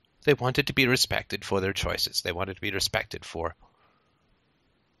 They wanted to be respected for their choices. They wanted to be respected for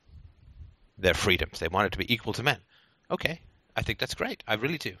their freedoms. They wanted to be equal to men. Okay. I think that's great. I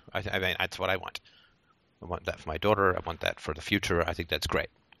really do. I mean, that's what I want. I want that for my daughter. I want that for the future. I think that's great.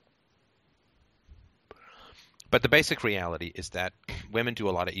 But the basic reality is that women do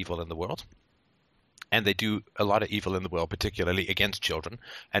a lot of evil in the world. And they do a lot of evil in the world, particularly against children.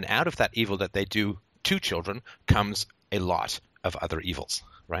 And out of that evil that they do to children comes a lot of other evils,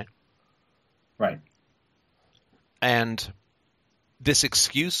 right? Right. And this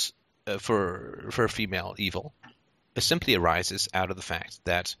excuse for female evil simply arises out of the fact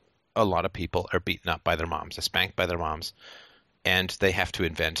that a lot of people are beaten up by their moms, are spanked by their moms, and they have to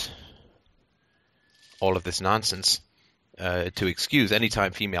invent all of this nonsense to excuse.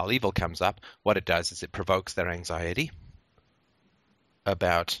 Anytime female evil comes up, what it does is it provokes their anxiety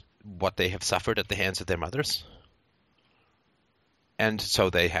about what they have suffered at the hands of their mothers. And so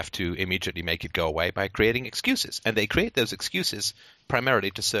they have to immediately make it go away by creating excuses. And they create those excuses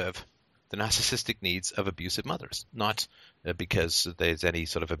primarily to serve the narcissistic needs of abusive mothers, not because there's any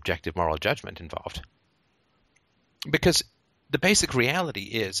sort of objective moral judgment involved. Because the basic reality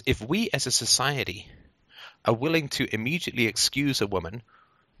is, if we as a society are willing to immediately excuse a woman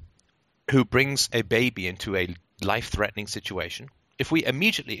who brings a baby into a life-threatening situation, if we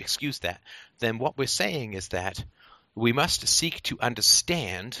immediately excuse that, then what we're saying is that we must seek to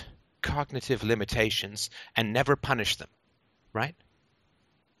understand cognitive limitations and never punish them, right?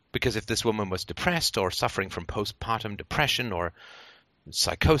 Because if this woman was depressed or suffering from postpartum depression or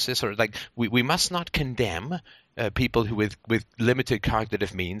psychosis, or like, we must not condemn people who with limited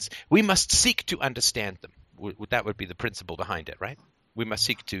cognitive means. We must seek to understand them. That would be the principle behind it, right? We must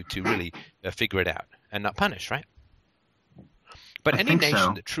seek to really figure it out and not punish, right? But any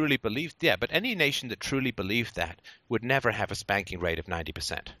nation that truly believed, but any nation that truly believed that would never have a spanking rate of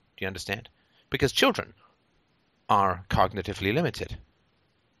 90%. Do you understand? Because children are cognitively limited,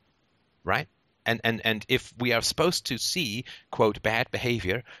 right? And if we are supposed to see, quote, bad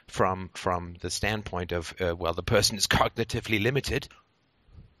behavior from the standpoint of, well, the person is cognitively limited,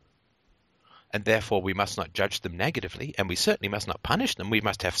 and therefore we must not judge them negatively, and we certainly must not punish them. We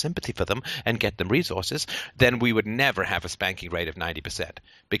must have sympathy for them and get them resources. Then we would never have a spanking rate of 90%,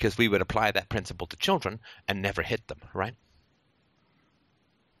 because we would apply that principle to children and never hit them, right?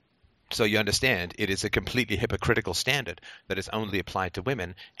 So you understand, it is a completely hypocritical standard that is only applied to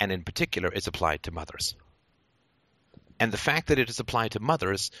women, and in particular is applied to mothers. And the fact that it is applied to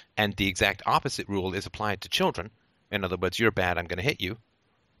mothers and the exact opposite rule is applied to children, in other words, you're bad, I'm going to hit you,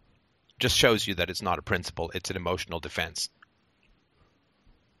 just shows you that it's not a principle, it's an emotional defense.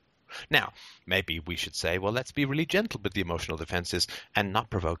 Now, maybe we should say, well, let's be really gentle with the emotional defenses and not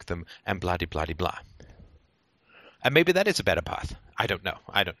provoke them and blah-de-blah-de-blah. And maybe that is a better path. I don't know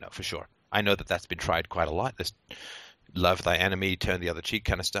for sure. I know that that's been tried quite a lot, this love thy enemy, turn the other cheek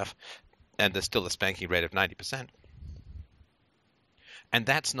kind of stuff, and there's still a spanking rate of 90%. And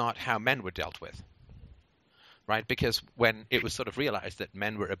that's not how men were dealt with. Right? Because when it was sort of realized that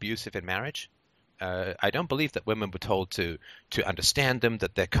men were abusive in marriage, I don't believe that women were told to understand them,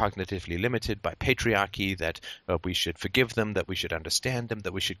 that they're cognitively limited by patriarchy, that we should forgive them, that we should understand them,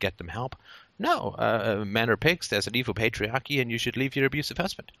 that we should get them help. No, men are pigs, there's an evil patriarchy, and you should leave your abusive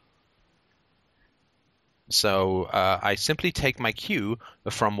husband. So I simply take my cue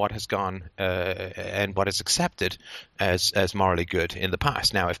from what has gone and what is accepted as morally good in the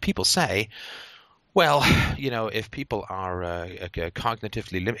past. Now, if people say, well, if people are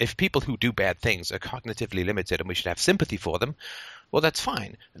cognitively if people who do bad things are cognitively limited and we should have sympathy for them, well, that's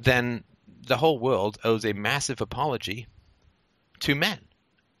fine. Then the whole world owes a massive apology to men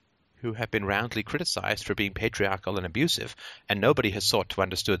who have been roundly criticized for being patriarchal and abusive, and nobody has sought to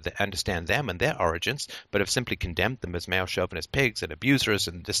understand them and their origins, but have simply condemned them as male chauvinist pigs and abusers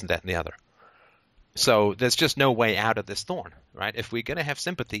and this and that and the other. So there's just no way out of this thorn, right? If we're going to have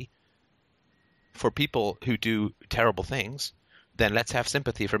sympathy for people who do terrible things, then let's have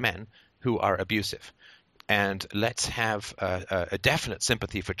sympathy for men who are abusive. And let's have a definite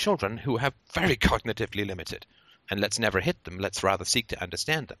sympathy for children who have very cognitively limited. And let's never hit them. Let's rather seek to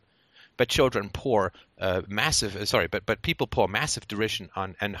understand them. But children pour but people pour massive derision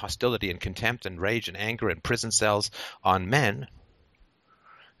on and hostility and contempt and rage and anger and prison cells on men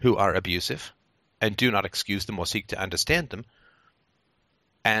who are abusive and do not excuse them or seek to understand them.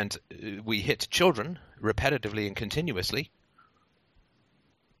 And we hit children repetitively and continuously.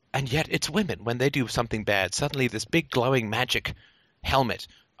 And yet it's women, when they do something bad, suddenly this big glowing magic helmet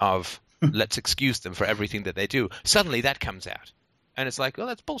of let's excuse them for everything that they do, suddenly that comes out. And it's like, well,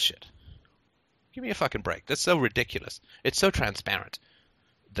 that's bullshit. Give me a fucking break. That's so ridiculous. It's so transparent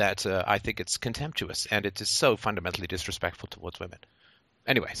that I think it's contemptuous, and it is so fundamentally disrespectful towards women.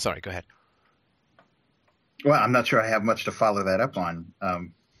 Anyway, sorry, go ahead. Well, I'm not sure I have much to follow that up on,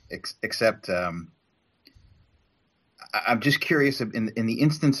 except I'm just curious. In the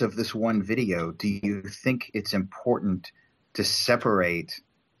instance of this one video, do you think it's important to separate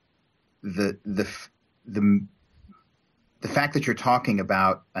the fact that you're talking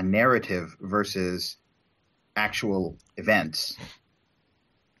about a narrative versus actual events?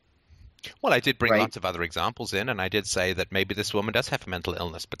 Well, I did bring Right. lots of other examples in, and I did say that maybe this woman does have a mental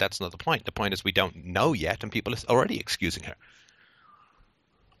illness, but that's not the point. The point is we don't know yet, and people are already excusing her.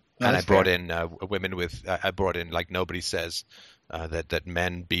 No, And I that's brought fair. in women with I brought in, like, nobody says that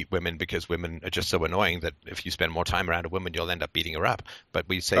men beat women because women are just so annoying that if you spend more time around a woman, you'll end up beating her up. But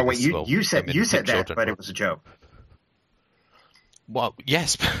we say Oh wait, this, well, you said women hit that, children. but it was a joke. Well,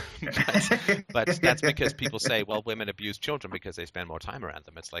 yes, but that's because people say, well, women abuse children because they spend more time around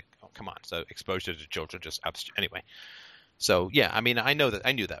them. It's like, oh, come on. So exposure to children just anyway. So yeah, I mean, I knew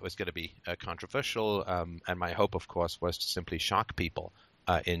that was going to be controversial, and my hope, of course, was to simply shock people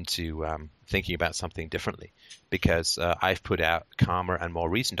into thinking about something differently, because I've put out calmer and more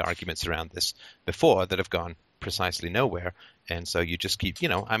reasoned arguments around this before that have gone precisely nowhere. And so you just keep,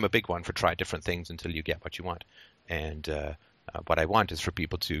 I'm a big one for try different things until you get what you want. And what I want is for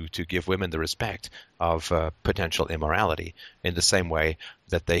people to give women the respect of potential immorality in the same way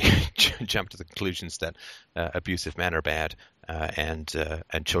that they jump to the conclusions that abusive men are bad and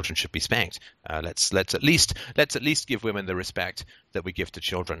children should be spanked. Let's at least give women the respect that we give to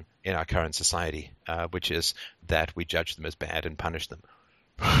children in our current society, which is that we judge them as bad and punish them.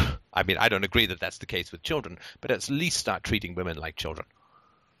 I mean, I don't agree that that's the case with children, but at least start treating women like children.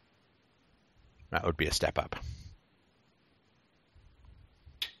 That would be a step up.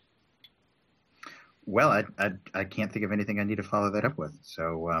 Well, I can't think of anything I need to follow that up with.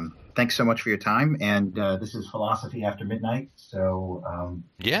 So thanks so much for your time. And this is Philosophy After Midnight. So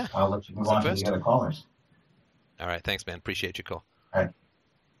yeah, I'll let you move on to the other callers. All right. Thanks, man. Appreciate your call. All right.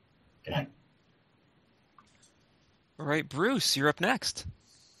 Good night. All right, Bruce, you're up next.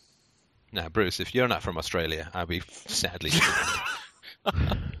 Now, Bruce, if you're not from Australia, I'll be sadly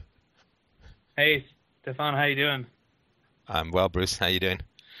disappointed. Hey, Stefan, how you doing? I'm well, Bruce. How you doing?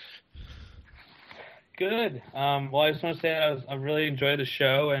 Good. Well, I just want to say I really enjoyed the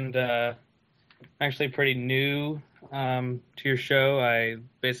show, and I'm actually pretty new to your show. I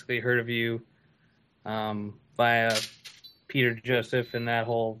basically heard of you via Peter Joseph and that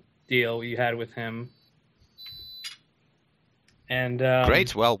whole deal you had with him. And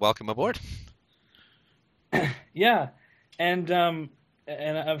great. Well, welcome aboard. Yeah, and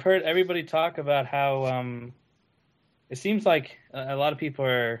I've heard everybody talk about how it seems like a lot of people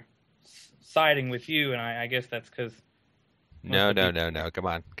are siding with you, and I guess that's because no, come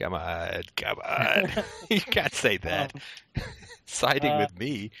on. You can't say that. Siding with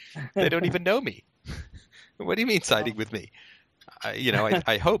me? They don't even know me. What do you mean siding with me?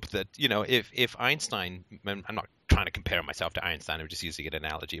 I hope that, if Einstein, I'm not trying to compare myself to Einstein, I'm just using an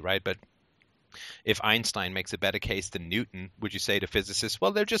analogy, right? But if Einstein makes a better case than Newton, would you say to physicists,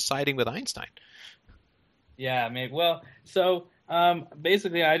 well, they're just siding with Einstein? Yeah, maybe. Well, so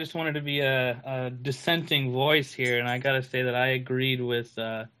basically, I just wanted to be a dissenting voice here, and I got to say that I agreed with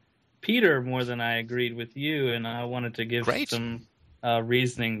Peter more than I agreed with you, and I wanted to give some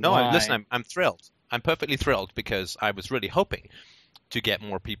reasoning why. No, listen, I'm thrilled. I'm perfectly thrilled because I was really hoping to get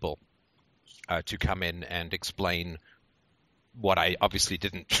more people to come in and explain what I obviously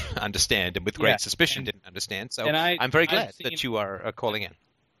didn't understand, and with great suspicion didn't understand. So I'm very glad that you are calling in.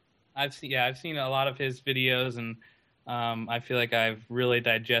 I've seen a lot of his videos, and I feel like I've really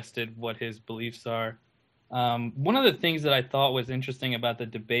digested what his beliefs are. One of the things that I thought was interesting about the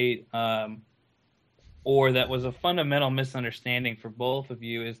debate, or that was a fundamental misunderstanding for both of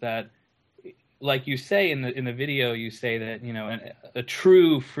you, is that, like you say in the video, you say that a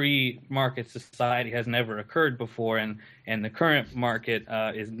true free market society has never occurred before, and the current market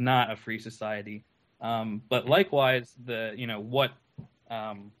is not a free society. But likewise,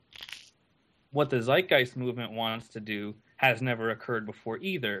 what the Zeitgeist movement wants to do has never occurred before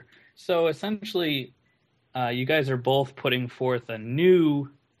either. So essentially, you guys are both putting forth a new,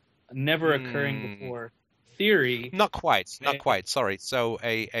 never occurring before theory. Not quite. Sorry. So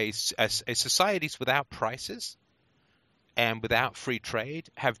a societies without prices and without free trade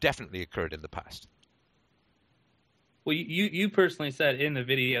have definitely occurred in the past. Well, you personally said in the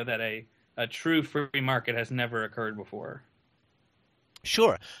video that a true free market has never occurred before.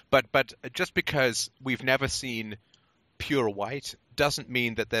 Sure, but just because we've never seen pure white doesn't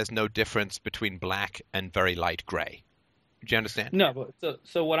mean that there's no difference between black and very light gray. Do you understand? No, but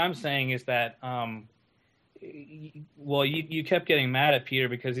so what I'm saying is that, you kept getting mad at Peter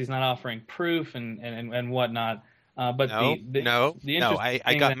because he's not offering proof and whatnot. But I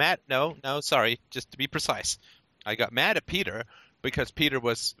got mad. No, sorry. Just to be precise, I got mad at Peter because Peter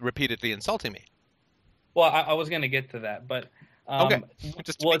was repeatedly insulting me. Well, I was going to get to that, but. Okay.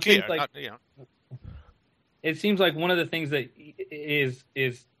 Just to be clear, it seems like one of the things that is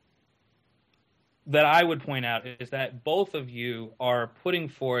that I would point out is that both of you are putting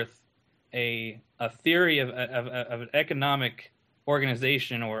forth a theory of an economic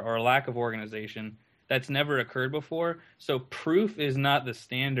organization or lack of organization that's never occurred before. So proof is not the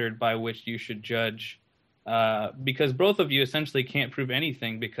standard by which you should judge, because both of you essentially can't prove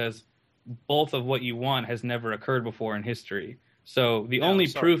anything because both of what you want has never occurred before in history. So the only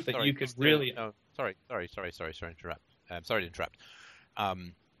proof that you could really... No, sorry to interrupt. I'm sorry to interrupt.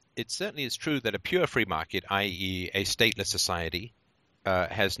 It certainly is true that a pure free market, i.e. a stateless society,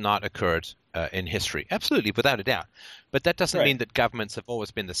 has not occurred in history. Absolutely, without a doubt. But that doesn't mean that governments have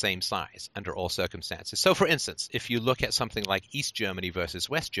always been the same size under all circumstances. So, for instance, if you look at something like East Germany versus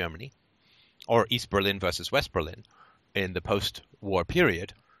West Germany, or East Berlin versus West Berlin in the post-war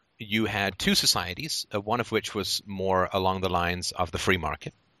period, you had two societies, one of which was more along the lines of the free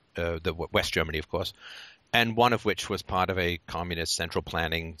market, the West Germany, of course, and one of which was part of a communist central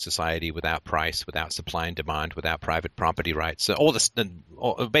planning society without price, without supply and demand, without private property rights.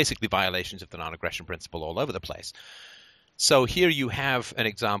 So basically violations of the non-aggression principle all over the place. So here you have an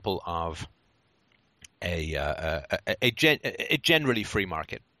example of a generally free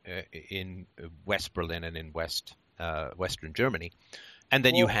market in West Berlin and in Western Germany. And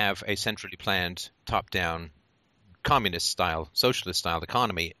then you have a centrally planned, top-down, communist-style, socialist-style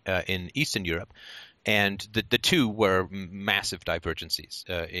economy in Eastern Europe. And the two were massive divergencies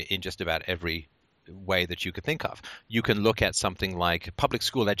in just about every way that you could think of. You can look at something like public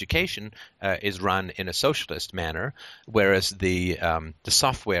school education is run in a socialist manner, whereas the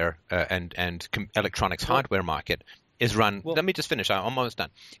software and electronics hardware market is run. Let me just finish. I'm almost done.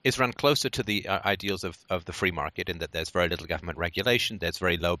 Is run closer to the ideals of the free market in that there's very little government regulation, there's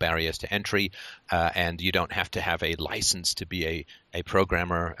very low barriers to entry, and you don't have to have a license to be a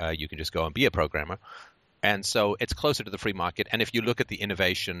programmer. You can just go and be a programmer. And so it's closer to the free market. And if you look at the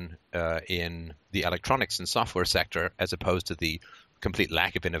innovation in the electronics and software sector, as opposed to the complete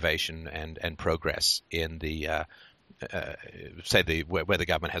lack of innovation and progress in the where the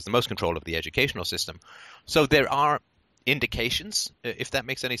government has the most control of the educational system. So there are indications, if that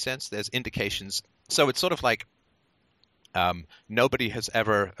makes any sense. There's indications. So it's sort of like nobody has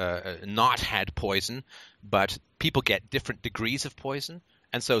ever not had poison, but people get different degrees of poison.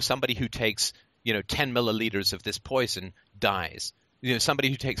 And so somebody who takes 10 milliliters of this poison dies. Somebody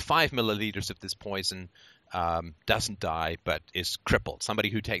who takes 5 milliliters of this poison doesn't die but is crippled. Somebody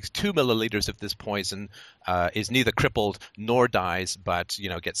who takes 2 milliliters of this poison is neither crippled nor dies but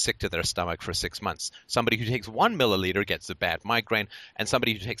gets sick to their stomach for 6 months. Somebody who takes 1 milliliter gets a bad migraine, and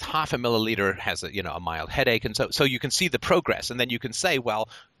somebody who takes half a milliliter has a mild headache. And so you can see the progress, and then you can say, well,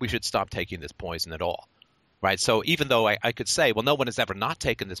 we should stop taking this poison at all. Right. So even though I could say, well, no one has ever not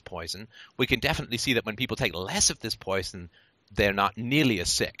taken this poison, we can definitely see that when people take less of this poison, they're not nearly as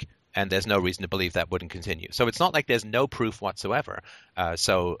sick. And there's no reason to believe that wouldn't continue. So it's not like there's no proof whatsoever.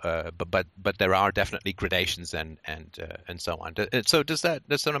 But there are definitely gradations and so on. So does that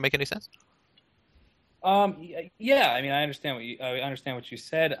make any sense? Yeah. I mean, I understand what you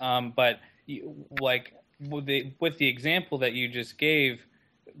said. But with the example that you just gave,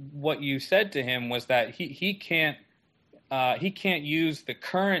 what you said to him was that he can't use the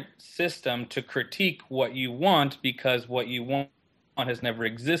current system to critique what you want because what you want has never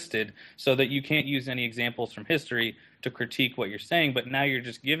existed, so that you can't use any examples from history to critique what you're saying. But now you're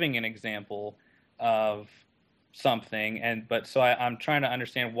just giving an example of something, so I'm trying to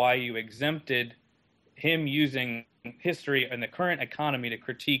understand why you exempted him using history and the current economy to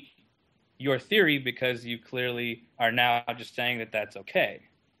critique your theory, because you clearly are now just saying that that's okay.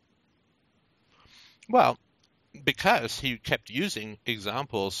 Well, because he kept using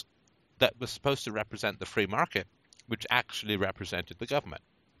examples that were supposed to represent the free market, which actually represented the government.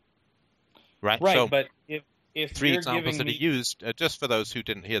 Right? So but if three you're examples that giving he used, just for those who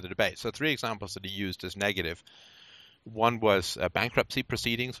didn't hear the debate, so 3 examples that he used as negative. One was bankruptcy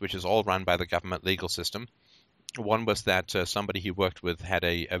proceedings, which is all run by the government legal system. One was that somebody he worked with had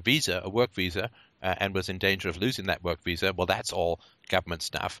a work visa, and was in danger of losing that work visa. Well, that's all government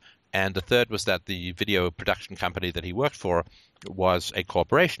stuff. And the third was that the video production company that he worked for was a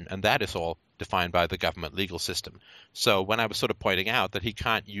corporation, and that is all defined by the government legal system. So when I was sort of pointing out that he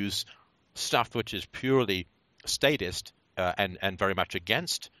can't use stuff which is purely statist and very much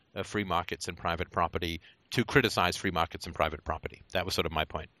against free markets and private property to criticize free markets and private property. That was sort of my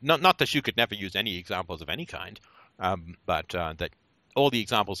point. Not that you could never use any examples of any kind, but that all the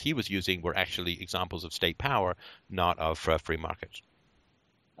examples he was using were actually examples of state power, not of free markets.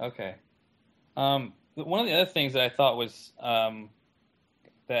 Okay. One of the other things that I thought was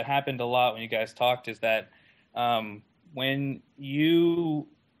that happened a lot when you guys talked is that when you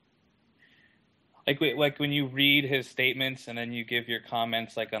like when you read his statements and then you give your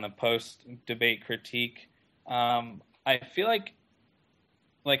comments like on a post-debate critique, I feel like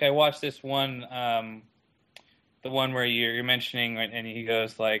I watched this one, the one where you're mentioning, and he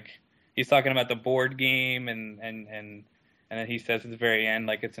goes like he's talking about the board game and then he says at the very end,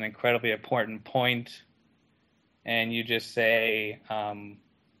 like, it's an incredibly important point, and you just say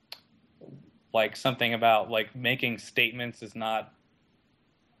like something about like making statements is not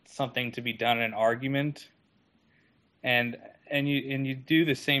something to be done in an argument. And and you do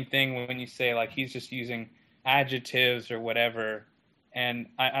the same thing when you say like he's just using adjectives or whatever, and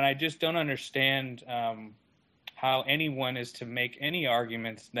I just don't understand how anyone is to make any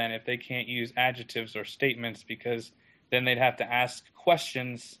arguments then if they can't use adjectives or statements, because then they'd have to ask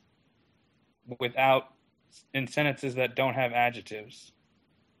questions in sentences that don't have adjectives.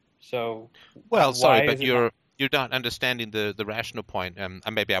 So well, sorry, but you're not understanding the rational point. And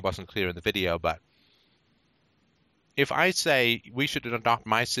maybe I wasn't clear in the video, but if I say we should adopt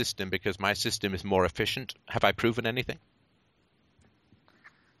my system because my system is more efficient, have I proven anything?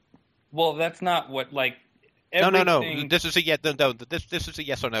 Well, that's not what like. No. This is a yes. No, this is a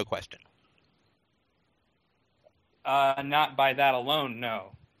yes or no question. Not by that alone.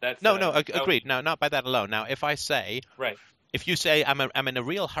 No. Agreed. No, not by that alone. Now, if I say, right, if you say I'm in a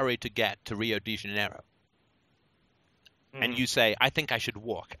real hurry to get to Rio de Janeiro, and you say I think I should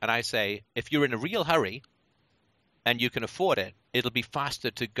walk, and I say if you're in a real hurry and you can afford it, it'll be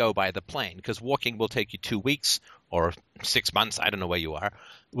faster to go by the plane because walking will take you 2 weeks or 6 months. I don't know where you are.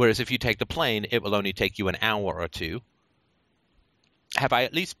 Whereas if you take the plane, it will only take you an hour or two. Have I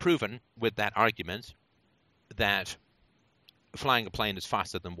at least proven with that argument that flying a plane is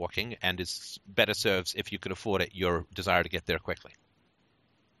faster than walking and is better serves, if you can afford it, your desire to get there quickly?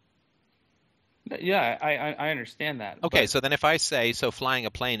 Yeah, I understand that. Okay, so then if I say, so flying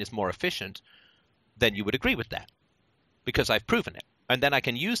a plane is more efficient, then you would agree with that because I've proven it. And then I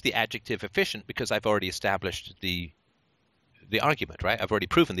can use the adjective efficient because I've already established the argument, right? I've already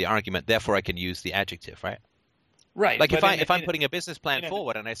proven the argument, therefore I can use the adjective, right? Right. Like if I'm putting a business plan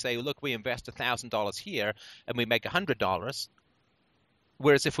forward and I say, look, we invest $1,000 here and we make $100,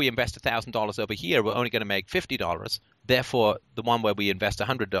 whereas if we invest $1,000 over here, we're only going to make $50. Therefore, the one where we invest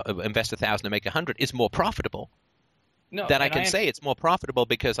 $1,000 and make $100 is more profitable. No, then I can say it's more profitable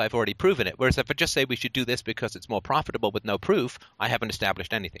because I've already proven it. Whereas if I just say we should do this because it's more profitable with no proof, I haven't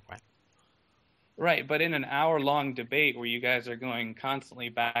established anything, right? Right, but in an hour-long debate where you guys are going constantly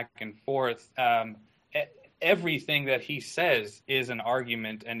back and forth, everything that he says is an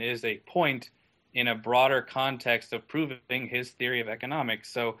argument and is a point in a broader context of proving his theory of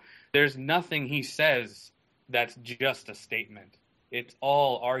economics. So there's nothing he says that's just a statement. It's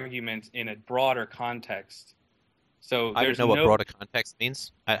all argument in a broader context. So I don't know what broader context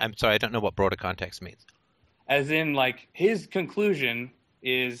means. I'm sorry, I don't know what broader context means. As in, like, his conclusion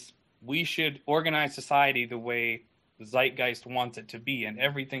is we should organize society the way the zeitgeist wants it to be, and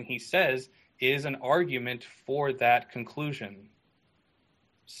everything he says is an argument for that conclusion.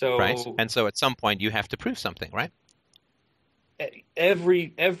 So, right, and so at some point you have to prove something, right?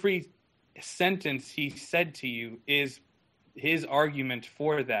 Every sentence he said to you is his argument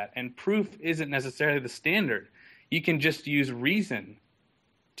for that, and proof isn't necessarily the standard. You can just use reason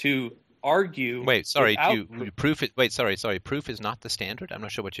to argue. Wait, sorry, proof is not the standard? I'm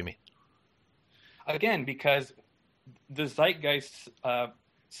not sure what you mean. Again, because the zeitgeist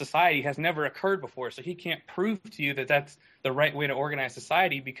society has never occurred before, so he can't prove to you that that's the right way to organize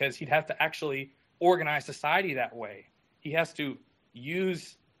society because he'd have to actually organize society that way. He has to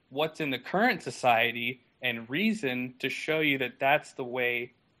use what's in the current society and reason to show you that that's the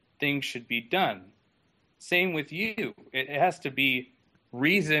way things should be done. Same with you. It has to be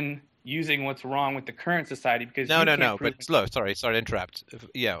reason using what's wrong with the current society because but slow. Sorry to interrupt.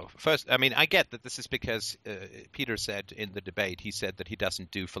 Yeah, first, I mean, I get that this is because Peter said in the debate, he said that he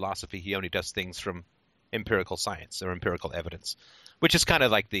doesn't do philosophy. He only does things from empirical science or empirical evidence, which is kind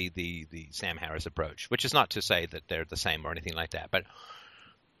of like the Sam Harris approach, which is not to say that they're the same or anything like that. But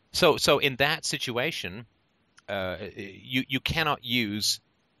so in that situation, you cannot use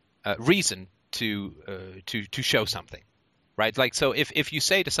reason to show something, right? Like, so if you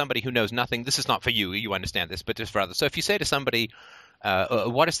say to somebody who knows nothing, this is not for you, you understand this, but just for others. So if you say to somebody,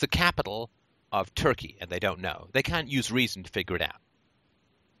 what is the capital of Turkey, and they don't know, they can't use reason to figure it out,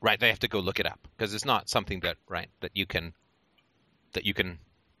 right? They have to go look it up because it's not something that you can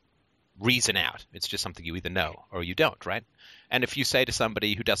reason out. It's just something you either know or you don't, right? And if you say to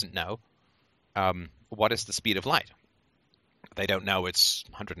somebody who doesn't know, what is the speed of light? They don't know it's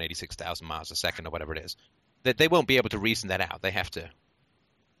 186,000 miles a second or whatever it is. That they won't be able to reason that out. They have to,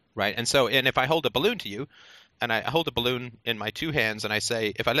 right? And if I hold a balloon to you, and I hold a balloon in my two hands, and I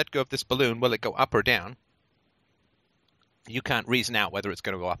say, if I let go of this balloon, will it go up or down? You can't reason out whether it's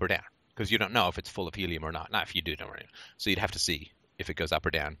going to go up or down because you don't know if it's full of helium or not. Not if you do, don't worry. So you'd have to see if it goes up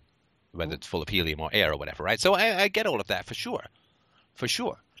or down, whether it's full of helium or air or whatever, right? So I get all of that for sure.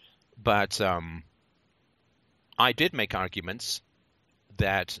 But I did make arguments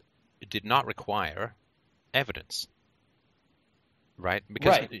that did not require evidence, right?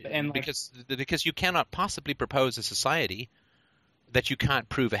 Because you cannot possibly propose a society that you can't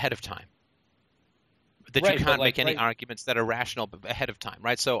prove ahead of time. That Right, you but can't like make any right, arguments that are rational ahead of time,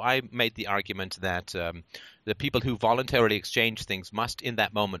 right? So I made the argument that the people who voluntarily exchange things must, in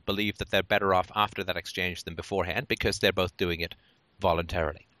that moment, believe that they're better off after that exchange than beforehand because they're both doing it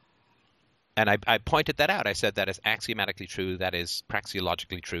voluntarily. And I pointed that out. I said that is axiomatically true, that is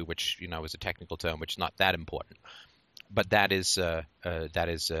praxeologically true, which is a technical term, which is not that important, but that is a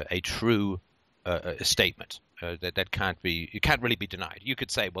true statement that can't really be denied. You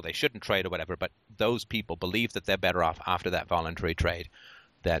could say, well, they shouldn't trade or whatever, but those people believe that they're better off after that voluntary trade.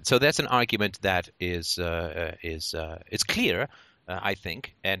 So that's an argument that is clear, I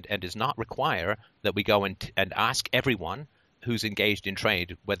think, and does not require that we go and ask everyone who's engaged in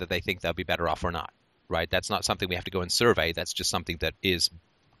trade whether they think they'll be better off or not. Right? That's not something we have to go and survey. That's just something that is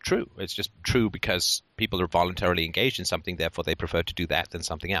true. It's just true because people are voluntarily engaged in something, therefore they prefer to do that than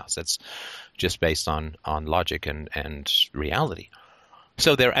something else. That's just based on logic and reality.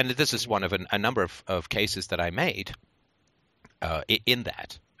 So and this is one of a number of cases that I made in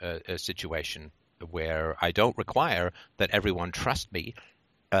that situation where I don't require that everyone trust me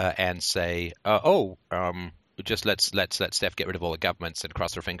and say, just let's let Steph get rid of all the governments and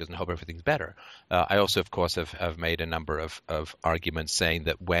cross our fingers and hope everything's better. I also, of course, have made a number of arguments saying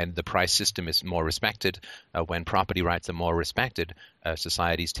that when the price system is more respected, when property rights are more respected,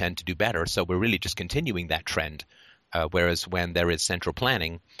 societies tend to do better. So we're really just continuing that trend. Whereas when there is central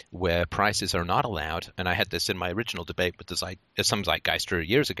planning where prices are not allowed, and I had this in my original debate with some Zeitgeister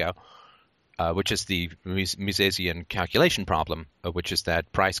years ago, which is the Misesian calculation problem, which is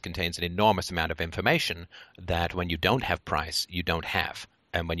that price contains an enormous amount of information that when you don't have price, you don't have.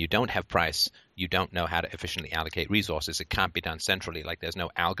 And when you don't have price, you don't know how to efficiently allocate resources. It can't be done centrally. Like there's no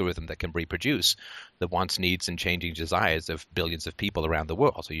algorithm that can reproduce the wants, needs, and changing desires of billions of people around the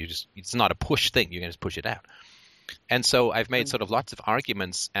world. So it's not a push thing. You can just push it out. And so I've made sort of lots of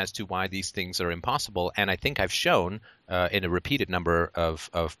arguments as to why these things are impossible. And I think I've shown in a repeated number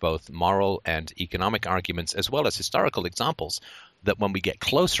of both moral and economic arguments, as well as historical examples, that when we get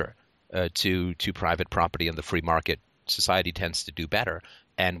closer to private property and the free market, society tends to do better.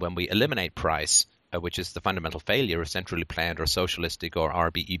 And when we eliminate price, which is the fundamental failure of centrally planned or socialistic or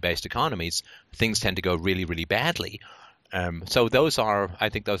RBE-based economies, things tend to go really, really badly. So I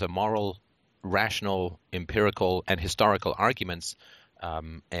think those are moral, rational, empirical, and historical arguments.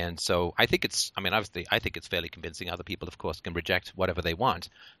 And so I think obviously I think it's fairly convincing. Other people, of course, can reject whatever they want.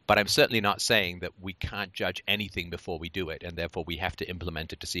 But I'm certainly not saying that we can't judge anything before we do it, and therefore we have to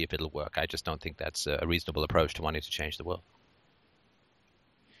implement it to see if it'll work. I just don't think that's a reasonable approach to wanting to change the world.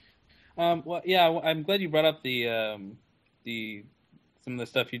 Well, yeah, I'm glad you brought up some of the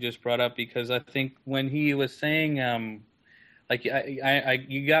stuff you just brought up, because I think when he was saying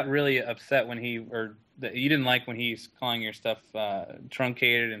you got really upset when you didn't like when he's calling your stuff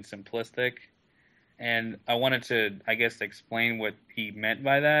truncated and simplistic, and I wanted to, I guess, explain what he meant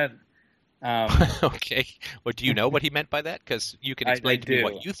by that. Okay. Well, do you know what he meant by that? Because you can explain to me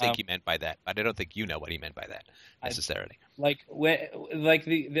what you think he meant by that, but I don't think you know what he meant by that necessarily.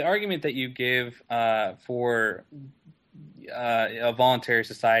 The argument that you give for a voluntary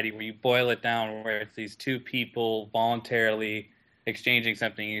society, where you boil it down, where it's these two people voluntarily exchanging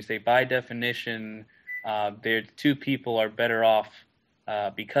something, and you say by definition, two people are better off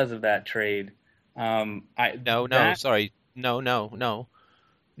because of that trade. No. That's like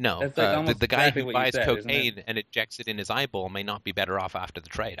the guy exactly who what you buys said, cocaine and injects it in his eyeball may not be better off after the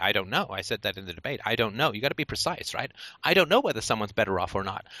trade. I don't know. I said that in the debate. I don't know. You got to be precise, right? I don't know whether someone's better off or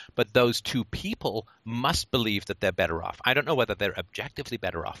not. But those two people must believe that they're better off. I don't know whether they're objectively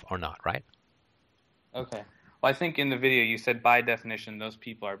better off or not, right? Okay. Well, I think in the video you said by definition those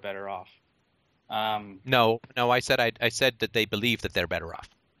people are better off. No. I said that they believe that they're better off.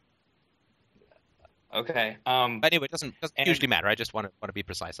 Okay. But anyway, it doesn't usually matter. I just want to be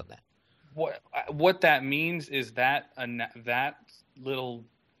precise on that. What that means is that that little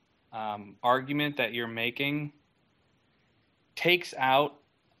argument that you're making takes out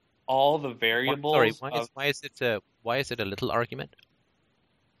all the variables. Sorry, why is it a little argument?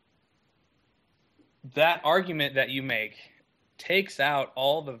 That argument that you make takes out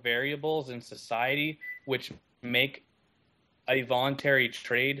all the variables in society which make a voluntary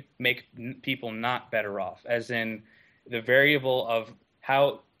trade make people not better off, as in the variable of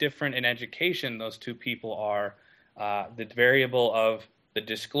how different in education those two people are, the variable of the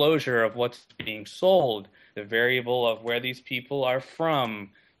disclosure of what's being sold, the variable of where these people are from,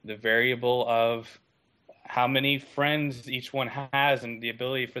 the variable of how many friends each one has, and the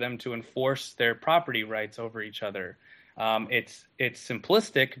ability for them to enforce their property rights over each other. It's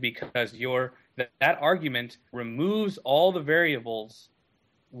simplistic because you're that argument removes all the variables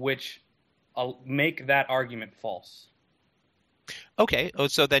which make that argument false. Okay,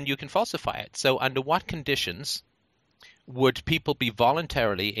 so then you can falsify it. So under what conditions would people be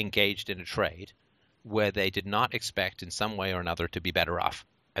voluntarily engaged in a trade where they did not expect in some way or another to be better off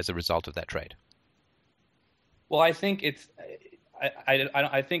as a result of that trade? Well, I think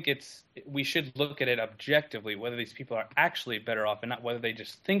I think we should look at it objectively, whether these people are actually better off and not whether they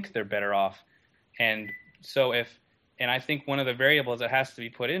just think they're better off. And so I think one of the variables that has to be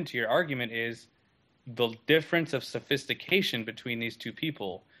put into your argument is the difference of sophistication between these two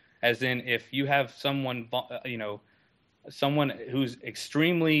people. As in, if you have someone, someone who's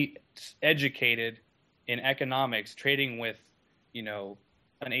extremely educated in economics trading with, an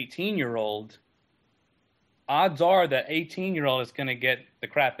 18-year-old, odds are that 18-year-old is going to get the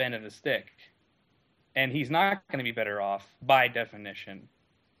crap end of the stick, and he's not going to be better off by definition.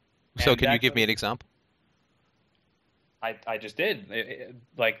 So can you give me an example? I just did.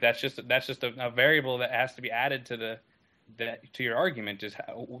 That's just a variable that has to be added to your argument. Is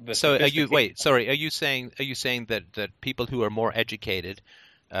how the so are you saying that people who are more educated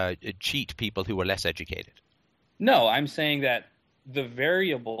cheat people who are less educated? No, I'm saying that the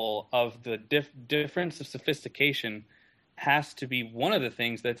variable of the difference of sophistication has to be one of the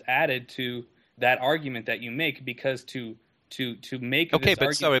things that's added to that argument that you make, because to make okay,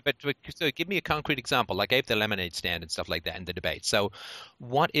 this but so give me a concrete example. Like I gave the lemonade stand and stuff like that in the debate. So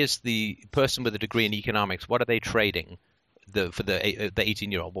what is the person with a degree in economics? What are they trading for the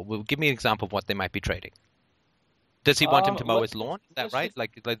 18-year-old? Well, give me an example of what they might be trading. Does he want him to mow his lawn? Is that right?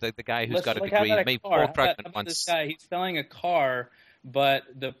 Like the guy who's got a degree, maybe Paul Krugman wants. This guy, he's selling a car, but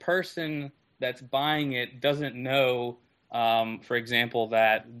the person that's buying it doesn't know, for example,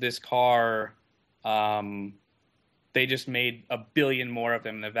 that this car, they just made 1 billion more of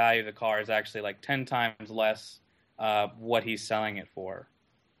them. The value of the car is actually like 10 times less what he's selling it for.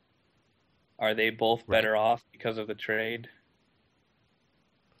 Are they both better off because of the trade?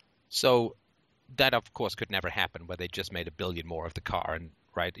 So that, of course, could never happen where they just made 1 billion more of the car. And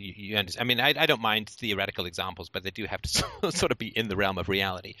right, you understand. I mean, I don't mind theoretical examples, but they do have to sort of be in the realm of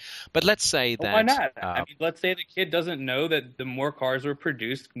reality. But let's say that. Why not? I mean, let's say the kid doesn't know that the more cars were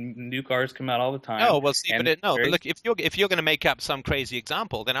produced, new cars come out all the time. Oh, well, see, but look, if you're going to make up some crazy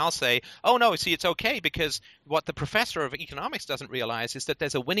example, then I'll say, oh no, see, it's okay, because what the professor of economics doesn't realize is that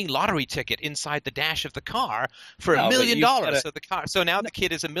there's a winning lottery ticket inside the dash of the car for $1 million. So now the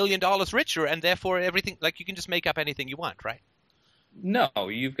kid is $1 million richer, and therefore everything, like, you can just make up anything you want, right? No,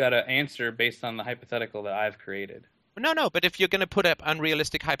 you've got to answer based on the hypothetical that I've created. No, but if you're going to put up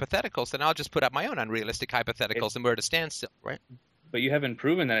unrealistic hypotheticals, then I'll just put up my own unrealistic hypotheticals and we're at a standstill, right? But you haven't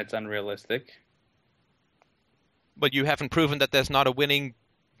proven that it's unrealistic. But you haven't proven that there's not a winning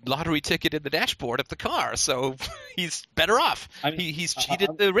lottery ticket in the dashboard of the car, so he's better off. I mean, he's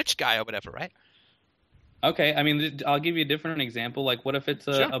cheated the rich guy or whatever, right? Okay, I mean, I'll give you a different example. Like, what if it's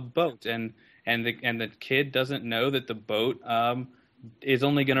a boat and the kid doesn't know that the boat is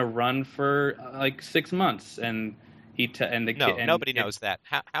only going to run for like 6 months, and nobody knows that.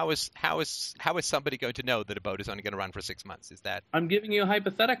 How is somebody going to know that a boat is only going to run for 6 months? Is that? I'm giving you a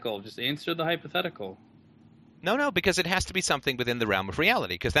hypothetical. Just answer the hypothetical. No, because it has to be something within the realm of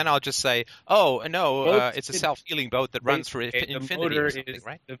reality. Because then I'll just say, oh no, it's a self-healing boat that runs for infinity or something,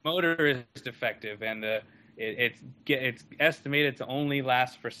 right? The motor is defective, and it's estimated to only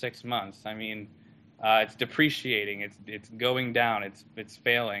last for 6 months. I mean, it's depreciating. It's going down. It's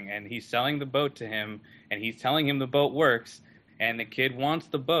failing. And he's selling the boat to him, and he's telling him the boat works. And the kid wants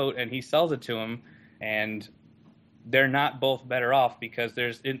the boat, and he sells it to him. And they're not both better off because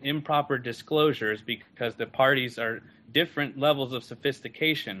there's improper disclosures, because the parties are different levels of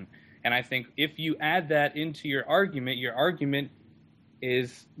sophistication. And I think if you add that into your argument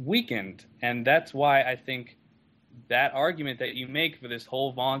is weakened. And that's why I think that argument that you make for this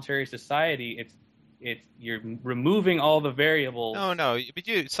whole voluntary society, you're removing all the variables. No, but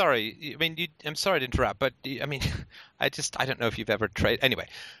I'm sorry to interrupt, but I mean, I don't know if you've ever traded. Anyway,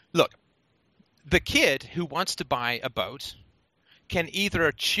 look, the kid who wants to buy a boat can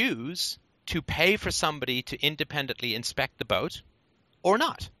either choose to pay for somebody to independently inspect the boat or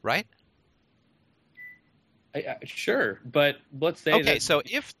not, right? Sure, but let's say okay. So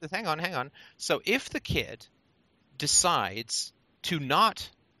hang on. So if the kid decides to not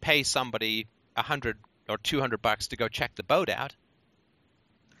pay somebody $100 or $200 to go check the boat out,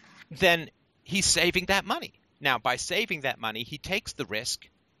 then he's saving that money. Now, by saving that money, he takes the risk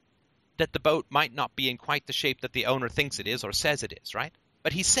that the boat might not be in quite the shape that the owner thinks it is or says it is, right?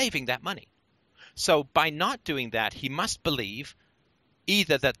 But he's saving that money. So by not doing that, he must believe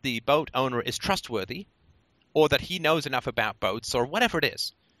either that the boat owner is trustworthy or that he knows enough about boats or whatever it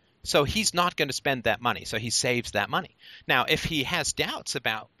is. So he's not going to spend that money. So he saves that money. Now, if he has doubts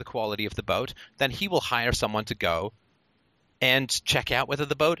about the quality of the boat, then he will hire someone to go and check out whether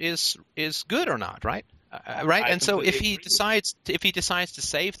the boat is good or not, right? Right. And so if he decides to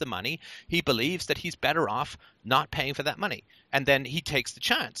save the money, he believes that he's better off not paying for that money. And then he takes the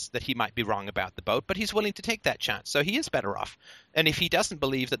chance that he might be wrong about the boat, but he's willing to take that chance. So he is better off. And if he doesn't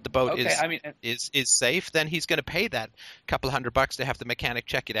believe that the boat is safe, then he's going to pay that couple $100 to have the mechanic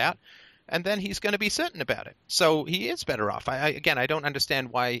check it out. And then he's going to be certain about it. So he is better off. I don't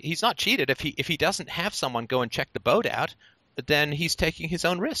understand why he's not cheated. If he doesn't have someone go and check the boat out, then he's taking his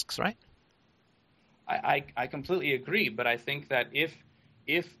own risks, right? I completely agree, but I think that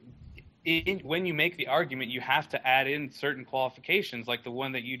when you make the argument, you have to add in certain qualifications, like the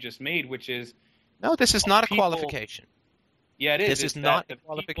one that you just made, which is no, this is not a qualification. Yeah, it is. This is not a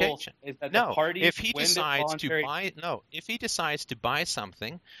qualification. No, if he decides to buy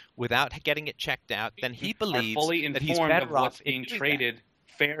something without getting it checked out, then he believes fully that he's informed better of what's off being traded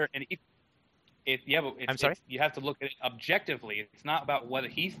fair and equal. I'm sorry? You have to look at it objectively. It's not about what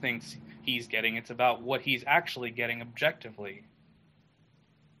he thinks he's getting. It's about what he's actually getting objectively.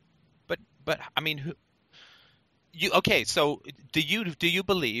 But I mean, so do you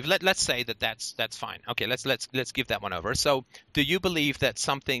believe? Let's say that's fine. Okay, let's give that one over. So do you believe that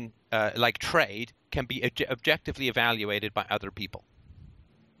something like trade can be objectively evaluated by other people?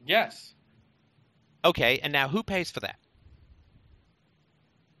 Yes. Okay, and now who pays for that?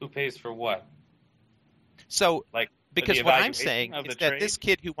 Who pays for what? So, because what I'm saying is that trade? this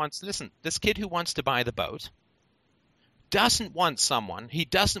kid who wants to buy the boat doesn't want he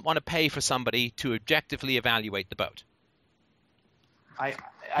doesn't want to pay for somebody to objectively evaluate the boat. I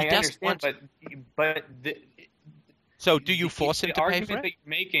understand, so do you force him to pay for it? The argument that you're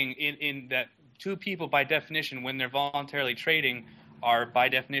making in that two people, by definition, when they're voluntarily trading, are by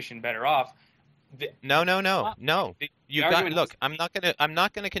definition better off. No. You got look. I'm not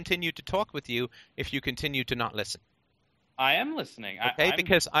gonna continue to talk with you if you continue to not listen. I am listening. Okay,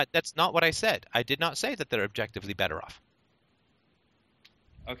 because that's not what I said. I did not say that they're objectively better off.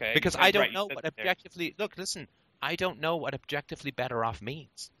 Okay. Because I don't know what objectively. Look, listen. I don't know what objectively better off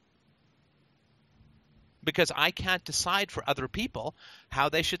means. Because I can't decide for other people how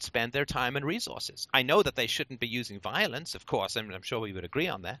they should spend their time and resources. I know that they shouldn't be using violence, of course. I'm sure we would agree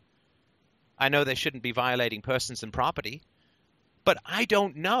on that. I know they shouldn't be violating persons and property, but I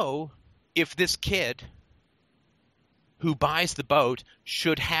don't know if this kid who buys the boat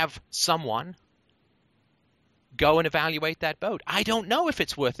should have someone go and evaluate that boat. I don't know if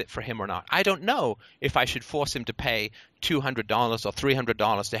it's worth it for him or not. I don't know if I should force him to pay $200 or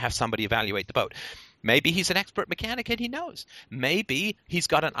 $300 to have somebody evaluate the boat. Maybe he's an expert mechanic and he knows. Maybe he's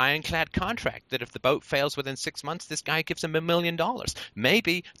got an ironclad contract that if the boat fails within 6 months, this guy gives him $1 million.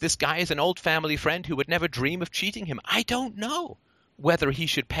 Maybe this guy is an old family friend who would never dream of cheating him. I don't know whether he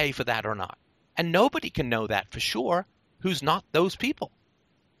should pay for that or not. And nobody can know that for sure who's not those people.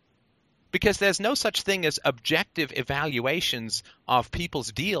 Because there's no such thing as objective evaluations of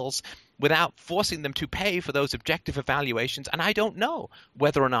people's deals without forcing them to pay for those objective evaluations. And I don't know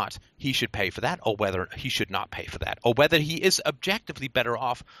whether or not he should pay for that or whether he should not pay for that or whether he is objectively better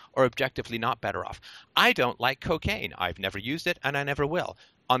off or objectively not better off. I don't like cocaine. I've never used it and I never will.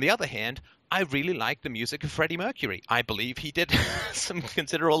 On the other hand, I really like the music of Freddie Mercury. I believe he did some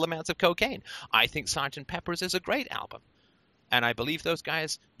considerable amounts of cocaine. I think Sgt. Pepper's is a great album. And I believe those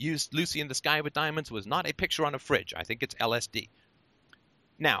guys used Lucy in the Sky with Diamonds was not a picture on a fridge. I think it's LSD.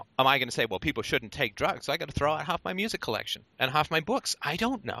 Now, am I going to say, well, people shouldn't take drugs? So I got to throw out half my music collection and half my books. I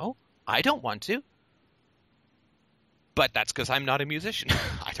don't know. I don't want to. But that's because I'm not a musician.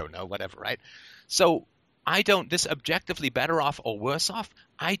 I don't know, whatever, right? So this objectively better off or worse off,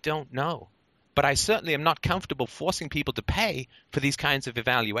 I don't know. But I certainly am not comfortable forcing people to pay for these kinds of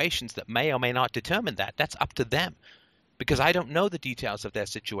evaluations that may or may not determine that. That's up to them. Because I don't know the details of their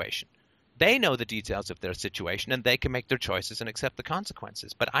situation. They know the details of their situation and they can make their choices and accept the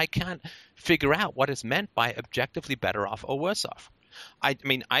consequences. But I can't figure out what is meant by objectively better off or worse off.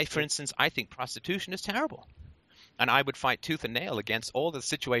 For instance, I think prostitution is terrible. And I would fight tooth and nail against all the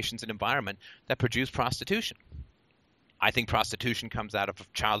situations and environment that produce prostitution. I think prostitution comes out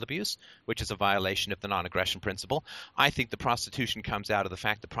of child abuse, which is a violation of the non-aggression principle. I think the prostitution comes out of the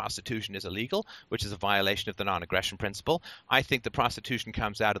fact that prostitution is illegal, which is a violation of the non-aggression principle. I think the prostitution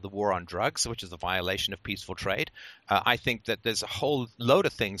comes out of the war on drugs, which is a violation of peaceful trade. I think that there's a whole load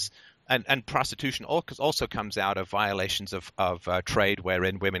of things, and prostitution also comes out of violations of trade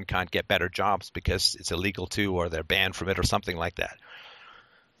wherein women can't get better jobs because it's illegal to, or they're banned from it or something like that.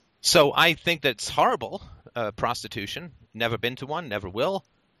 So I think that's horrible, prostitution. Never been to one, never will.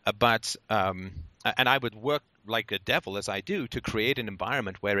 But and I would work like a devil as I do to create an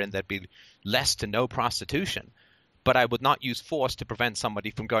environment wherein there'd be less to no prostitution. But I would not use force to prevent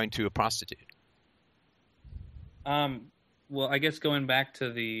somebody from going to a prostitute. Well, I guess going back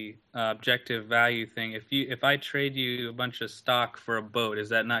to the objective value thing, if I trade you a bunch of stock for a boat, is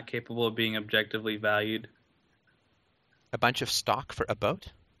that not capable of being objectively valued? A bunch of stock for a boat?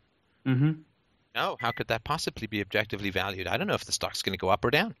 Mm-hmm. No, how could that possibly be objectively valued? I don't know if the stock's going to go up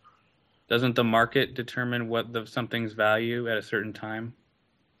or down. Doesn't the market determine what something's value at a certain time?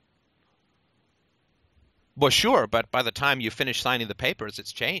 Well, sure, but by the time you finish signing the papers,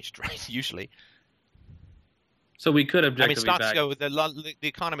 it's changed, right? Usually. So we could objectively stocks value. go. The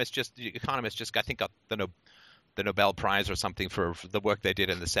economists just I think got the Nobel Prize or something for the work they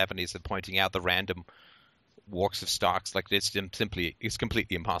did in the 70s and pointing out the random walks of stocks. Like it's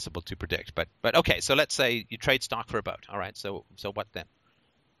completely impossible to predict. But okay, so let's say you trade stock for a boat. All right, so what then?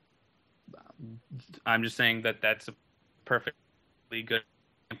 I'm just saying that that's a perfectly good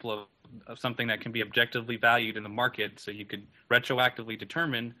example of something that can be objectively valued in the market. So you could retroactively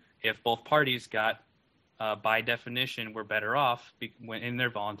determine if both parties got, by definition, were better off in their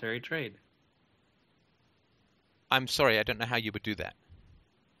voluntary trade. I'm sorry, I don't know how you would do that.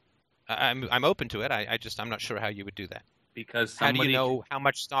 I'm open to it. I'm not sure how you would do that. Because how do you know how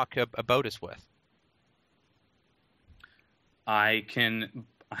much stock a boat is worth? I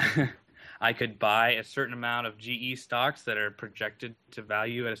could buy a certain amount of GE stocks that are projected to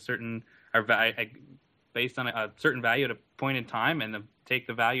value at a certain, or based on a certain value at a point in time, and take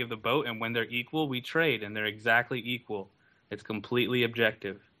the value of the boat, and when they're equal, we trade, and they're exactly equal. It's completely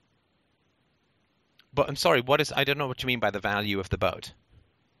objective. But I'm sorry, I don't know what you mean by the value of the boat.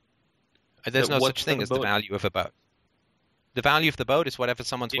 There's no such thing as the value of a boat. The value of the boat is whatever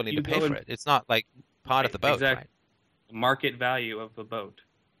someone's willing to pay for it. It's not like part of the boat, exactly. Right? The market value of the boat.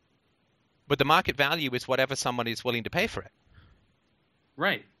 But the market value is whatever somebody is willing to pay for it.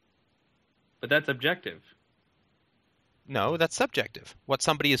 Right. But that's objective. No, that's subjective. What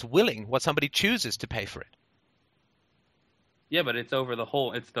somebody is willing, what somebody chooses to pay for it. Yeah, but it's over the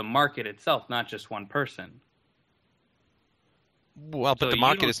whole, it's the market itself, not just one person. Well, but the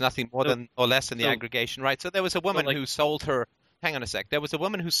market is nothing more than or less than the aggregation, right? So there was a woman who sold her, hang on a sec, there was a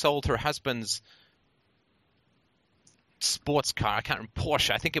woman who sold her husband's sports car, I can't remember,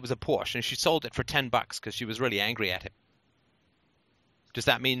 Porsche, I think it was a Porsche, and she sold it for $10 because she was really angry at him. Does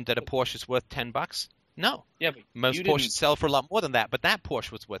that mean that a Porsche is worth $10? No. Yeah, but most Porsches sell for a lot more than that, but that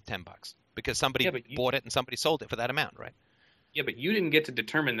Porsche was worth $10 because somebody bought it and somebody sold it for that amount, right? Yeah, but you didn't get to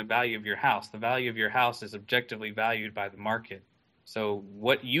determine the value of your house. The value of your house is objectively valued by the market. So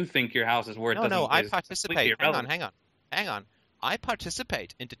what you think your house is worth I participate. Hang on. I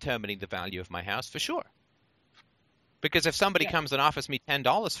participate in determining the value of my house for sure. Because if somebody comes and offers me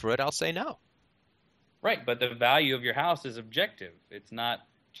 $10 for it, I'll say no. Right, but the value of your house is objective. It's not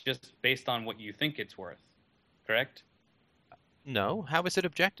just based on what you think it's worth, correct? No, how is it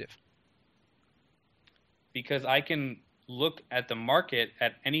objective? Because I can look at the market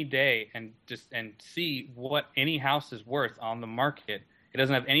at any day and see what any house is worth on the market. It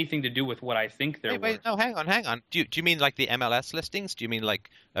doesn't have anything to do with what I think they're worth. No, hang on. Do you mean like the MLS listings? Do you mean like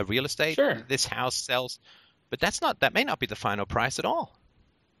a real estate? Sure. This house sells, but that may not be the final price at all.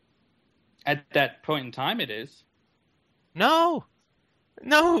 At that point in time, it is. No,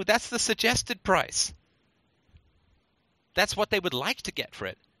 that's the suggested price. That's what they would like to get for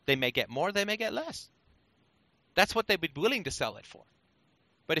it. They may get more, they may get less. That's what they'd be willing to sell it for.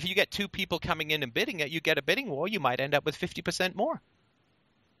 But if you get two people coming in and bidding it, you get a bidding war, you might end up with 50% more.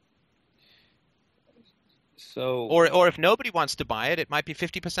 So, or if nobody wants to buy it, it might be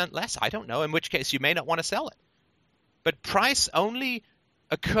 50% less. I don't know, in which case you may not want to sell it. But price only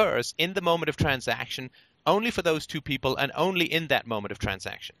occurs in the moment of transaction, only for those two people, and only in that moment of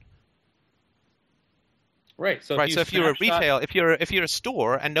transaction. Right. So if you're a retail, if you're a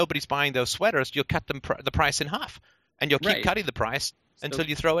store and nobody's buying those sweaters, you'll cut the price in half, and you'll keep cutting the price until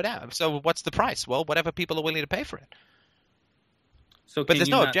you throw it out. So what's the price? Well, whatever people are willing to pay for it. So, but there's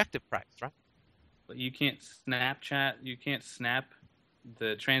no objective price, right? But you can't Snapchat. You can't snap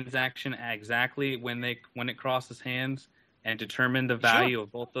the transaction exactly when it crosses hands and determine the value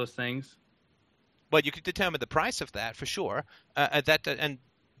of both those things. Well, you could determine the price of that for sure.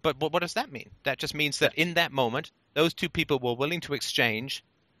 But what does that mean? That just means that in that moment, those two people were willing to exchange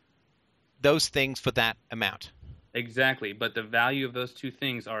those things for that amount. Exactly, but the value of those two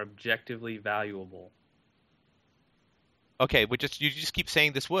things are objectively valuable. Okay, you just keep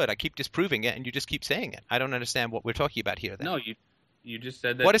saying this word. I keep disproving it, and you just keep saying it. I don't understand what we're talking about here. Then. No, You just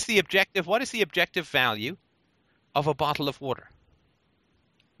said that. What is the objective value of a bottle of water?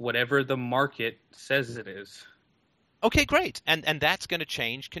 Whatever the market says it is. Okay, great. And that's going to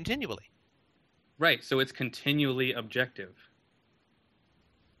change continually. Right. So it's continually objective.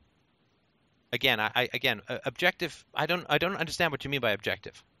 Again, objective. I don't understand what you mean by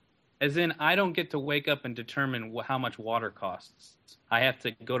objective. As in, I don't get to wake up and determine how much water costs. I have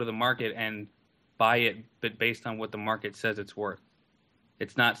to go to the market and buy it, but based on what the market says it's worth.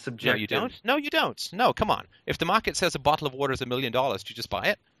 It's not subjective. No, you don't. No, you don't. No, come on. If the market says a bottle of water is $1 million, do you just buy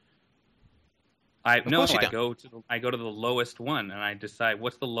it? I go to the lowest one and I decide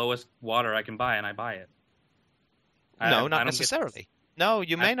what's the lowest water I can buy, and I buy it. No, not necessarily. No,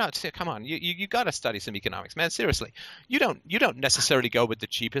 you may not. Come on, you got to study some economics, man. Seriously, you don't necessarily go with the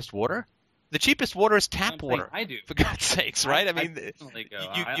cheapest water. The cheapest water is tap water. I do, for God's sakes, right? I mean,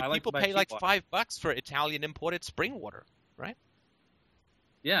 people pay like $5 for Italian imported spring water, right?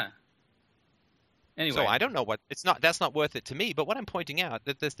 Yeah. Anyway, so I don't know that's not worth it to me. But what I'm pointing out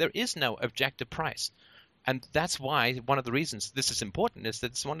that there is no objective price, and that's why one of the reasons this is important is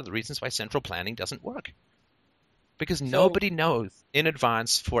that it's one of the reasons why central planning doesn't work. Because nobody knows in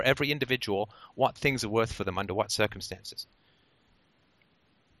advance for every individual what things are worth for them under what circumstances.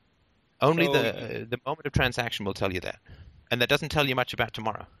 Only the moment of transaction will tell you that. And that doesn't tell you much about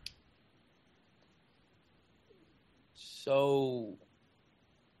tomorrow. So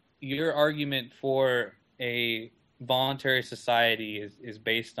your argument for a voluntary society is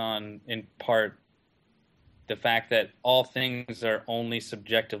based on, in part, the fact that all things are only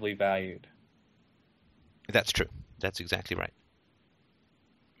subjectively valued. That's true. That's exactly right.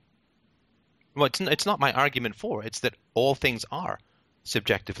 Well, it's not my argument for. It's that all things are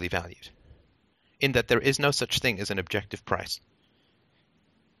subjectively valued, in that there is no such thing as an objective price.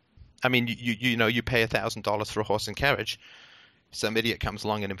 I mean, you pay $1,000 for a horse and carriage. Some idiot comes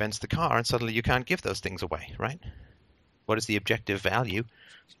along and invents the car, and suddenly you can't give those things away, right? What is the objective value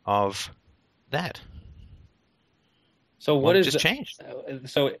of that? So what is just changed?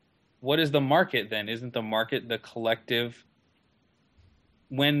 So what is the market then? Isn't the market the collective?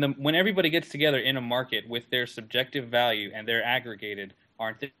 When everybody gets together in a market with their subjective value and they're aggregated,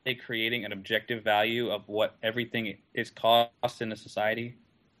 aren't they creating an objective value of what everything is cost in a society?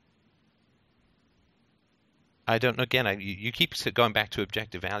 I don't know. Again, you keep going back to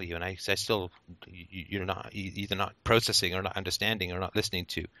objective value, and I still you're either not processing or not understanding or not listening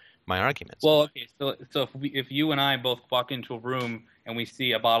to my arguments. Well, okay. So if you and I both walk into a room and we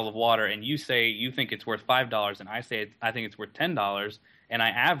see a bottle of water, and you say you think it's worth $5, and I say I think it's worth $10, and I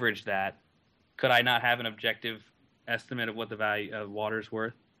average that, could I not have an objective estimate of what the value of water is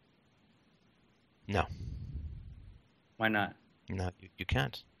worth? No. Why not? No, you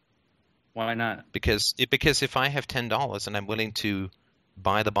can't. Why not? Because if I have $10 and I'm willing to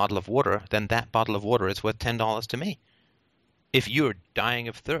buy the bottle of water, then that bottle of water is worth $10 to me. If you're dying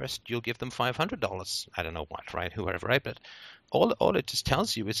of thirst, you'll give them $500. I don't know what, right? Whoever, right? But all it just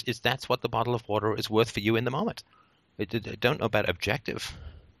tells you is that's what the bottle of water is worth for you in the moment. I don't know about objective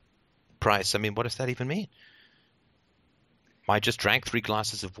price. I mean, what does that even mean? I just drank 3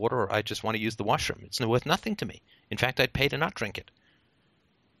 glasses of water, or I just want to use the washroom. It's worth nothing to me. In fact, I'd pay to not drink it.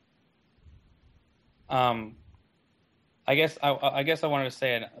 I guess I wanted to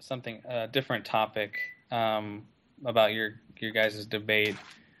say a different topic about your guys' debate.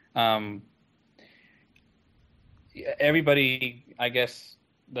 Everybody, I guess,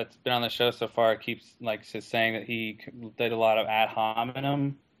 that's been on the show so far keeps saying that he did a lot of ad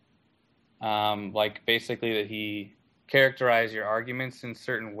hominem, basically that he characterized your arguments in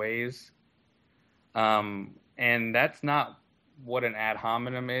certain ways, and that's not what an ad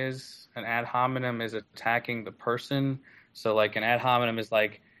hominem is. An ad hominem is attacking the person. So an ad hominem is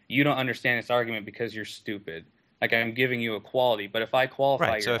you don't understand this argument because you're stupid. I'm giving you a quality, but if I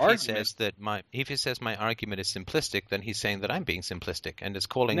qualify your argument, if he says my argument is simplistic, then he's saying that I'm being simplistic and is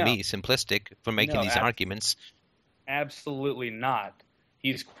calling me simplistic for making these arguments. Absolutely not.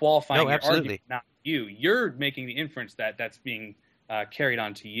 He's qualifying your argument, not you. You're making the inference that that's being carried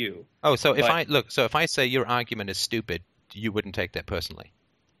on to you. Oh, so if I say your argument is stupid, you wouldn't take that personally.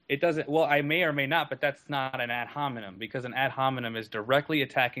 It doesn't. Well, I may or may not, but that's not an ad hominem, because an ad hominem is directly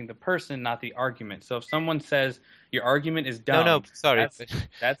attacking the person, not the argument. So if someone says your argument is dumb, no, sorry,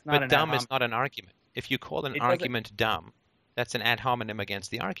 that's not. But dumb is not an argument. If you call an argument dumb, that's an ad hominem against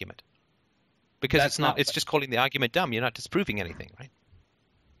the argument, because it's not. It's just calling the argument dumb. You're not disproving anything, right?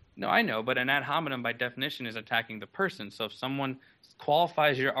 No, I know, but an ad hominem by definition is attacking the person. So if someone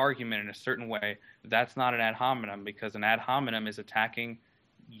qualifies your argument in a certain way, that's not an ad hominem, because an ad hominem is attacking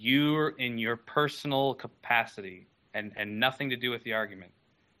you in your personal capacity. and nothing to do with the argument.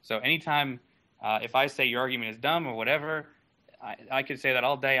 So anytime if I say your argument is dumb or whatever, I could say that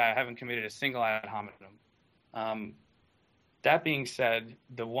all day. I haven't committed a single ad hominem. That being said,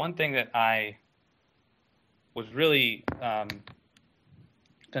 the one thing that I was really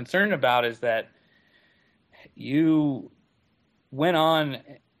concerned about is that you went on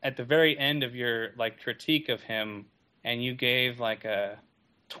at the very end of your critique of him, and you gave like a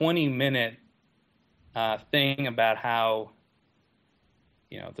 20-minute thing about how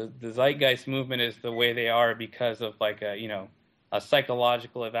the zeitgeist movement is the way they are because of a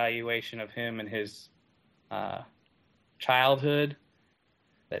psychological evaluation of him and his childhood.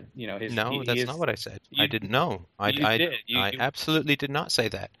 That That's not what I said. I didn't know. I did. I absolutely did not say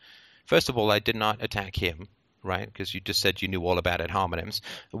that. First of all, I did not attack him, right? Because you just said you knew all about ad hominems.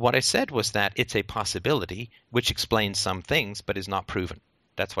 What I said was that it's a possibility which explains some things but is not proven.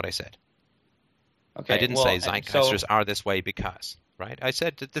 That's what I said. Okay, I didn't say zeitgeisters are this way because, right? I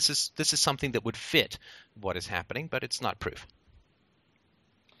said that this is something that would fit what is happening, but it's not proof.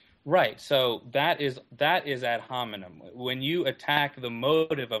 Right. So that is ad hominem. When you attack the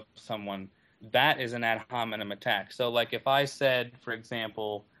motive of someone, that is an ad hominem attack. So like if I said, for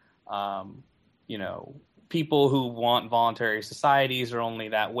example, people who want voluntary societies are only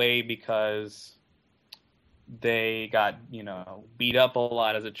that way because they got, beat up a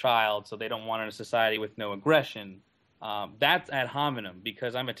lot as a child, so they don't want a society with no aggression. That's ad hominem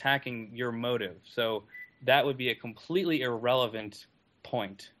because I'm attacking your motive. So that would be a completely irrelevant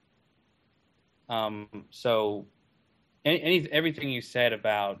point. So everything you said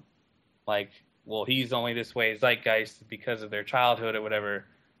about he's only this way zeitgeist because of their childhood or whatever,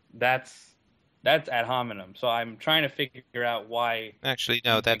 that's ad hominem. So I'm trying to figure out why. Actually,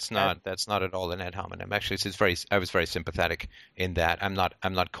 no, that's not at all an ad hominem. Actually, I was very sympathetic in that. I'm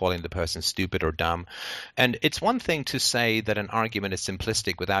not calling the person stupid or dumb. And it's one thing to say that an argument is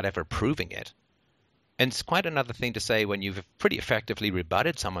simplistic without ever proving it. And it's quite another thing to say when you've pretty effectively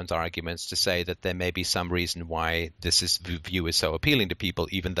rebutted someone's arguments to say that there may be some reason why this view is so appealing to people,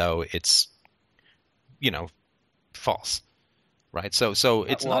 even though it's, false. Right. So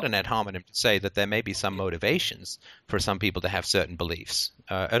it's not an ad hominem to say that there may be some motivations for some people to have certain beliefs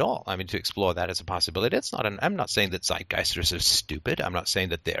at all. I mean, to explore that as a possibility. I'm not saying that zeitgeisters are stupid. I'm not saying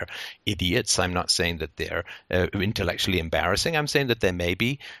that they're idiots. I'm not saying that they're intellectually embarrassing. I'm saying that there may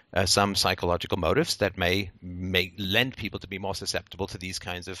be some psychological motives that may lend people to be more susceptible to these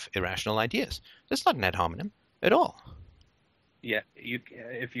kinds of irrational ideas. That's not an ad hominem at all. Yeah,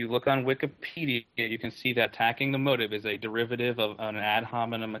 if you look on Wikipedia, you can see that attacking the motive is a derivative of an ad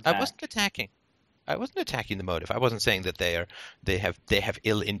hominem attack. I wasn't attacking the motive. I wasn't saying that they have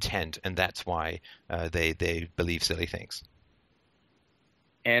ill intent and that's why they believe silly things.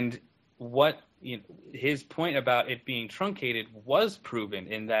 And what his point about it being truncated was proven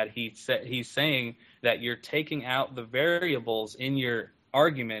in that he's saying that you're taking out the variables in your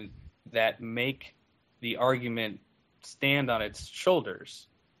argument that make the argument stand on its shoulders.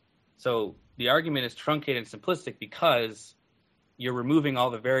 So the argument is truncated and simplistic because you're removing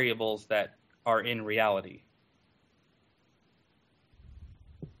all the variables that are in reality.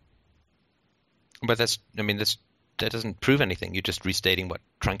 But that doesn't prove anything. You're just restating what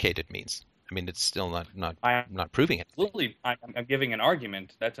truncated means. I mean, it's still not proving it. Absolutely, I'm giving an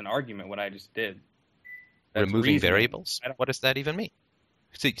argument. That's an argument. What I just did. That's removing reasoning. Variables. What does that even mean?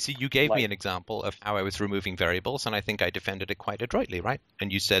 See, you gave me an example of how I was removing variables, and I think I defended it quite adroitly, right? And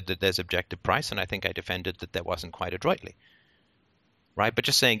you said that there's objective price, and I think I defended that there wasn't quite adroitly, right? But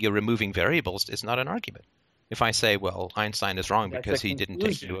just saying you're removing variables is not an argument. If I say, well, Einstein is wrong because he didn't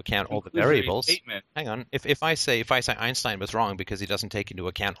take into account all the variables. Statement. Hang on. If I say Einstein was wrong because he doesn't take into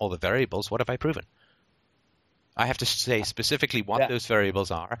account all the variables, what have I proven? I have to say specifically what those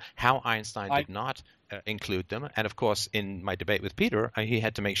variables are, how Einstein did not include them, and of course, in my debate with Peter, he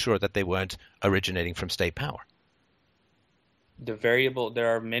had to make sure that they weren't originating from state power.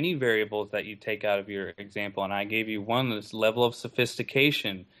 There are many variables that you take out of your example, and I gave you one, this level of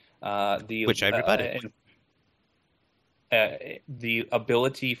sophistication, which I rebutted. The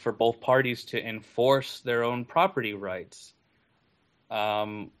ability for both parties to enforce their own property rights.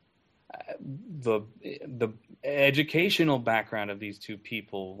 The educational background of these two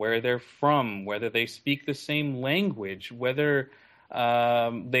people, where they're from, whether they speak the same language, whether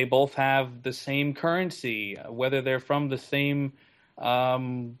they both have the same currency, whether they're from the same,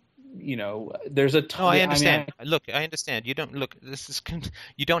 there's a ton. No, I understand. I understand. You don't look.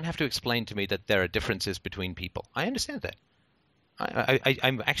 You don't have to explain to me that there are differences between people. I understand that.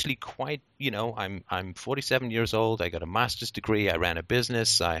 I'm actually quite, I'm 47 years old. I got a master's degree. I ran a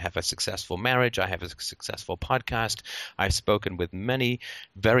business. I have a successful marriage. I have a successful podcast. I've spoken with many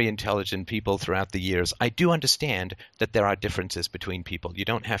very intelligent people throughout the years. I do understand that there are differences between people. You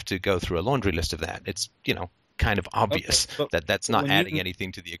don't have to go through a laundry list of that. It's, kind of obvious that that's not adding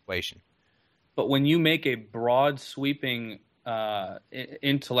anything to the equation. But when you make a broad sweeping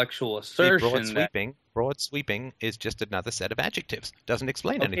intellectual assertion, broad sweeping is just another set of adjectives. Doesn't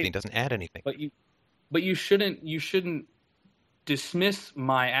explain anything. Doesn't add anything. But you shouldn't dismiss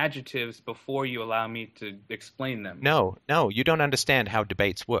my adjectives before you allow me to explain them. No, you don't understand how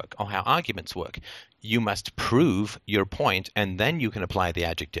debates work or how arguments work. You must prove your point, and then you can apply the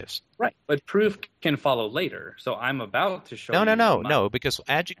adjectives. Right, but proof can follow later. So I'm about to show you. No, because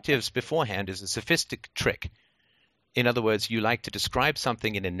adjectives beforehand is a sophisticated trick. In other words, you like to describe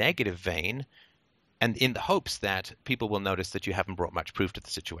something in a negative vein, and in the hopes that people will notice that you haven't brought much proof to the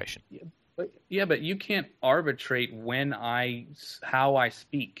situation. Yeah, but you can't arbitrate how I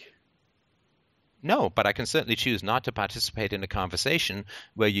speak. No, but I can certainly choose not to participate in a conversation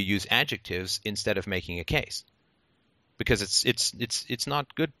where you use adjectives instead of making a case, because it's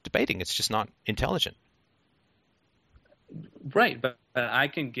not good debating. It's just not intelligent. Right, but I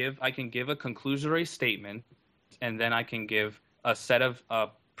can give a conclusory statement, and then I can give a set of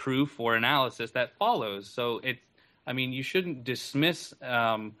proof or analysis that follows. So you shouldn't dismiss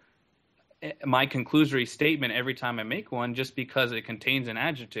my conclusory statement every time I make one just because it contains an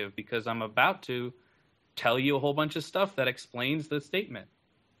adjective, because I'm about to tell you a whole bunch of stuff that explains the statement.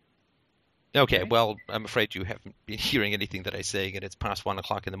 Okay, well, I'm afraid you haven't been hearing anything that I say, and it's past 1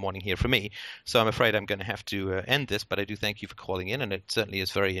 o'clock in the morning here for me. So I'm afraid I'm going to have to end this, but I do thank you for calling in, and it certainly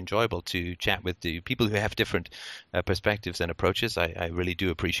is very enjoyable to chat with the people who have different perspectives and approaches. I really do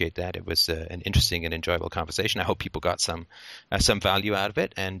appreciate that. It was an interesting and enjoyable conversation. I hope people got some value out of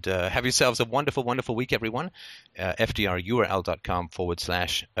it, and have yourselves a wonderful, wonderful week, everyone.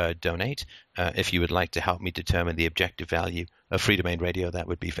 FDRURL.com/donate. If you would like to help me determine the objective value of Free Domain Radio, that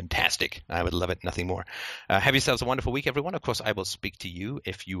would be fantastic. I would love it, nothing more. Have yourselves a wonderful week, everyone. Of course, I will speak to you,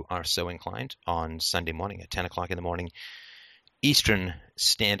 if you are so inclined, on Sunday morning at 10 o'clock in the morning Eastern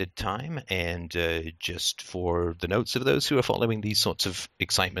Standard Time. And just for the notes of those who are following these sorts of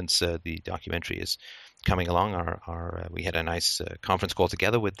excitements, the documentary is coming along. We had a nice conference call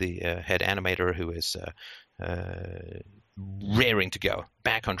together with the head animator, who is raring to go,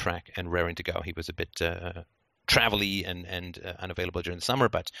 back on track and raring to go. He was a bit travel-y and unavailable during the summer,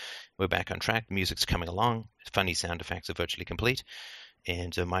 but we're back on track. The music's coming along. Funny sound effects are virtually complete.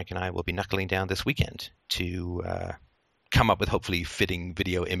 And Mike and I will be knuckling down this weekend to come up with hopefully fitting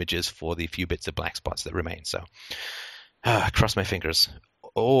video images for the few bits of black spots that remain. So cross my fingers.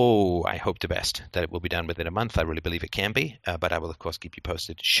 I hope the best that it will be done within a month. I really believe it can be, but I will, of course, keep you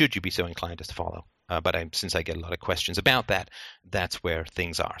posted should you be so inclined as to follow. But since I get a lot of questions about that, that's where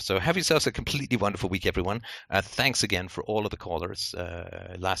things are. So have yourselves a completely wonderful week, everyone. Thanks again for all of the callers.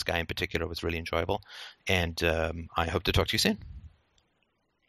 Last guy in particular was really enjoyable, and I hope to talk to you soon.